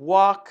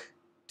 Walk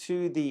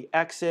to the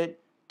exit.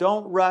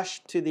 Don't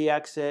rush to the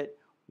exit.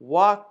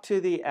 Walk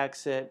to the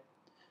exit.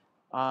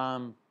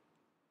 Do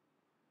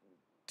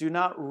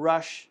not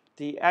rush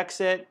the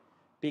exit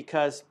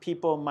because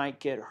people might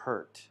get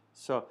hurt.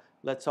 So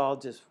let's all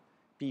just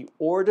be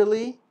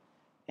orderly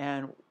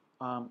and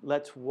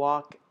let's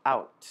walk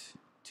out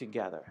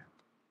together.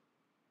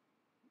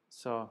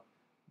 So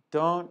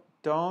don't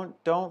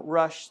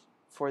rush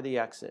for the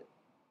exit.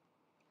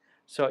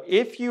 So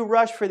if you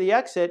rush for the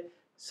exit,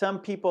 some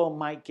people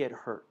might get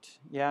hurt.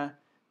 Yeah.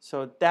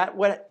 So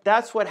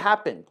that's what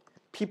happened.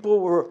 People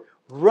were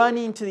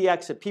running to the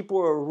exit. People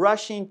were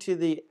rushing to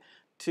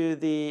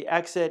the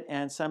exit,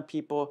 and some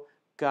people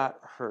got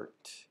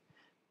hurt.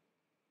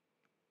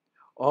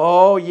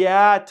 Oh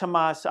yeah,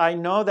 Tomas, I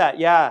know that.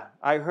 Yeah,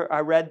 I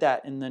read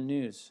that in the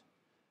news.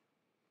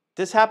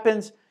 This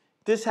happens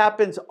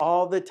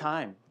all the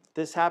time.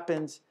 This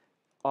happens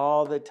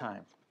all the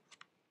time.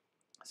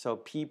 So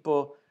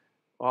people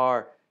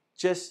are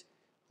just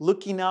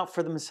looking out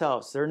for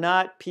themselves.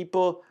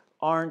 People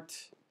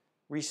aren't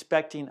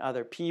respecting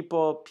other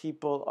people.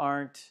 People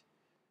aren't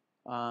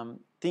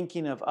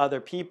thinking of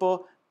other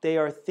people. They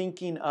are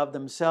thinking of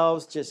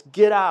themselves. Just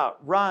get out,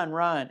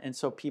 run. And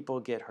so people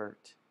get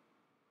hurt.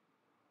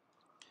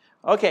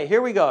 Okay,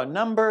 here we go.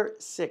 Number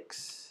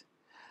 6.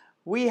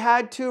 We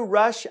had to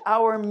rush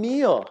our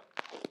meal.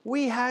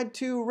 We had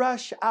to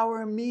rush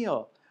our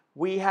meal.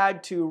 We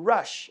had to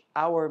rush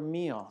our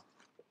meal.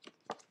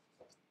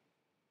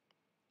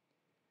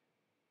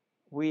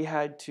 We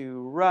had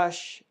to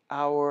rush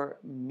our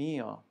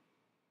meal.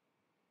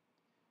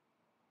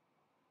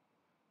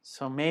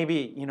 So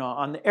maybe,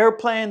 on the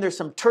airplane, there's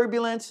some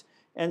turbulence.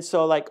 And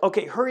so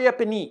okay, hurry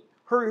up and eat.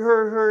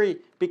 Hurry,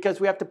 because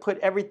we have to put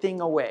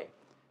everything away.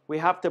 We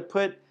have to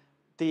put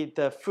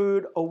the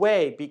food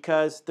away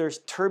because there's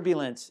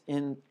turbulence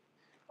in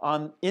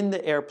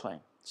the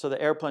airplane. So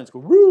the airplanes go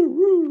woo,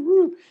 woo,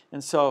 woo.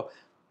 And so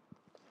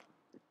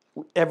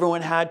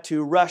everyone had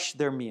to rush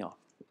their meal.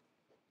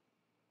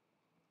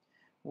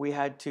 We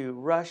had to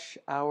rush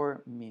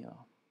our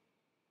meal.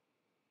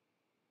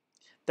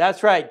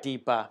 That's right,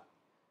 Deepa.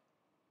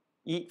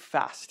 Eat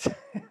fast.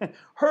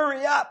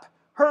 Hurry up.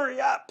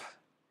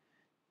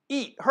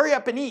 Eat. Hurry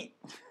up and eat.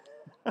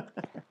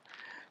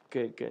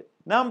 Good.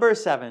 Number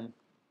 7.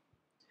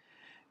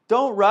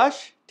 Don't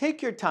rush.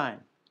 Take your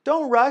time.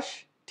 Don't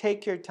rush.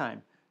 Take your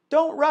time.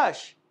 Don't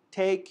rush.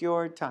 Take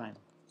your time.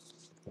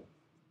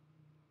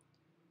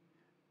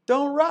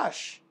 Don't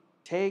rush.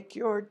 Take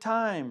your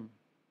time.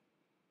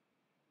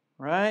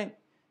 Right?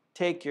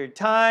 Take your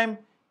time.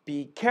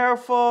 Be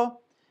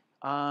careful.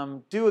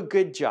 Do a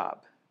good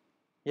job.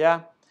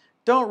 Yeah?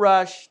 Don't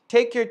rush.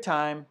 Take your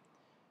time.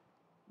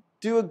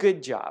 Do a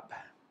good job.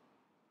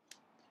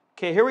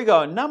 Okay, here we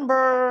go.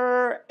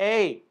 Number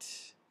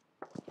 8.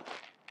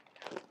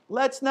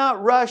 Let's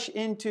not rush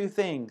into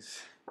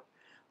things.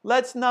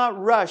 Let's not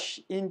rush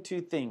into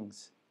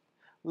things.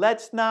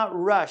 Let's not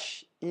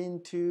rush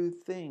into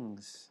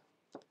things.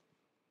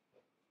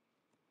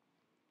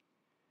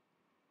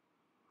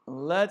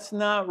 Let's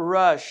not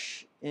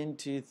rush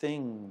into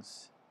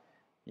things.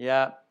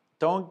 Yeah,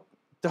 don't.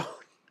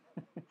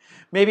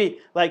 Maybe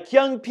like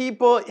young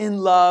people in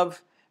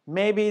love,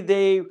 maybe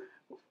they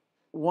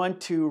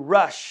want to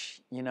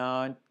rush, you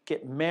know,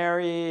 get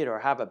married or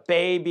have a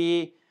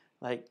baby.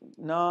 Like,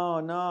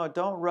 no,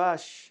 don't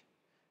rush.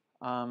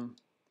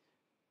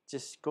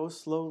 Just go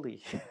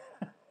slowly.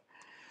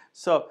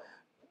 So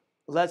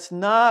let's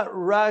not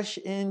rush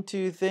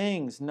into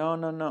things.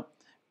 No.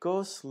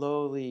 Go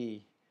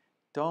slowly.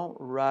 Don't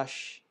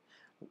rush.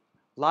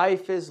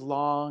 Life is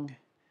long.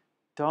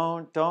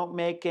 Don't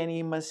make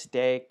any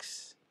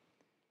mistakes.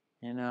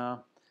 You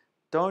know,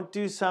 don't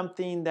do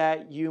something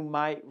that you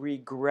might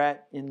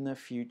regret in the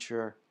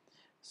future.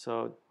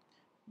 So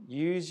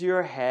use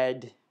your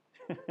head.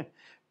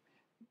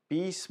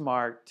 Be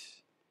smart.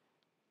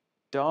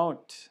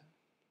 Don't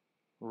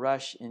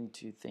rush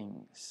into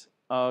things.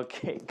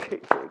 Okay,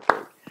 good.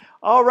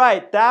 All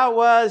right, that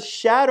was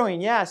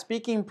shadowing. Yeah,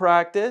 speaking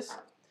practice.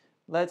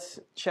 Let's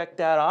check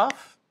that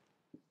off.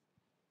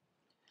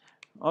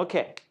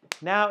 Okay,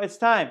 now it's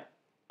time.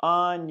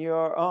 On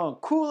your own.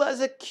 Cool as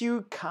a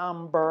cucumber.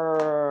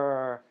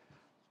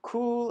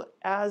 Cool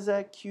as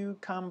a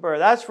cucumber.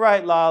 That's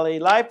right, Lolly.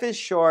 Life is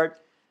short.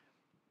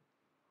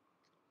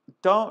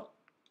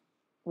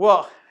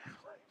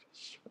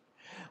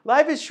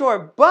 Life is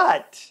short,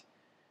 but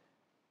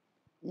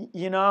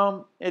you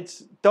know,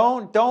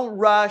 don't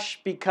rush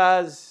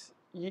because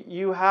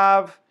you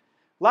have,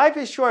 life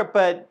is short,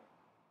 but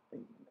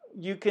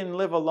you can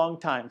live a long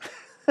time.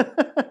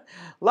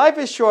 Life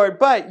is short,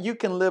 but you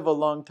can live a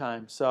long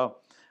time. So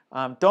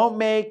don't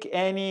make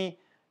any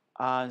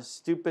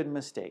stupid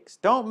mistakes.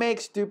 Don't make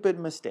stupid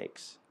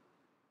mistakes.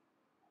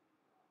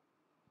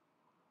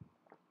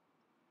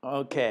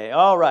 Okay,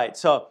 all right.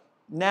 So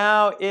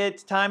now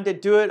it's time to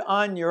do it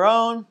on your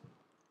own.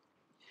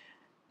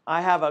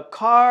 I have a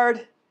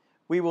card.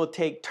 We will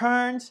take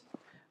turns.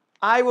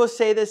 I will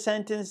say the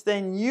sentence,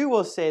 then you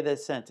will say the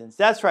sentence.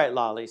 That's right,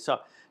 Lolly. So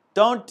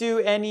don't do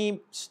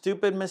any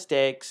stupid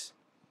mistakes.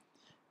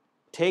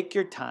 Take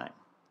your time.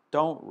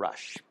 Don't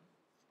rush.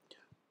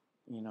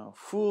 You know,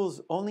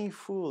 only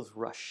fools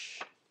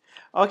rush.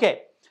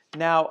 Okay,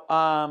 now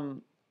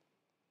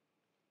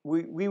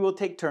we will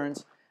take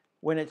turns.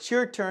 When it's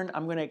your turn,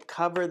 I'm going to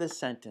cover the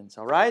sentence,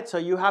 all right? So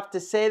you have to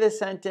say the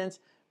sentence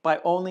by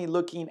only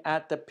looking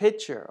at the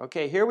picture.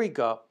 Okay, here we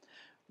go.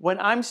 When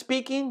I'm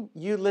speaking,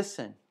 you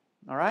listen,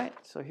 all right?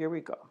 So here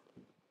we go.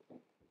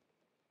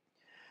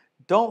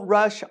 Don't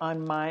rush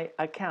on my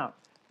account.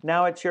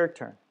 Now it's your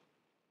turn.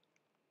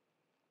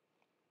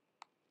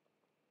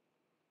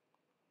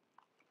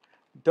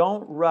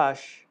 Don't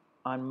rush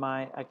on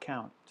my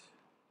account.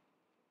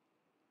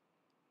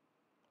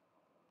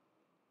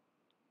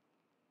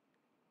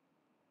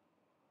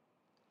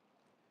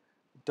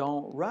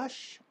 Don't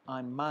rush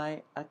on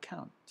my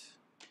account.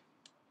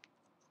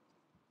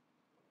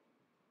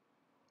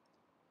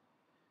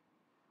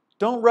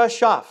 Don't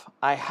rush off.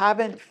 I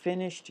haven't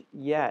finished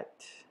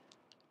yet.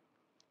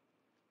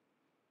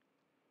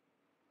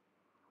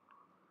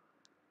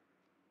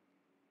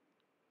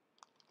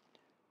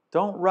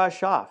 Don't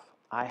rush off.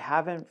 I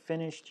haven't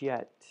finished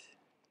yet.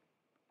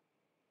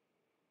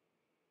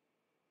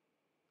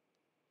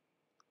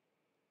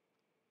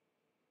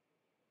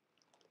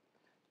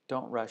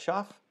 Don't rush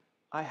off.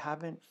 I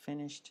haven't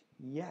finished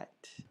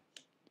yet.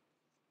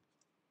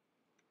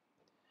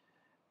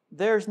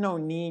 There's no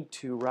need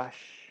to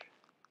rush.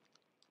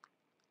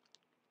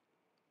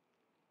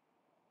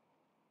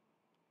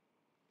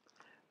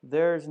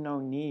 There's no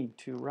need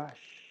to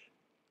rush.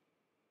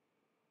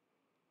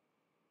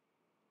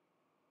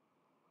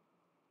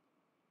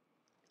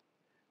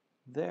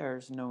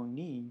 There's no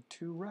need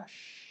to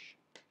rush.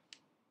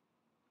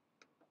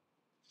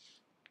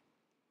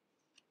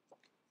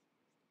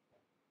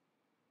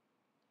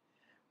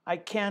 I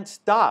can't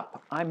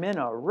stop. I'm in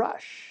a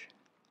rush.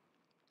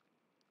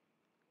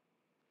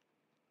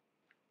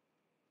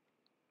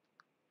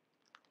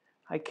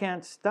 I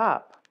can't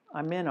stop.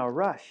 I'm in a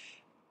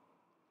rush.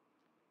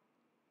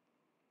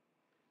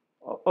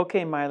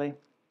 Okay, Miley.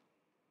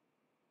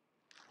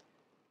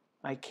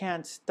 I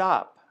can't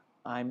stop.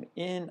 I'm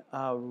in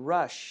a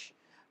rush.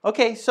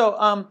 Okay,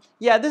 so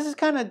yeah, this is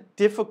kind of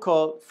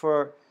difficult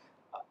for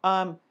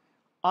on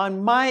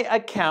my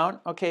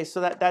account. Okay,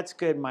 so that's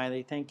good,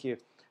 Miley. Thank you.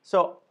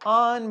 So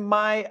on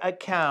my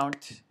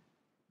account,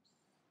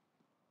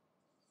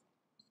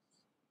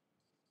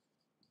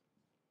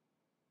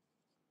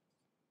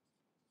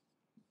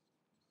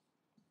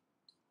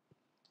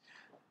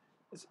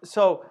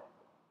 so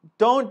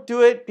don't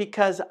do it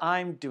because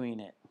I'm doing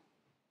it.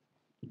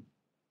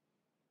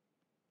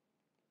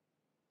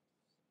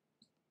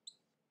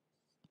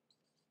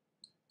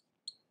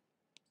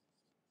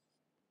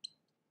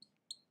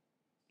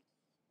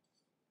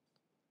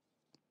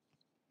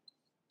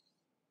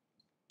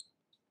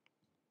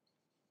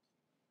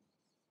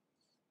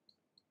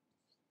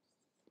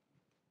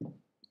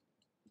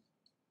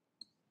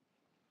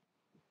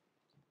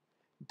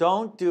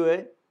 Don't do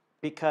it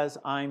because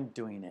I'm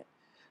doing it.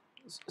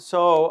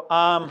 So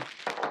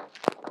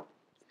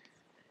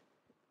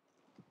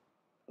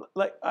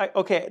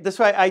okay, this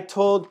way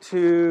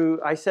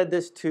I said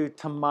this to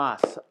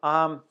Tomas.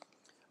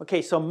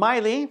 Okay, so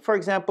Miley, for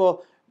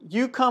example,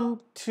 you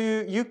come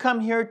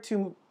here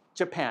to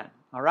Japan,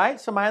 all right,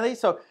 so Miley,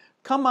 so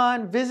come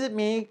on, visit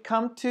me,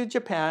 come to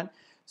Japan.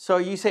 So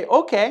you say,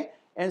 okay,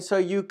 and so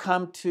you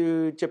come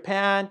to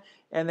Japan,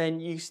 and then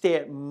you stay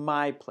at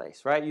my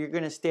place, right? You're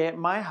going to stay at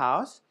my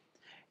house.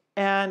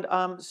 And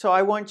so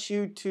I want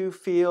you to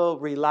feel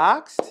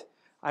relaxed.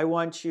 I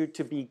want you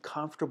to be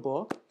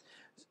comfortable.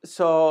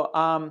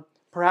 So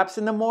perhaps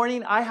in the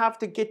morning, I have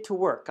to get to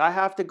work. I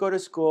have to go to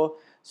school,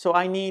 so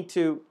I need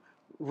to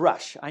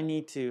rush. I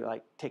need to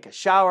like take a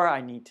shower.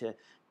 I need to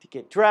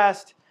get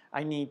dressed.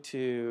 I need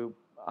to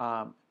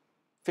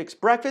fix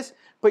breakfast.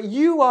 But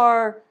you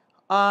are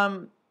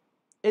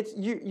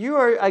you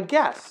are a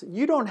guest.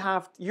 You don't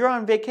have. You're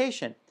on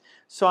vacation.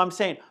 So I'm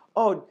saying,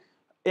 oh,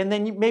 and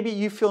then maybe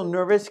you feel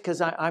nervous because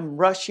I'm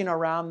rushing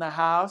around the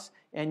house,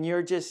 and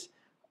you're just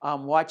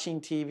watching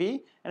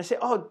TV. And I say,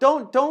 oh,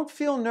 don't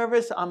feel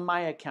nervous on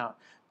my account.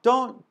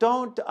 Don't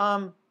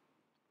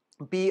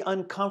be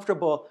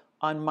uncomfortable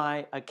on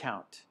my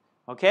account.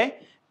 Okay?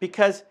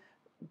 Because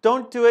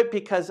don't do it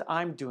because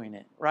I'm doing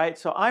it, right?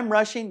 So I'm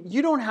rushing.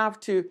 You don't have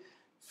to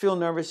feel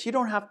nervous. You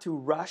don't have to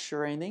rush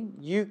or anything.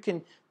 You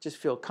can just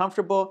feel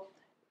comfortable.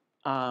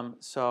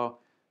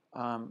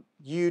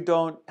 You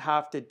don't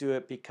have to do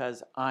it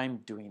because I'm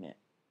doing it.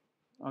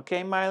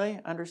 Okay, Miley,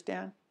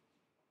 understand?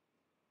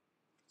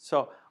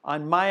 So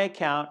on my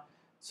account,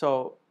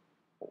 so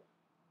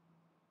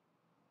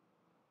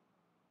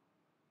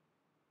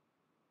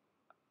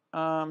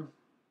no,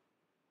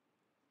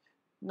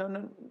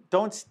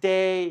 don't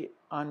stay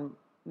on,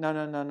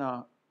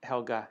 no,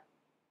 Helga.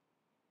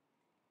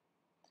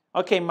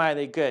 Okay,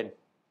 Miley, good.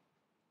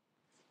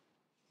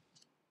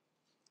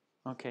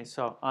 Okay,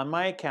 so on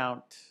my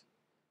account,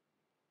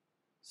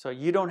 so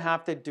you don't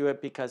have to do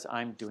it because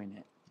I'm doing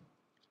it.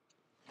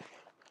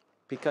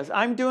 Because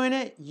I'm doing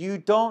it, you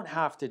don't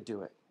have to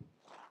do it.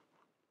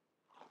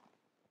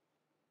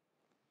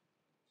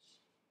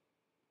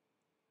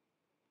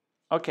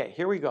 Okay,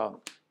 here we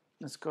go.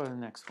 Let's go to the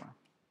next one.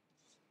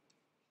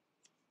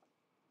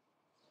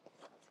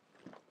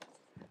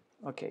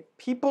 Okay,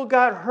 people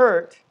got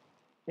hurt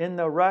in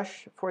the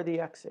rush for the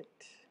exit.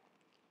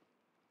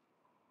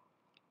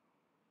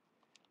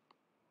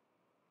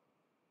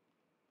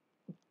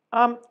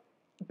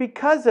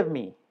 Because of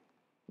me,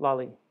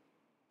 Lolly.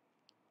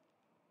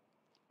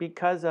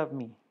 Because of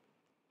me.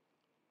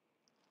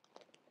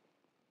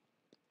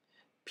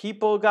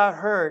 People got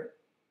hurt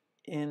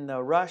in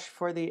the rush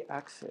for the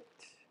exit.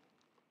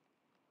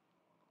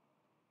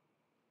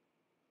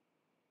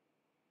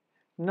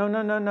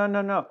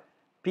 No.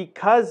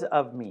 Because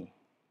of me.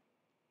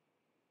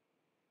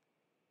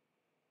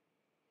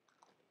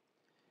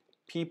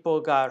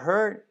 People got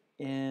hurt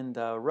in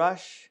the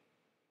rush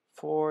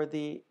for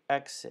the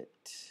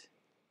exit.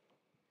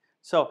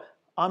 So,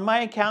 on my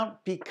account,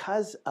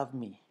 because of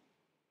me.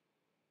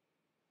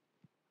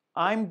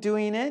 I'm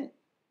doing it,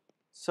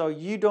 so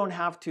you don't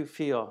have to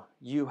feel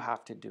you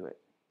have to do it.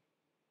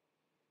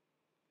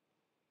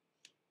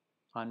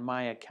 On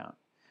my account.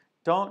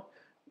 Don't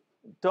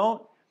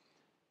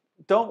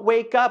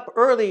wake up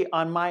early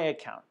on my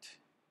account.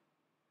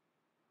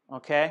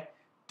 Okay?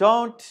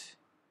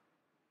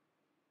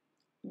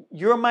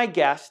 You're my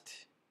guest.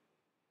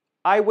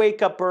 I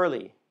wake up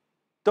early.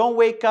 Don't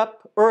wake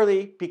up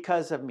early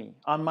because of me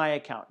on my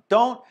account.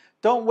 Don't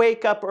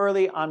wake up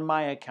early on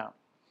my account.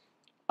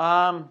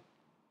 I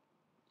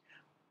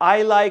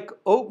like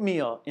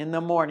oatmeal in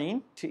the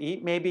morning to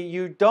eat. Maybe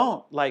you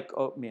don't like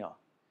oatmeal.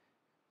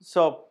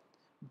 So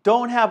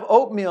don't have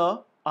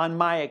oatmeal on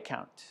my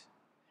account.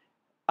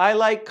 I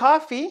like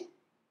coffee,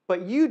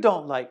 but you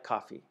don't like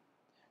coffee.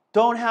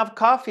 Don't have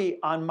coffee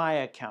on my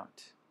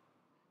account.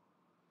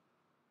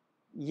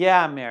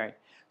 Yeah, Mary.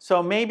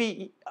 So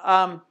maybe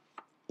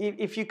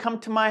if you come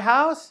to my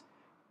house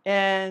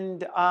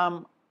and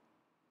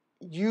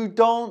you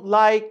don't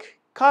like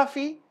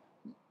coffee,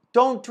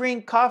 don't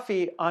drink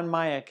coffee on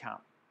my account.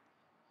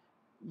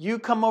 You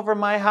come over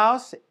my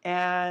house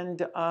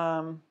and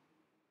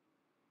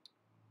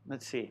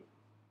let's see.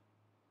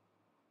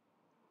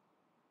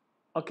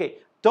 Okay,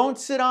 don't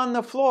sit on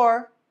the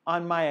floor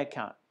on my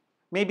account.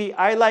 Maybe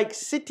I like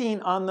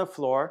sitting on the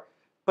floor,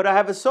 but I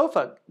have a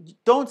sofa.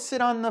 Don't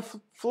sit on the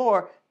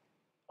floor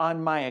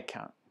on my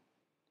account.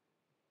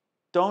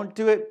 Don't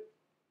do it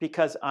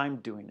because I'm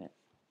doing it.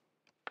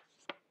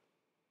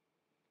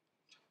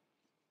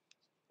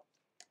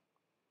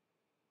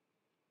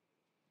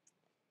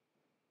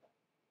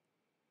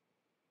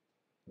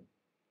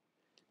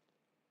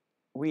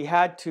 We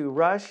had to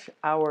rush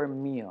our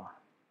meal.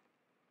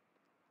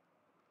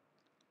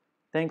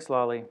 Thanks,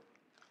 Lolly.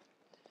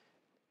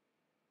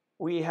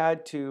 We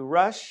had to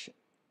rush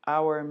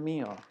our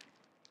meal.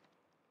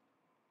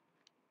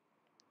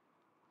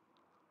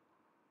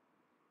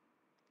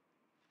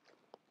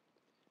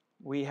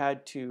 We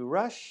had to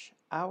rush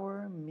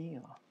our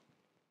meal.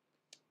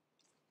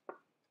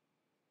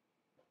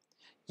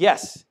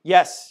 Yes,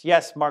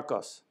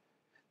 Marcos.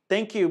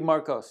 Thank you,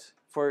 Marcos,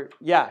 for,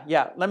 yeah.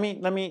 Let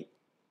me,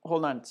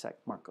 hold on a sec,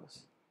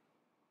 Marcos.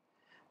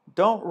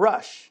 Don't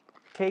rush.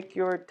 Take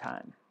your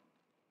time.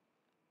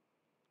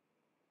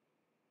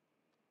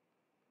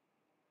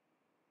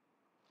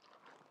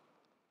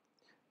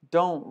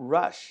 Don't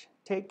rush.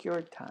 Take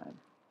your time.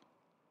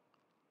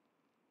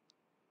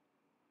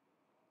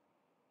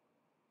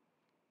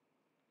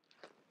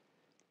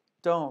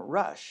 Don't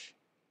rush.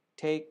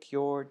 Take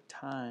your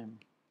time.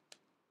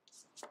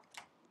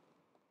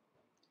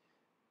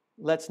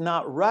 Let's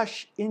not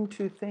rush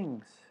into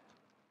things.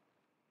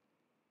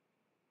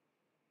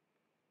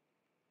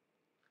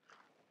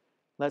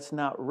 Let's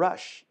not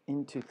rush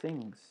into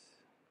things.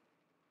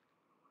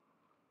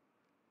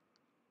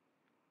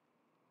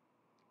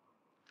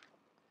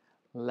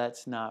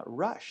 Let's not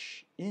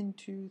rush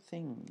into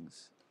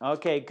things.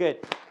 Okay, good.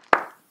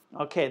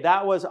 Okay,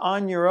 that was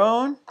on your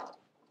own.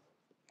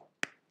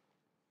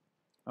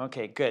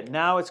 Okay, good.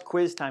 Now it's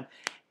quiz time.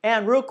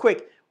 And real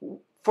quick,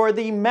 for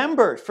the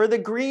members, for the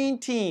green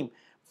team,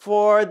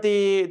 for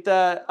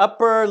the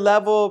upper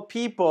level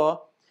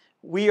people,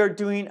 we are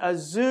doing a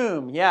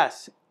Zoom,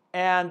 yes.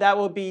 And that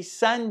will be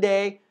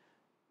Sunday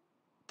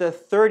the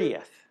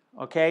 30th,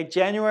 okay?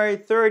 January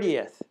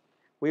 30th.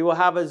 We will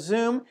have a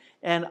Zoom,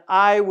 and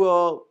I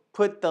will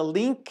put the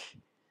link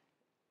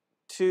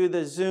to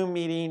the Zoom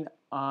meeting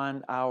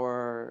on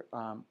our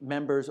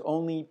members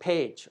only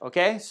page,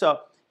 okay?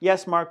 So,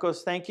 yes,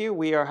 Marcos, thank you.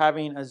 We are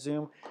having a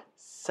Zoom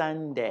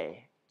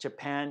Sunday,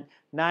 Japan,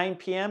 9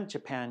 p.m.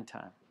 Japan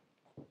time.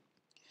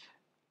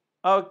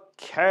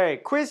 Okay,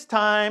 quiz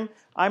time.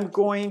 I'm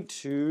going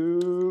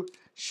to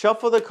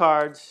shuffle the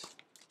cards.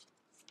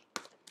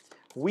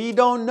 We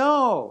don't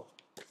know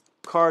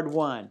card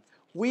 1.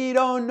 We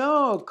don't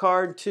know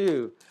card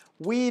 2.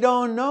 We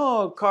don't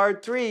know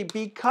card 3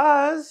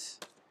 because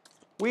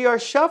we are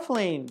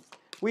shuffling.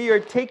 We are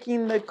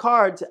taking the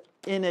cards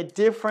in a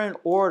different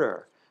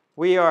order.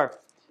 We are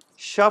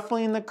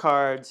shuffling the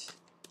cards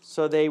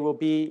so they will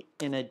be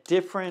in a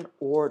different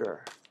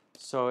order.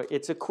 So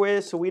it's a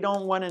quiz, so we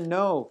don't want to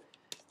know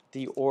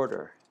the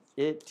order.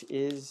 It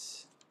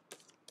is...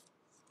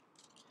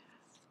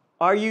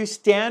 Are you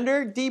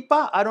standard,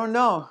 Deepa? I don't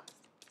know.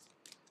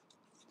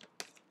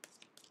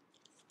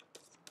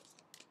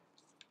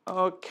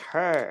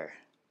 Okay.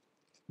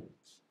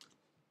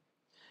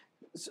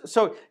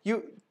 So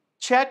you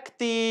check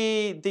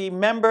the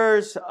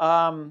members,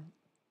 the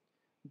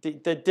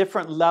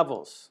different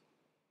levels.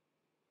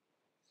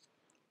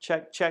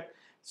 Check.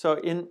 So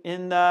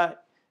in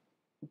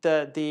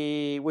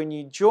the when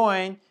you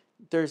join,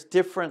 there's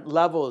different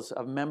levels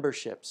of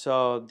membership.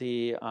 So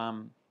the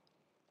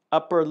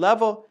upper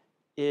level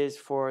is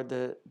for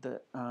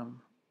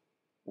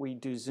we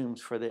do Zooms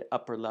for the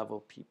upper level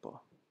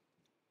people.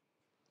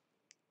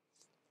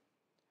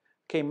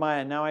 Okay,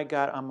 Maya, now I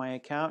got on my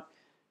account.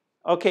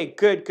 Okay,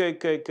 good.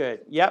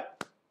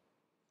 Yep.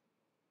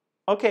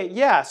 Okay,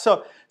 yeah,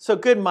 so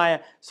good,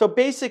 Maya. So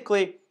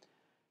basically,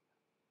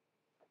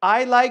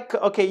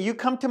 okay, you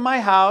come to my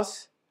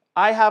house,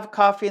 I have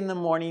coffee in the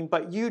morning,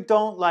 but you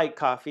don't like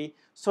coffee,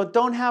 so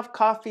don't have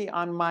coffee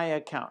on my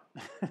account.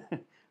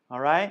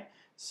 All right?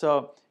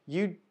 So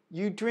you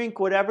drink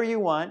whatever you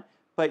want,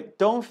 but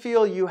don't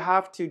feel you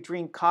have to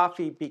drink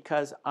coffee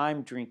because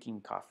I'm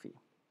drinking coffee.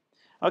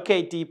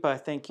 Okay,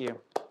 Deepa, thank you.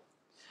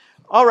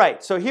 All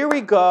right, so here we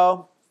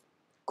go.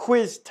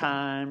 Quiz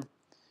time.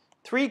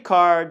 3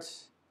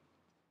 cards.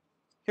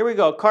 Here we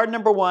go. Card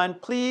number 1.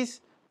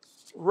 Please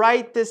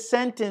write the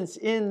sentence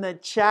in the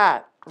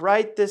chat.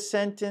 Write the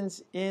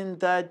sentence in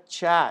the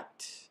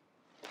chat.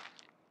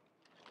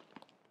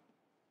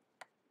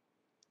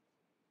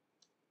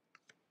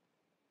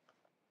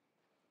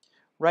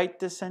 Write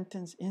the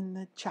sentence in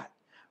the chat.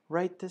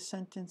 Write the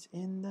sentence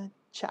in the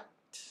chat.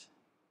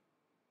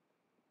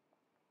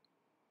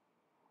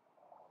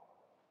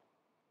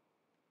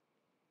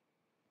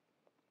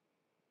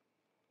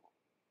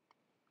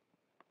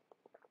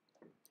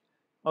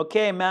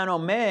 Okay, mano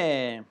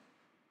me.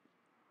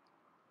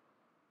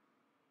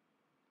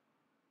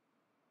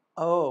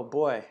 Oh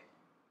boy.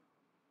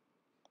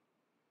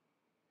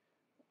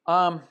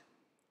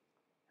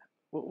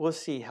 We'll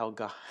see,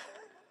 Helga.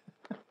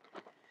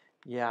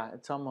 Yeah,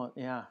 it's almost,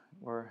 yeah,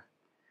 we're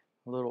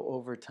a little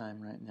overtime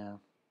right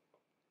now.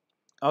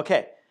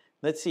 Okay,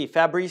 let's see.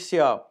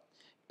 Fabricio.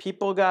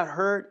 People got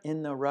hurt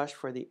in the rush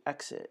for the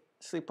exit.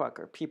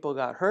 Sleepwalker. People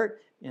got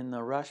hurt in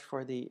the rush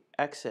for the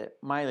exit.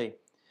 Miley.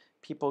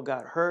 People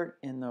got hurt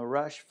in the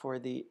rush for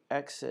the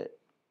exit.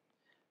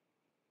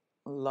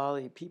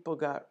 Lolly. People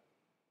got...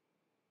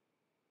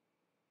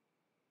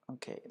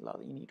 Okay,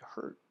 Lolly, you need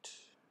hurt.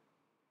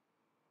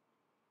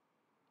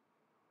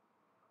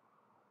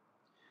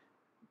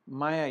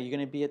 Maya, you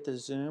going to be at the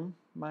Zoom,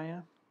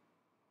 Maya?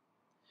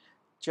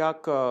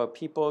 Jocko.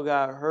 People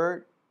got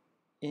hurt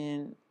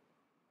in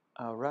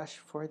a rush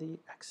for the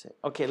exit.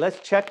 Okay, let's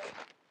check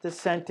the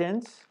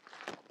sentence.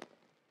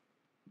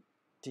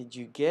 Did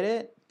you get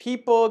it?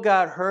 People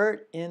got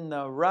hurt in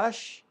the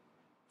rush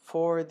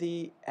for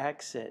the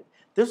exit.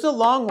 This was a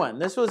long one.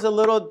 This was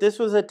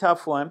a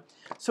tough one.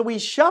 So we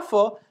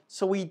shuffle,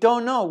 so we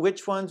don't know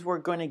which ones we're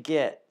going to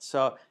get.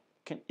 So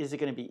is it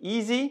going to be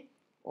easy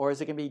or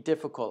is it going to be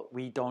difficult?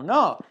 We don't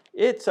know.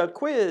 It's a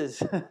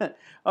quiz.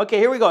 Okay,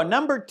 here we go.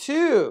 Number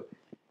 2.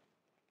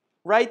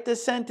 Write the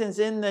sentence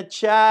in the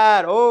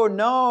chat. Oh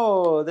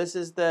no, this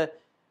is the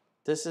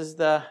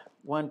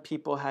one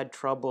people had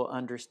trouble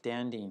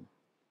understanding.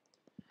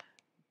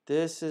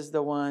 This is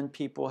the one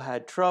people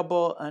had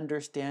trouble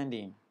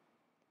understanding.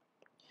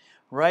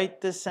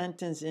 Write the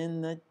sentence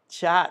in the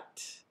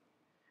chat.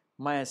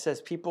 Maya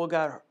says people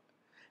got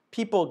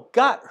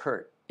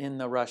hurt in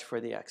the rush for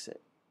the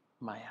exit.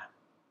 Maya.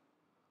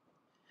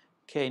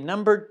 Okay,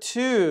 number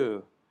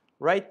 2.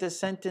 Write the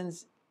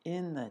sentence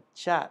in the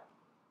chat.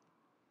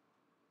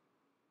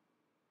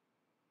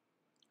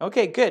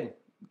 Okay, good.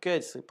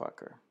 Good,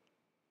 Sleepwalker.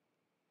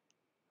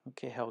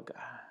 Okay, Helga.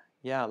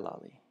 Yeah,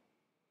 Lolly.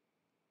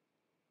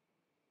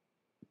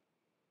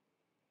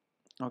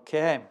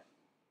 Okay.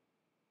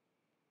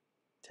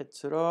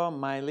 Tetsuro,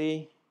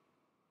 Miley.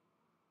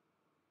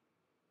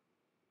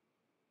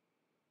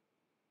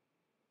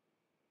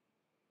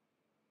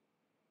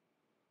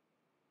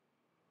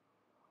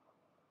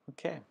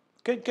 Okay,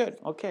 good, good.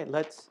 Okay,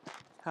 let's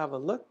have a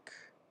look.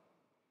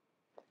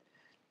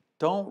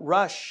 Don't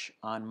rush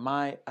on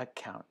my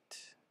account.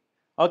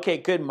 Okay,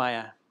 good,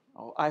 Maya.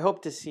 Oh, I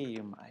hope to see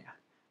you, Maya.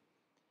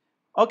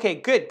 Okay,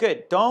 good,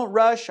 good. Don't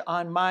rush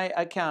on my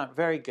account.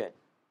 Very good.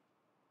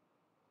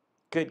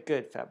 Good,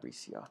 good,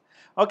 Fabricio.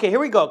 Okay, here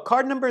we go.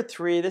 Card number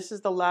 3. This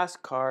is the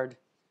last card.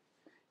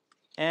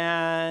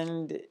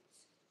 And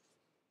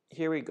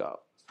here we go.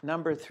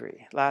 Number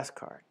 3, last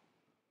card.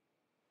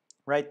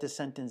 Write the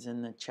sentence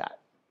in the chat.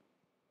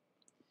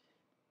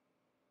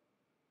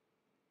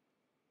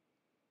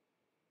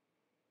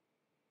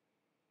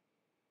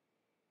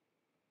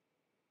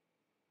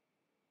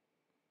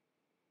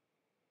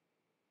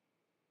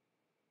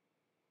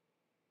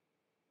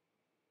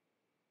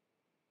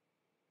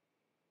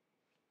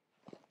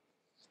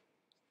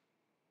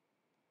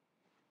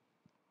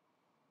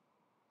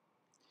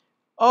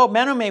 Oh,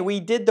 Manome, we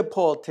did the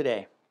poll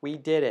today. We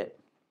did it.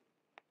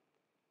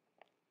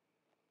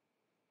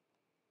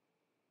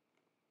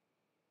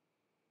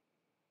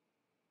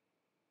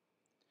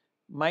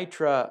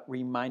 Mitra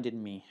reminded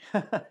me.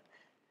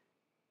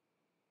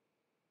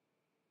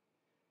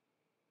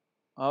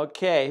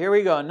 Okay, here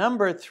we go.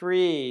 Number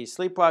 3,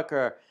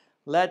 Sleepwalker.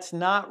 Let's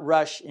not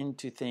rush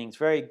into things.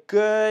 Very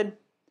good.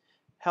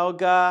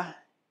 Helga,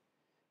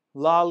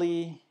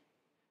 Lolly,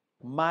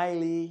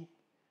 Miley,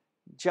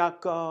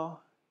 Jaco.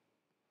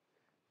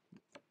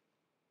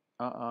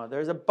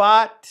 There's a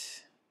bot.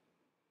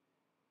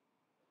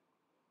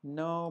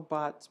 No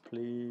bots,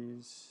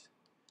 please.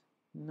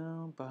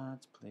 No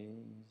bots,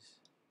 please.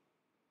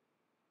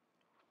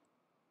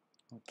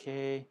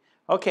 Okay.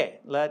 Okay,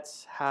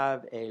 let's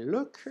have a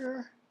look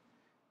here.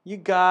 You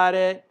got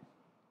it.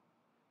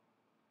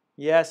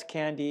 Yes,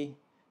 Candy.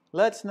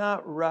 Let's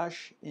not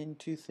rush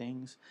into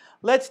things.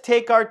 Let's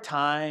take our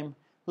time.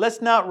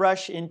 Let's not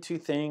rush into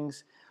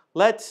things.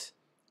 Let's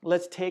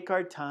take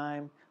our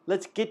time.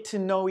 Let's get to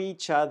know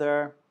each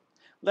other.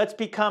 Let's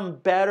become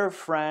better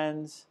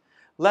friends.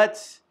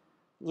 Let's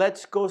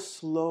go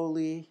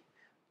slowly.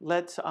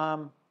 Let's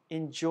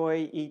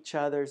enjoy each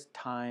other's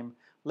time.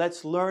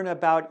 Let's learn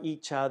about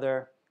each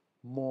other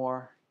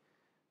more.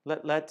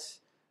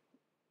 Let's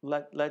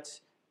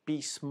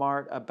be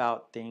smart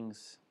about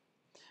things.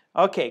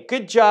 Okay,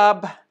 good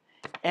job.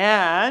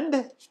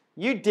 And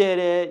you did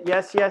it.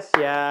 Yes, yes,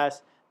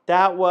 yes.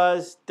 That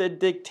was the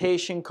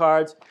dictation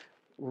cards.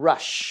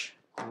 Rush,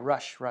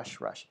 rush, rush,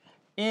 rush.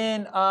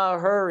 In a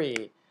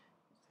hurry.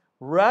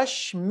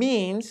 Rush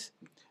means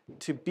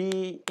to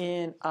be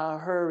in a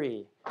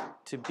hurry.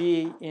 To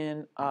be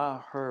in a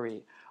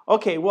hurry.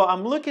 Okay, well,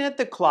 I'm looking at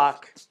the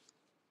clock.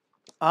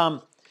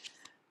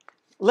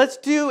 Let's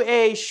do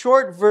a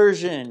short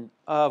version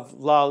of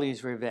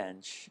Lolly's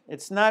Revenge.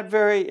 It's not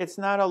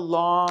a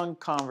long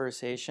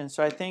conversation,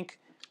 so I think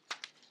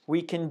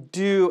we can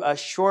do a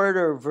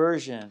shorter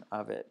version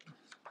of it.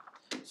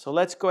 So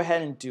let's go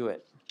ahead and do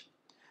it.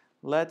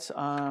 Let's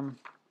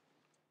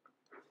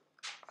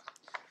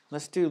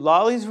do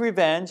Lolly's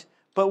Revenge,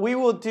 but we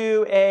will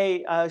do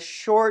a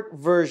short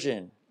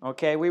version.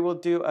 Okay, we will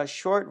do a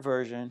short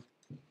version.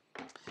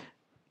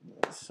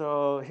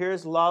 So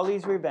here's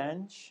Lolly's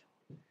Revenge.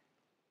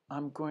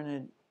 I'm going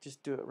to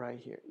just do it right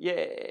here.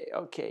 Yay,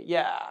 okay,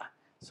 yeah.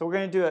 So we're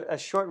going to do a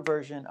short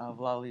version of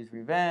Lolly's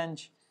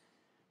Revenge.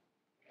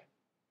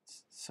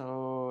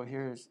 So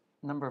here's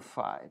number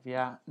 5,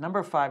 yeah.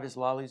 Number 5 is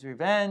Lolly's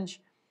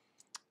Revenge.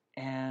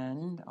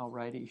 And I'll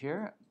write it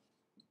here,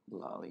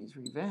 Lolly's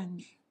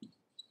Revenge.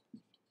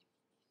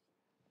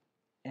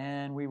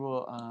 And we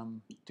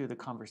will do the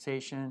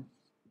conversation.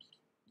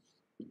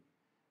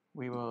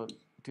 We will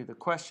do the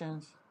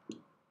questions.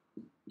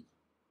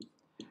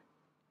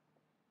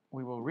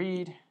 We will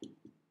read.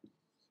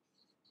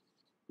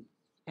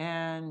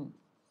 And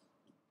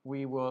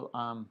we will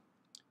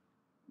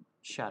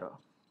shadow.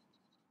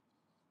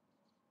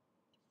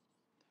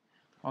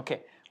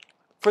 Okay.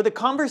 For the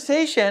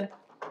conversation,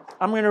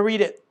 I'm going to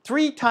read it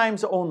 3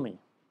 times only.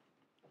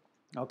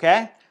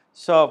 Okay?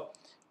 So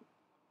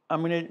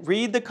I'm going to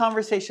read the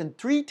conversation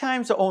 3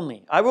 times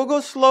only. I will go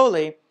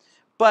slowly,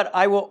 but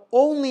I will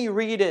only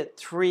read it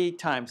 3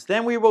 times.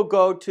 Then we will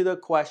go to the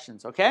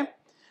questions, okay?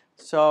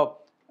 So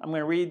I'm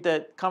going to read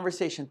the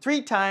conversation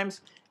 3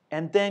 times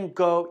and then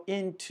go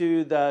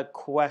into the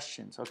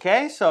questions,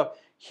 okay? So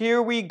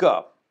here we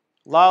go.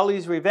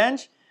 Lolly's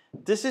Revenge.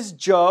 This is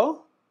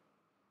Joe.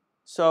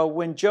 So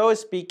when Joe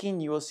is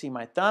speaking, you will see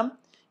my thumb.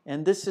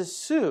 And this is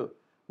Sue.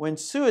 When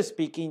Sue is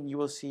speaking, you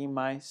will see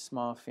my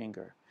small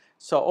finger.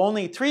 So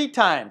only 3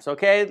 times,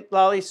 okay,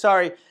 Lolly?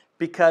 Sorry,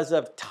 because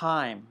of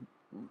time.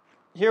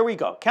 Here we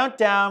go.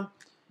 Countdown.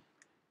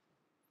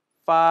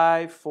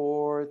 5,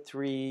 4,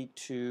 3,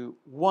 2,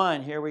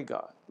 1. Here we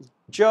go.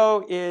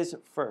 Joe is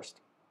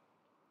first.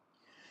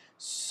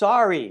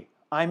 Sorry,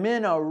 I'm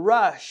in a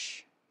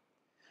rush.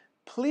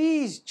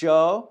 Please,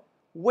 Joe,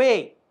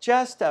 wait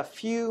just a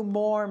few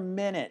more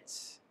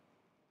minutes.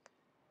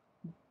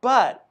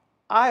 But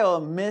I'll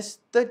miss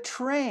the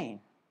train.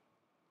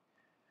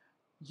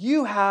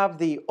 You have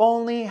the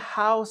only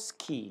house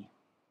key.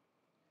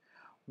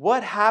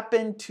 What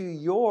happened to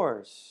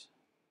yours?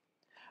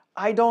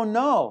 I don't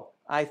know.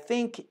 I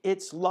think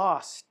it's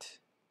lost.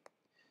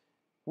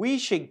 We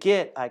should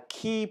get a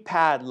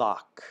keypad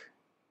lock.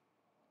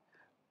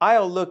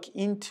 I'll look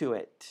into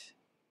it.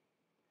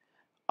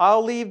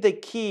 I'll leave the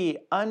key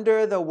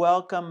under the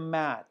welcome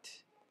mat.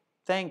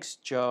 Thanks,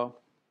 Joe.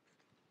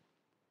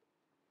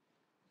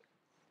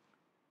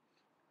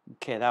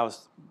 Okay, that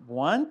was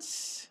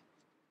once.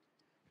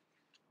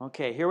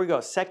 Okay, here we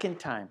go. Second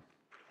time.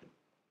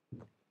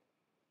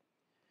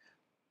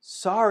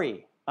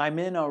 Sorry, I'm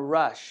in a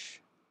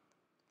rush.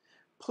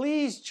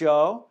 Please,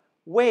 Joe,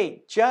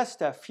 wait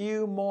just a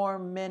few more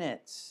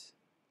minutes.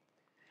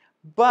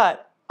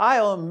 But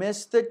I'll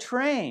miss the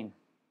train.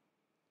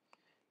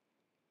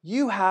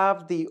 You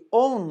have the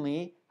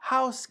only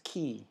house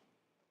key.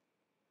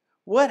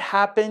 What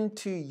happened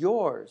to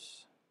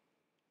yours?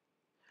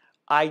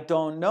 I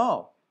don't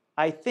know.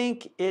 I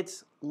think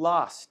it's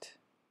lost.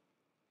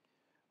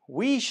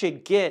 We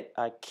should get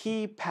a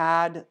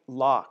keypad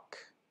lock.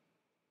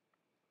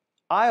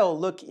 I'll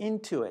look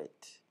into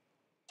it.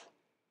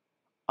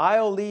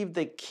 I'll leave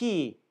the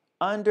key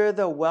under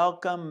the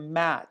welcome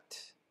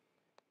mat.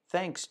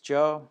 Thanks,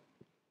 Joe.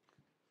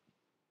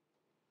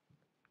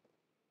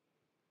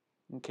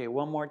 Okay,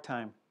 one more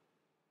time.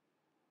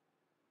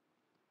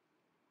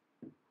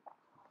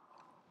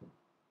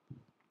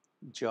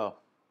 Joe.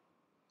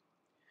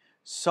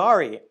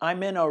 Sorry,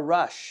 I'm in a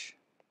rush.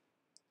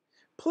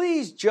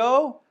 Please,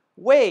 Joe,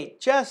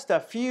 wait just a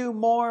few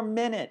more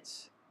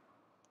minutes.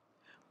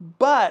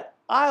 But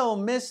I'll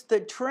miss the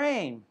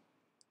train.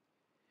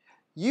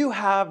 You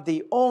have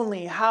the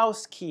only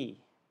house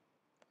key.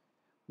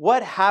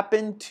 What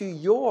happened to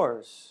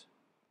yours?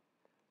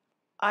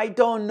 I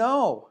don't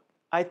know.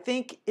 I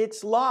think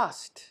it's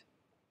lost.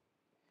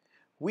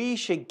 We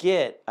should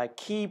get a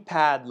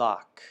keypad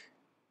lock.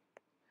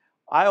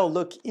 I'll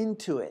look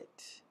into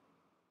it.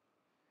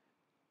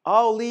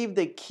 I'll leave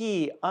the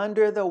key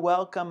under the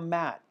welcome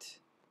mat.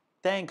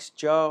 Thanks,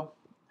 Joe.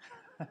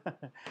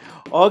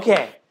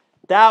 Okay,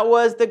 that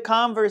was the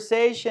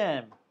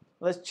conversation.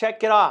 Let's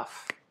check it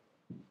off.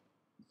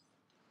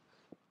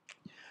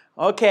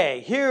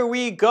 Okay, here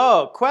we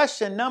go.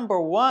 Question number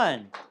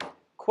 1.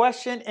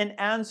 Question and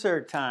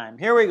answer time.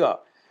 Here we go.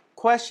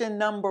 Question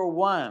number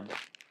 1.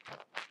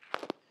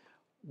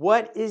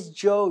 What is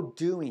Joe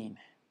doing?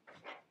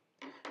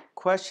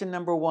 Question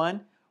number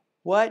 1.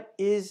 What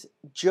is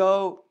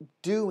Joe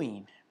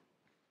doing?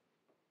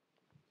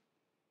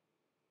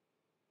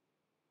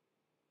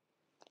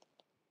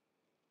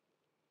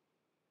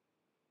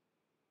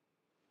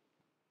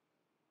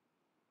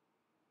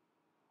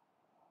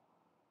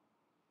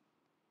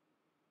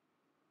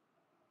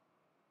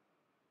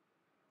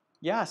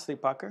 Yeah,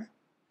 Sleepwalker.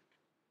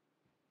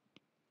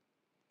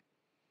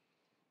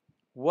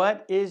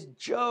 What is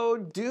Joe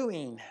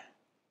doing?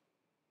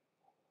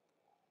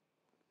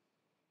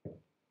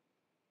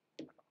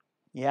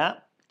 Yeah,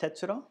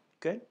 Tetsuro.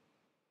 Good.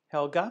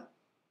 Helga.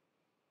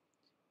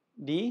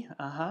 D.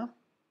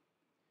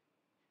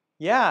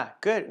 Yeah,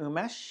 good.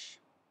 Umesh.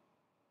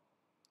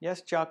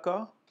 Yes,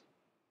 Jocko.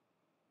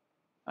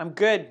 I'm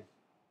good.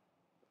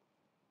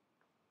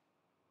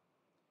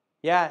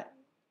 Yeah,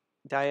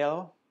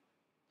 Dial.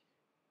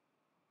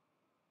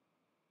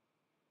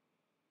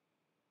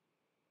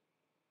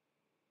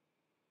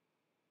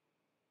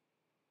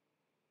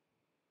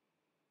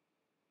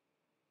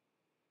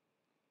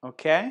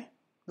 Okay.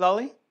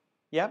 Lolly?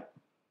 Yep.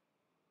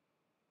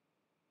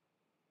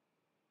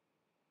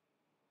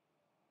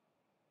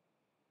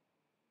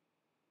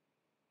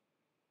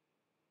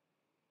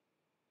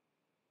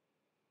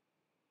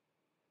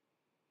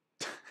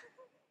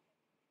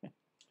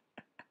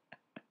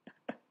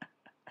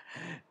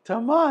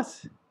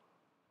 Tomas.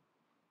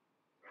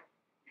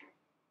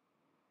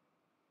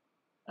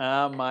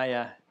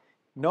 Maya.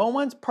 No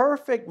one's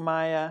perfect,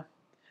 Maya.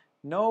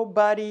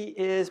 Nobody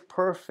is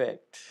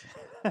perfect.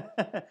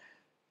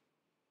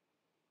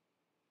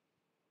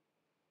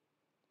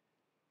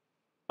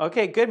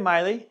 Okay, good,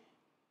 Miley.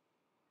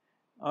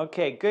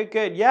 Okay, good,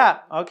 good. Yeah,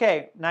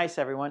 okay, nice,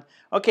 everyone.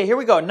 Okay, here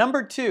we go.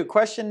 Number 2,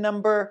 question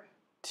number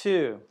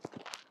 2.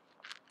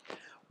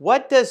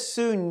 What does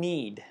Sue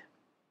need?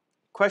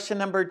 Question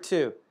number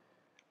 2.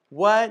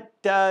 What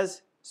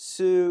does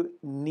Sue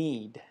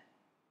need?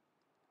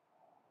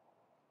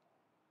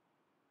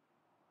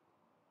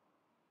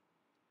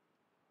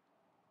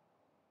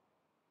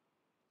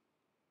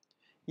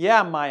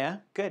 Yeah, Maya.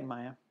 Good,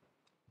 Maya.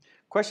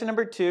 Question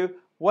number 2.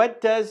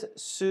 What does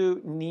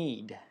Sue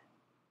need?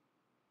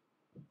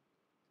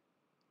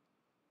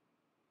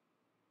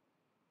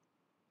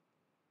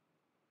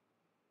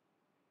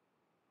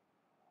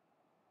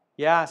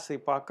 Yeah,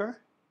 Sleepwalker.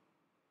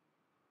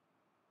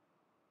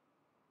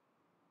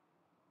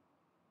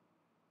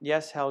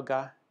 Yes,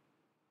 Helga.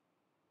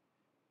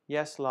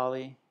 Yes,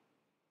 Lolly.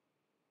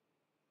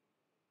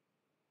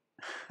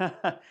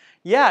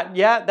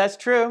 Yeah, that's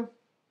true.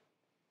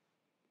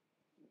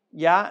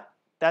 Yeah,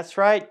 that's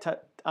right,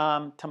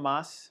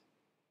 Tomas.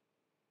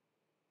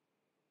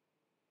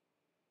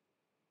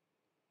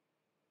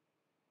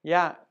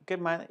 Yeah, good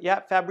mind.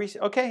 Yeah, Fabrice.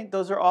 Okay,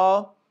 those are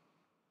all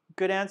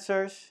good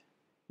answers.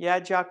 Yeah,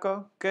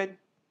 Jaco, good.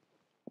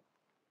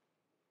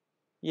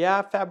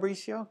 Yeah,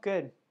 Fabricio,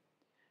 good.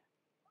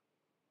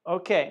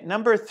 Okay,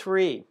 number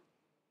 3.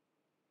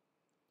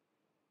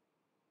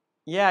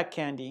 Yeah,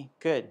 Candy,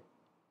 good.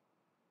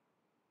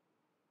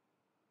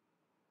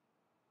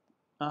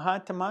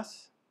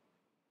 Tomas.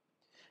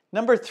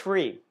 Number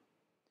 3.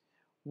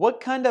 What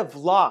kind of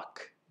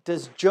lock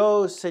does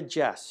Joe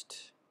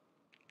suggest?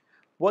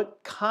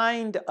 What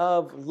kind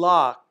of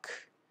lock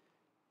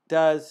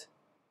does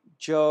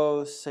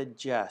Joe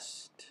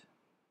suggest?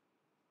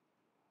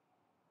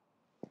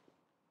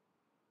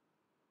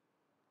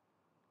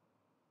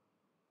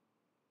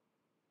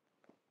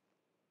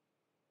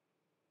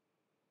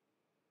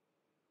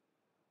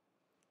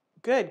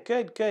 Good,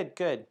 good, good,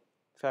 good,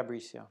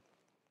 Fabricio.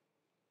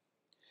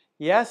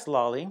 Yes,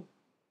 Lolly.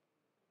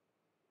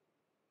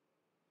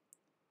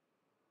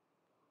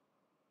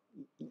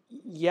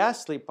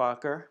 Yes,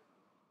 Sleepwalker.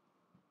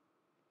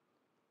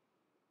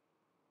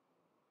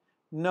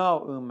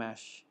 No,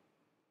 Umesh.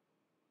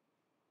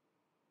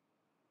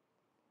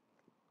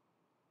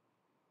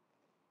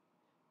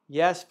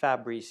 Yes,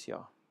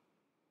 Fabricio.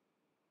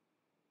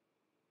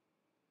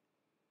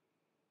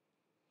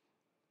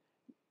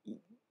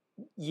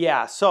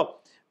 Yeah. So,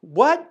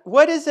 what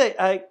is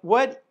a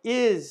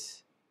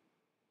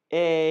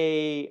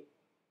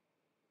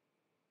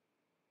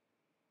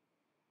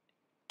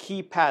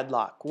keypad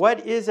lock?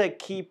 What is a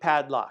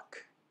keypad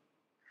lock?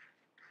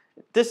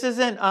 This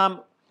isn't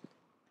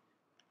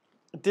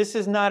this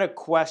is not a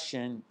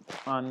question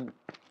on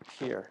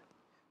here.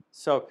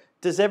 So,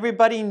 does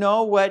everybody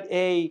know what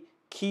a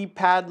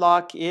keypad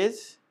lock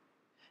is?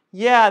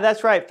 Yeah,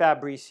 that's right,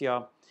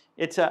 Fabricio.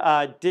 It's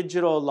a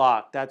digital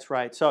lock. That's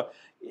right. So,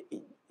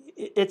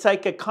 it's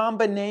like a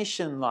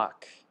combination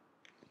lock.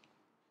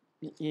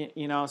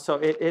 You know, so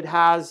it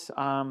has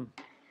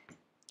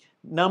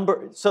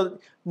number, so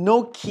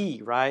no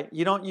key, right?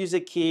 You don't use a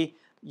key,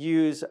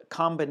 use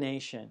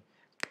combination.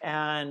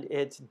 And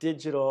it's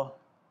digital.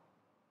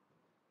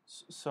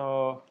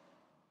 So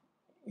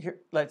here,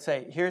 let's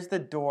say, here's the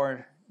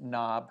door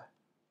knob.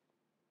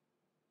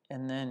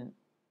 And then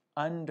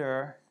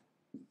under,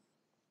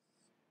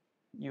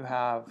 you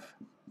have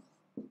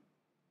the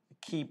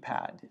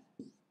keypad.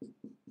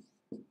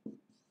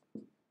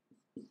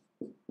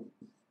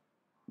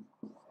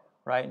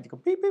 Right? And you go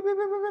beep, beep, beep, beep,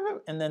 beep,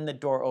 beep, and then the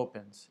door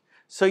opens.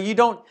 So you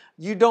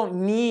don't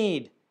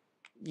need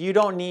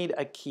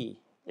a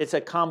key. It's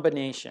a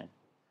combination.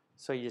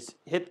 So you just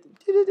hit.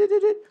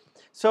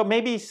 So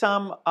maybe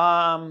some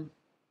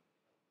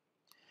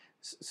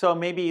so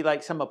maybe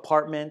like some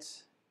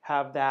apartments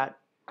have that,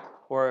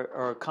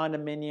 or a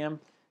condominium.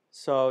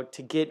 So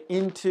to get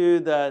into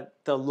the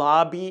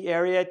lobby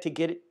area, to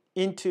get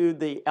into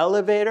the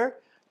elevator,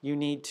 you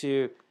need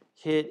to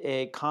hit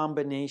a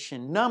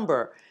combination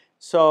number.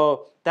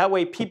 So that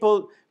way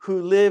people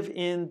who live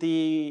in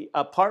the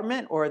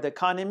apartment or the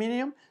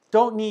condominium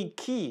don't need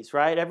keys,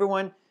 right?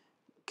 Everyone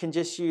can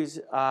just use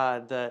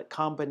the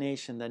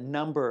combination, the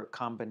number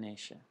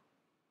combination.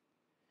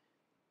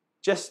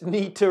 Just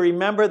need to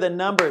remember the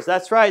numbers.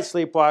 That's right,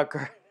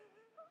 Sleepwalker.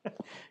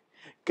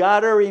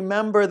 Gotta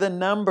remember the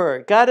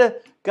number. Gotta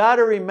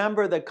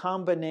remember the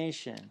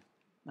combination.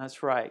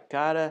 That's right.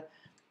 Gotta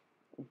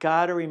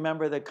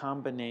remember the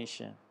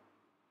combination.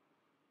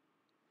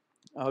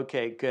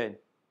 Okay, good.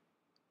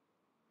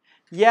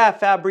 Yeah,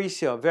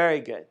 Fabricio,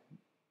 very good.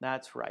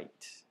 That's right.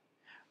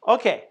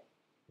 Okay.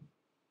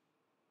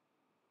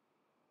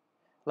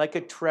 Like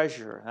a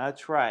treasure.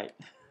 That's right.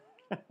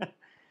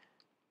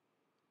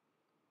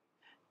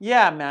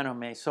 Yeah,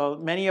 Manome. So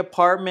many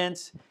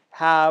apartments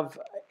have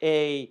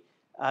a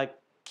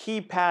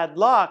keypad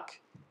lock,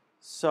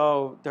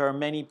 so there are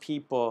many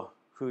people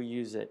who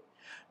use it.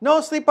 No,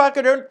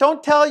 Sleepwalker,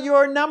 don't tell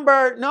your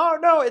number. No,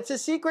 no, it's a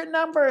secret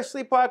number,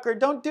 Sleepwalker.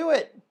 Don't do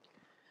it.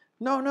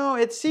 No, no,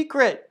 it's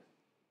secret.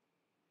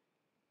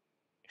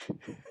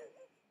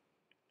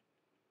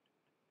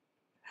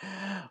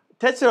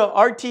 Tetsuo,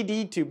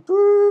 RTD2.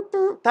 Boop,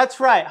 boop. That's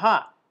right,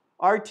 huh?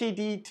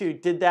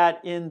 RTD2 did that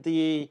in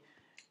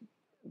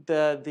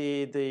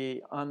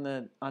on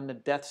the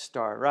Death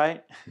Star,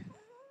 right?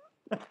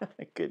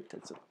 Good.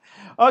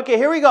 Okay,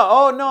 here we go.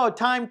 Oh no,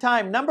 time.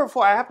 Number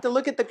 4. I have to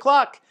look at the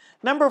clock.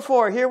 Number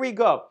 4. Here we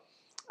go.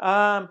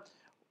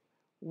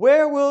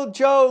 Where will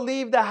Joe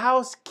leave the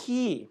house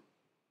key?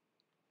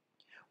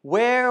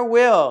 Where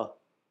will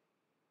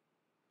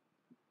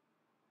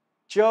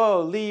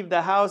Joe leave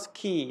the house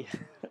key?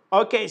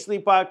 Okay,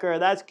 Sleepwalker,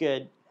 that's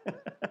good.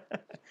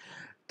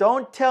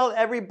 Don't tell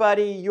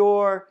everybody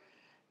your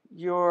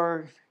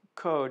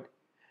code.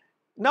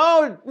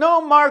 No,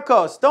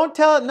 Marcos. Don't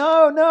tell it.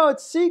 No,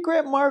 it's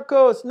secret,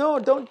 Marcos. No,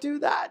 don't do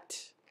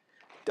that.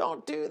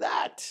 Don't do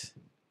that.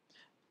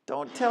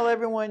 Don't tell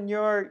everyone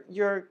your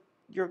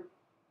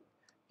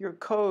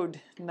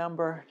code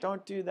number.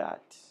 Don't do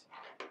that.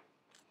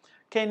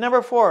 Okay,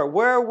 number 4.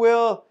 Where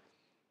will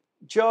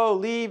Joe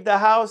leave the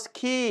house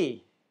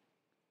key?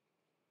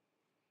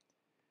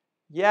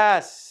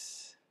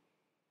 Yes.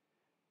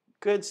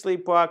 Good,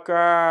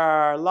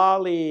 Sleepwalker.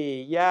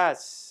 Lolly,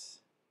 yes.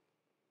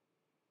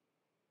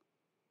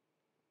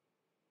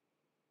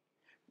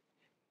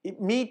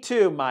 Me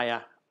too,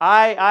 Maya.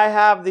 I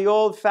have the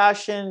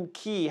old-fashioned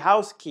key,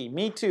 house key.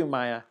 Me too,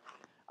 Maya.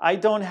 I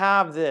don't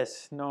have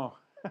this. No.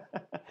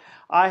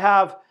 I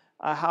have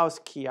a house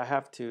key. I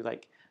have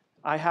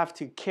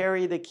to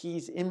carry the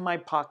keys in my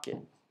pocket.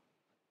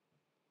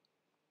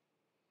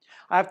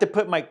 I have to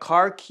put my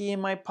car key in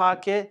my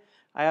pocket.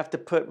 I have to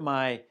put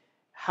my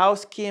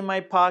house key in my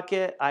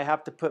pocket. I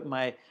have to put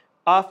my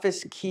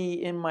office key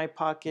in my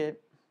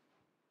pocket.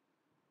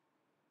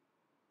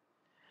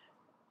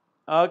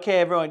 Okay,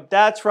 everyone,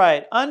 that's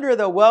right. Under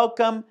the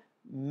welcome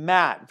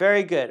mat.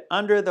 Very good.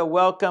 Under the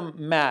welcome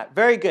mat.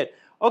 Very good.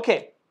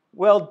 Okay,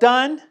 well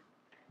done.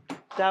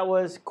 That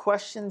was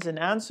questions and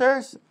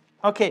answers.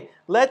 Okay,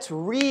 let's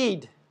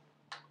read.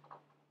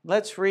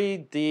 Let's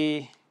read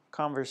the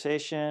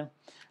conversation.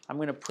 I'm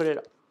going to put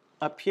it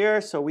up here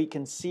so we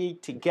can see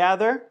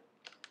together.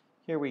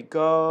 Here we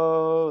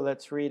go.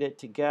 Let's read it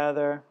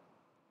together.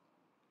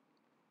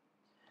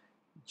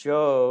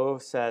 Joe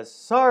says,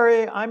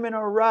 "Sorry, I'm in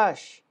a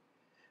rush.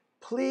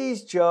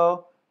 Please,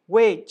 Joe,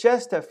 wait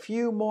just a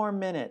few more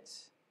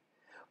minutes.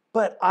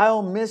 But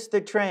I'll miss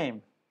the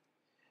train.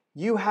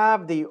 You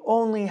have the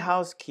only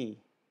house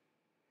key.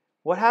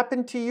 What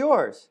happened to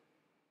yours?"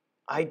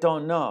 "I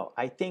don't know.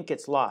 I think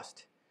it's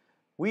lost.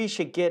 We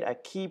should get a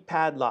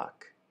keypad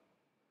lock."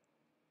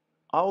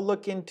 "I'll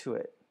look into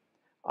it.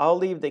 I'll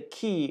leave the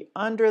key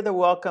under the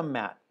welcome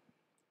mat."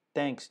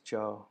 "Thanks,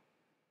 Joe."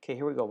 Okay,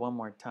 here we go one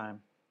more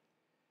time.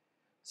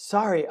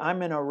 "Sorry,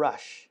 I'm in a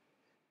rush.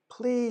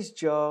 Please,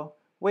 Joe,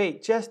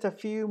 wait just a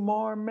few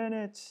more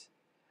minutes.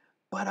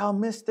 But I'll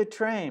miss the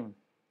train.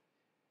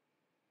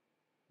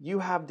 You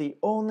have the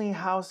only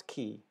house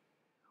key.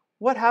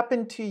 What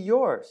happened to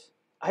yours?"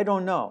 "I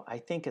don't know. I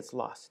think it's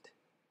lost.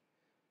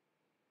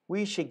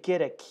 We should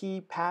get a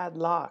keypad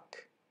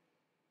lock.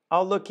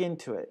 I'll look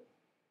into it.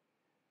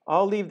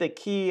 I'll leave the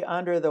key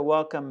under the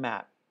welcome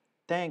mat.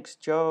 Thanks,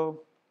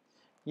 Joe."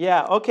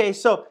 Yeah, okay,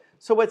 so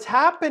what's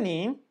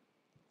happening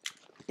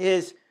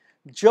is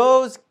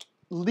Joe's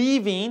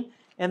leaving,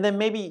 and then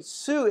maybe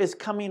Sue is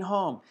coming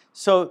home.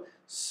 So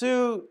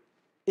Sue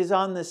is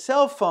on the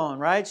cell phone,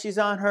 right? She's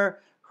on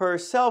her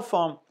cell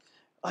phone.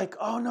 Like,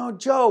 "Oh no,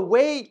 Joe,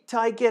 wait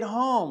till I get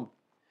home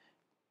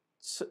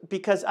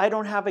because I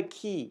don't have a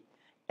key."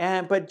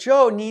 But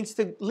Joe needs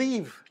to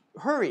leave.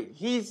 Hurry.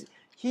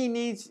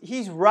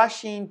 He's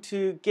rushing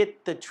to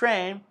get the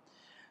train.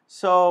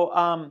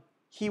 So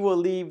he will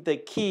leave the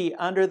key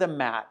under the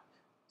mat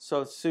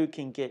so Sue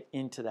can get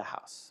into the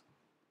house.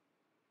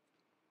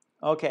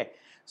 Okay,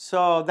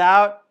 so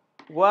that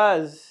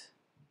was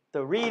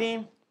the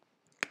reading.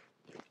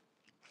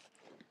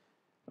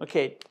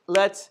 Okay,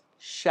 let's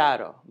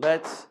shadow.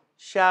 Let's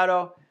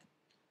shadow.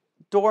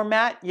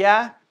 Doormat,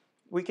 yeah,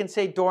 we can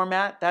say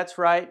doormat. That's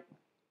right.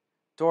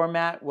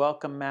 Doormat,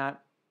 welcome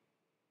mat.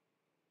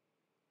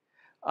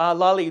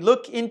 Lolly,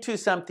 look into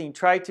something.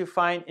 Try to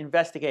find,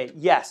 investigate.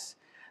 Yes.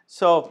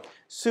 So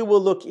Sue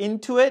will look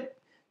into it.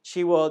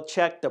 She will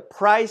check the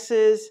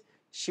prices.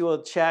 She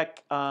will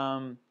check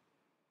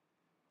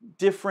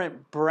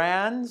different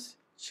brands.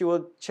 She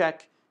will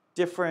check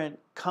different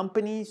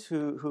companies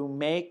who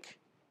make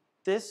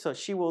this. So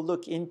she will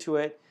look into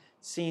it,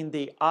 seeing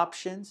the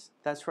options.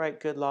 That's right.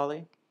 Good,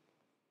 Lolly.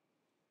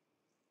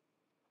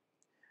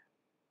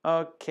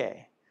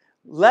 Okay.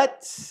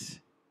 Let's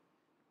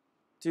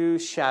do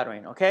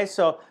shadowing. Okay,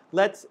 so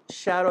let's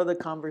shadow the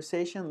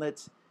conversation.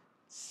 Let's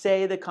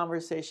say the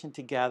conversation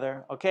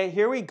together. Okay,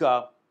 here we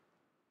go.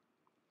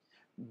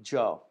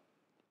 Joe.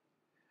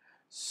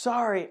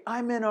 "Sorry,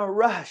 I'm in a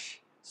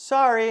rush.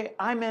 Sorry,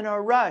 I'm in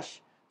a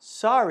rush.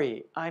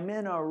 Sorry, I'm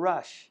in a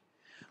rush.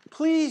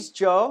 Please,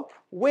 Joe,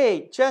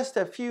 wait just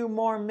a few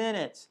more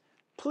minutes.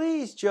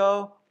 Please,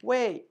 Joe,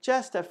 wait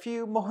just a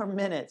few more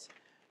minutes.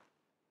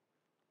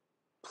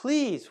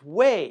 Please,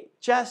 wait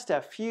just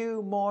a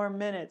few more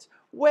minutes.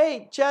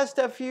 Wait just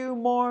a few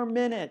more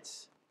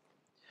minutes."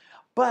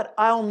 But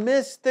I'll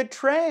miss the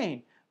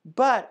train.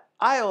 But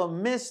I'll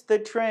miss the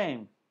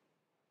train.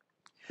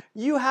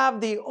 You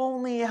have the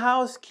only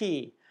house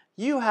key.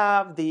 You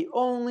have the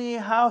only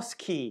house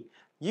key.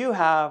 You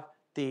have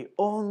the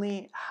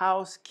only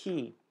house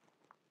key.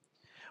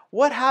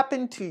 What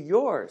happened to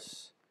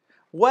yours?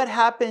 What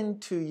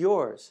happened to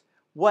yours?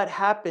 What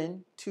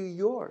happened to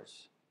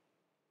yours?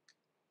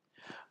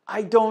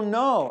 I don't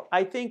know.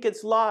 I think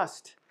it's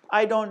lost.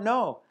 I don't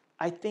know.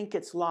 I think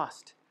it's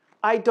lost.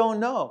 I don't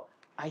know.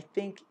 I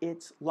think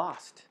it's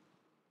lost.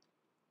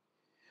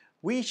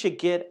 We should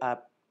get a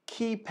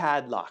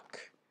keypad lock.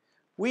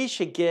 We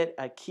should get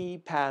a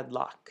keypad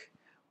lock.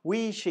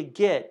 We should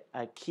get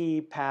a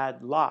keypad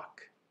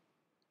lock.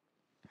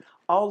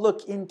 I'll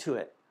look into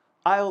it.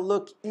 I'll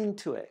look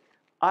into it.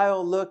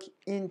 I'll look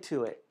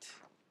into it.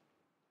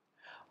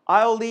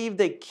 I'll leave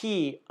the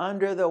key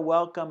under the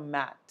welcome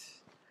mat.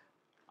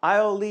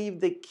 I'll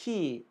leave the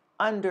key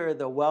under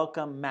the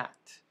welcome mat.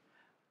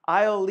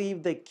 I'll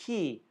leave the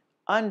key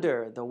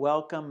under the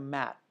welcome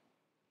mat.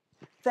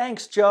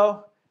 Thanks,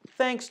 Joe.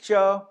 Thanks,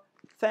 Joe.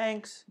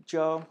 Thanks,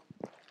 Joe.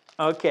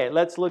 Okay,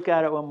 let's look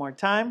at it one more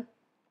time.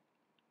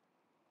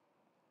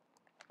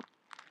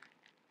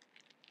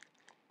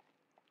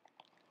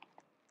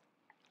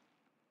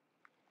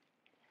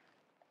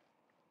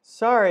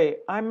 Sorry,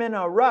 I'm in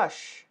a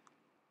rush.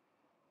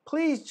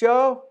 Please,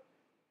 Joe,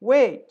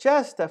 wait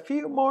just a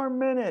few more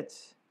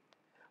minutes.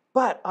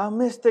 But I'll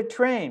miss the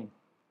train.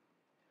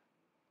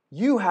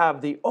 You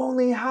have the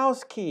only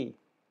house key.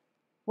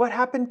 What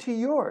happened to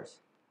yours?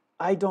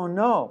 I don't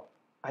know.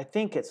 I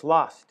think it's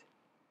lost.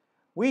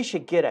 We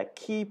should get a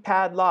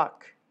keypad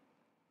lock.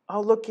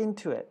 I'll look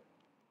into it.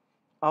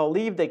 I'll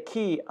leave the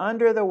key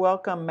under the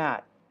welcome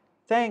mat.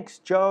 Thanks,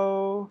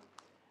 Joe.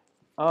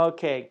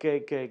 Okay,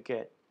 good, good,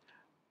 good.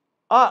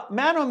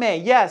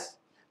 Manome, yes,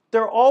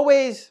 they're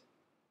always,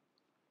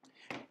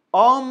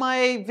 all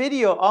my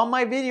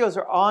videos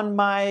are on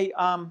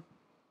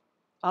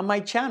my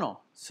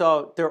channel.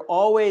 So they're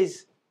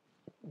always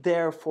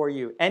there for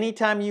you.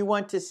 Anytime you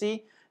want to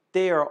see,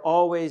 they are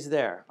always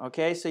there,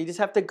 okay? So you just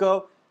have to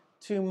go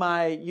to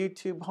my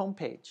YouTube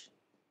homepage.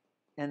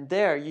 And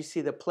there you see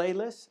the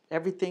playlist.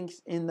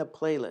 Everything's in the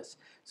playlist.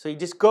 So you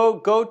just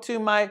go to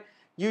my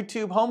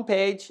YouTube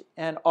homepage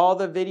and all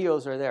the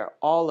videos are there,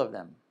 all of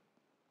them.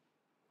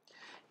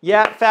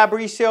 Yeah,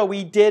 Fabricio,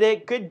 we did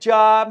it. Good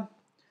job.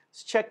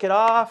 Let's check it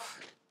off.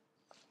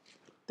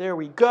 There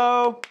we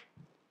go.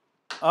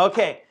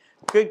 Okay,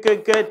 good,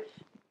 good, good.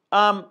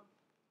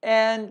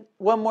 And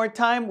one more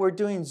time, we're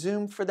doing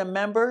Zoom for the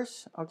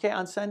members, okay,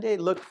 on Sunday.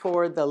 Look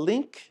for the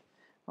link,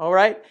 all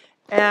right?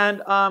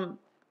 And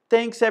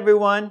thanks,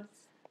 everyone.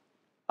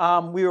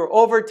 We were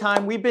over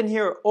time. We've been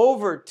here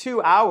over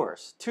 2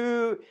 hours,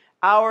 2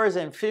 hours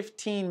and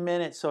 15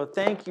 minutes. So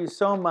thank you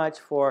so much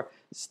for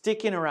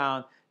sticking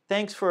around.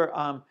 Thanks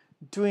for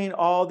doing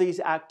all these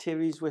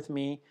activities with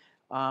me.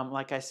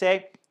 Like I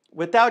say,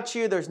 without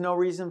you, there's no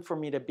reason for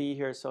me to be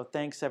here. So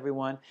thanks,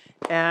 everyone.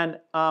 And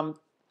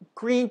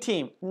Green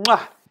team,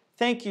 mwah,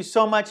 thank you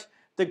so much.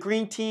 The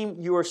green team,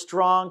 you are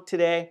strong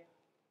today.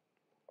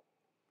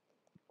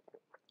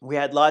 We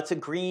had lots of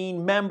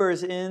green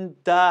members in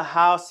the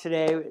house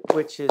today,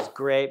 which is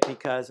great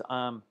because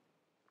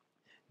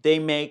they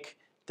make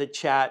the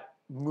chat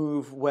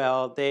move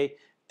well. They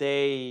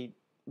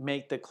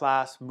make the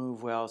class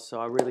move well. So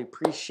I really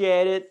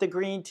appreciate it. The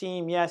green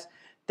team, yes.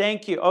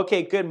 Thank you.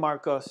 Okay, good,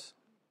 Marcos.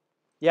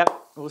 Yep,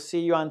 we'll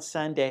see you on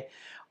Sunday.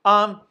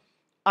 I'm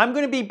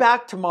going to be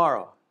back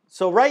tomorrow.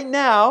 So right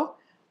now,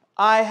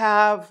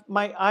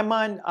 I'm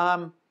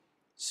on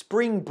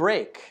spring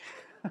break.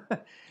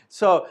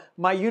 So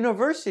my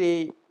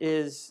university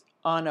is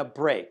on a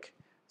break.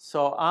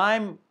 So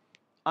I'm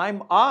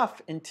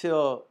off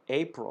until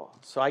April.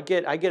 So I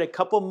get a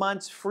couple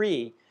months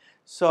free.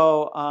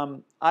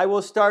 So I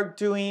will start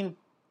doing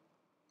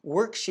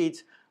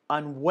worksheets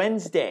on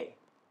Wednesday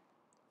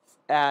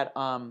at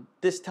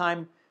this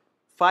time,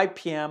 5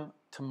 p.m.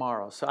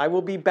 tomorrow. So I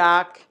will be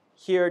back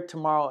here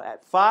tomorrow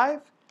at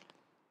 5.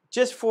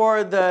 Just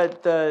for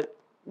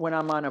when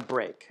I'm on a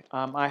break.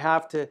 I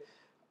have to,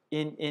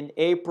 in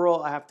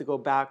April, I have to go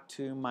back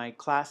to my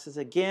classes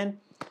again.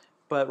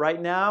 But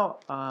right now,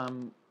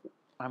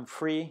 I'm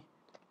free.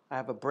 I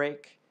have a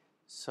break.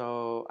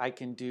 So I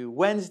can do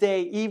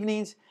Wednesday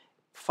evenings,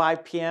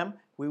 5 p.m.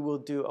 We will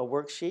do a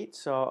worksheet.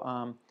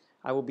 So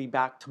I will be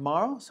back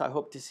tomorrow. So I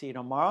hope to see you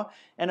tomorrow.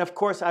 And of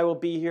course, I will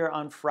be here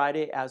on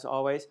Friday as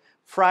always.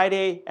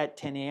 Friday at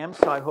 10 a.m.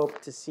 So I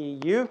hope to see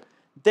you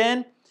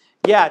then.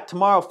 Yeah,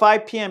 tomorrow,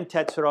 5 p.m.,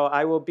 Tetsuro,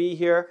 I will be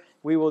here.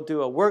 We will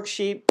do a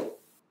worksheet.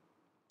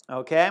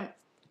 Okay,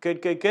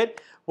 good, good, good.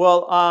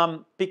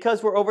 Well,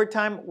 because we're over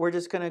time, we're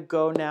just going to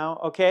go now,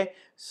 okay?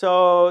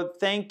 So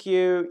thank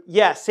you.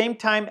 Yeah, same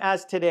time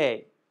as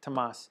today,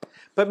 Tomas,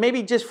 but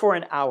maybe just for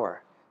an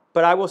hour.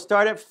 But I will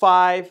start at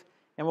 5,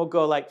 and we'll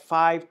go like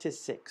 5 to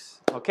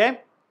 6,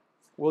 okay?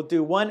 We'll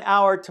do 1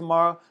 hour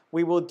tomorrow.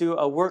 We will do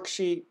a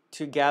worksheet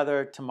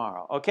together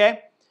tomorrow,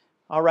 okay?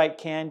 All right,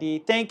 Candy.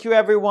 Thank you,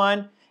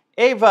 everyone.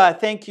 Ava,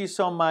 thank you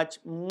so much.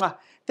 Mwah.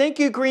 Thank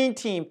you, Green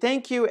Team.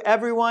 Thank you,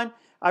 everyone.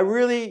 I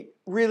really,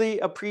 really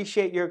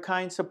appreciate your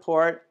kind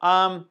support.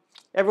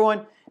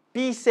 Everyone,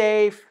 be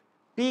safe,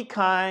 be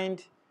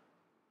kind,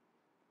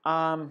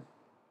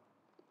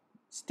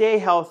 stay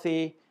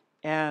healthy,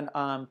 and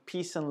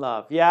peace and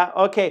love. Yeah?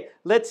 Okay,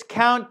 let's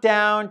count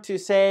down to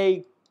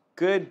say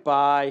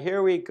goodbye.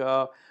 Here we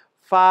go.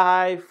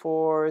 5,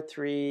 4,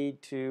 3,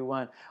 2,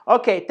 1.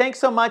 Okay, thanks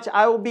so much.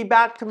 I will be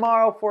back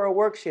tomorrow for a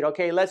worksheet.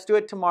 Okay, let's do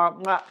it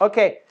tomorrow.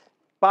 Okay,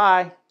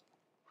 bye.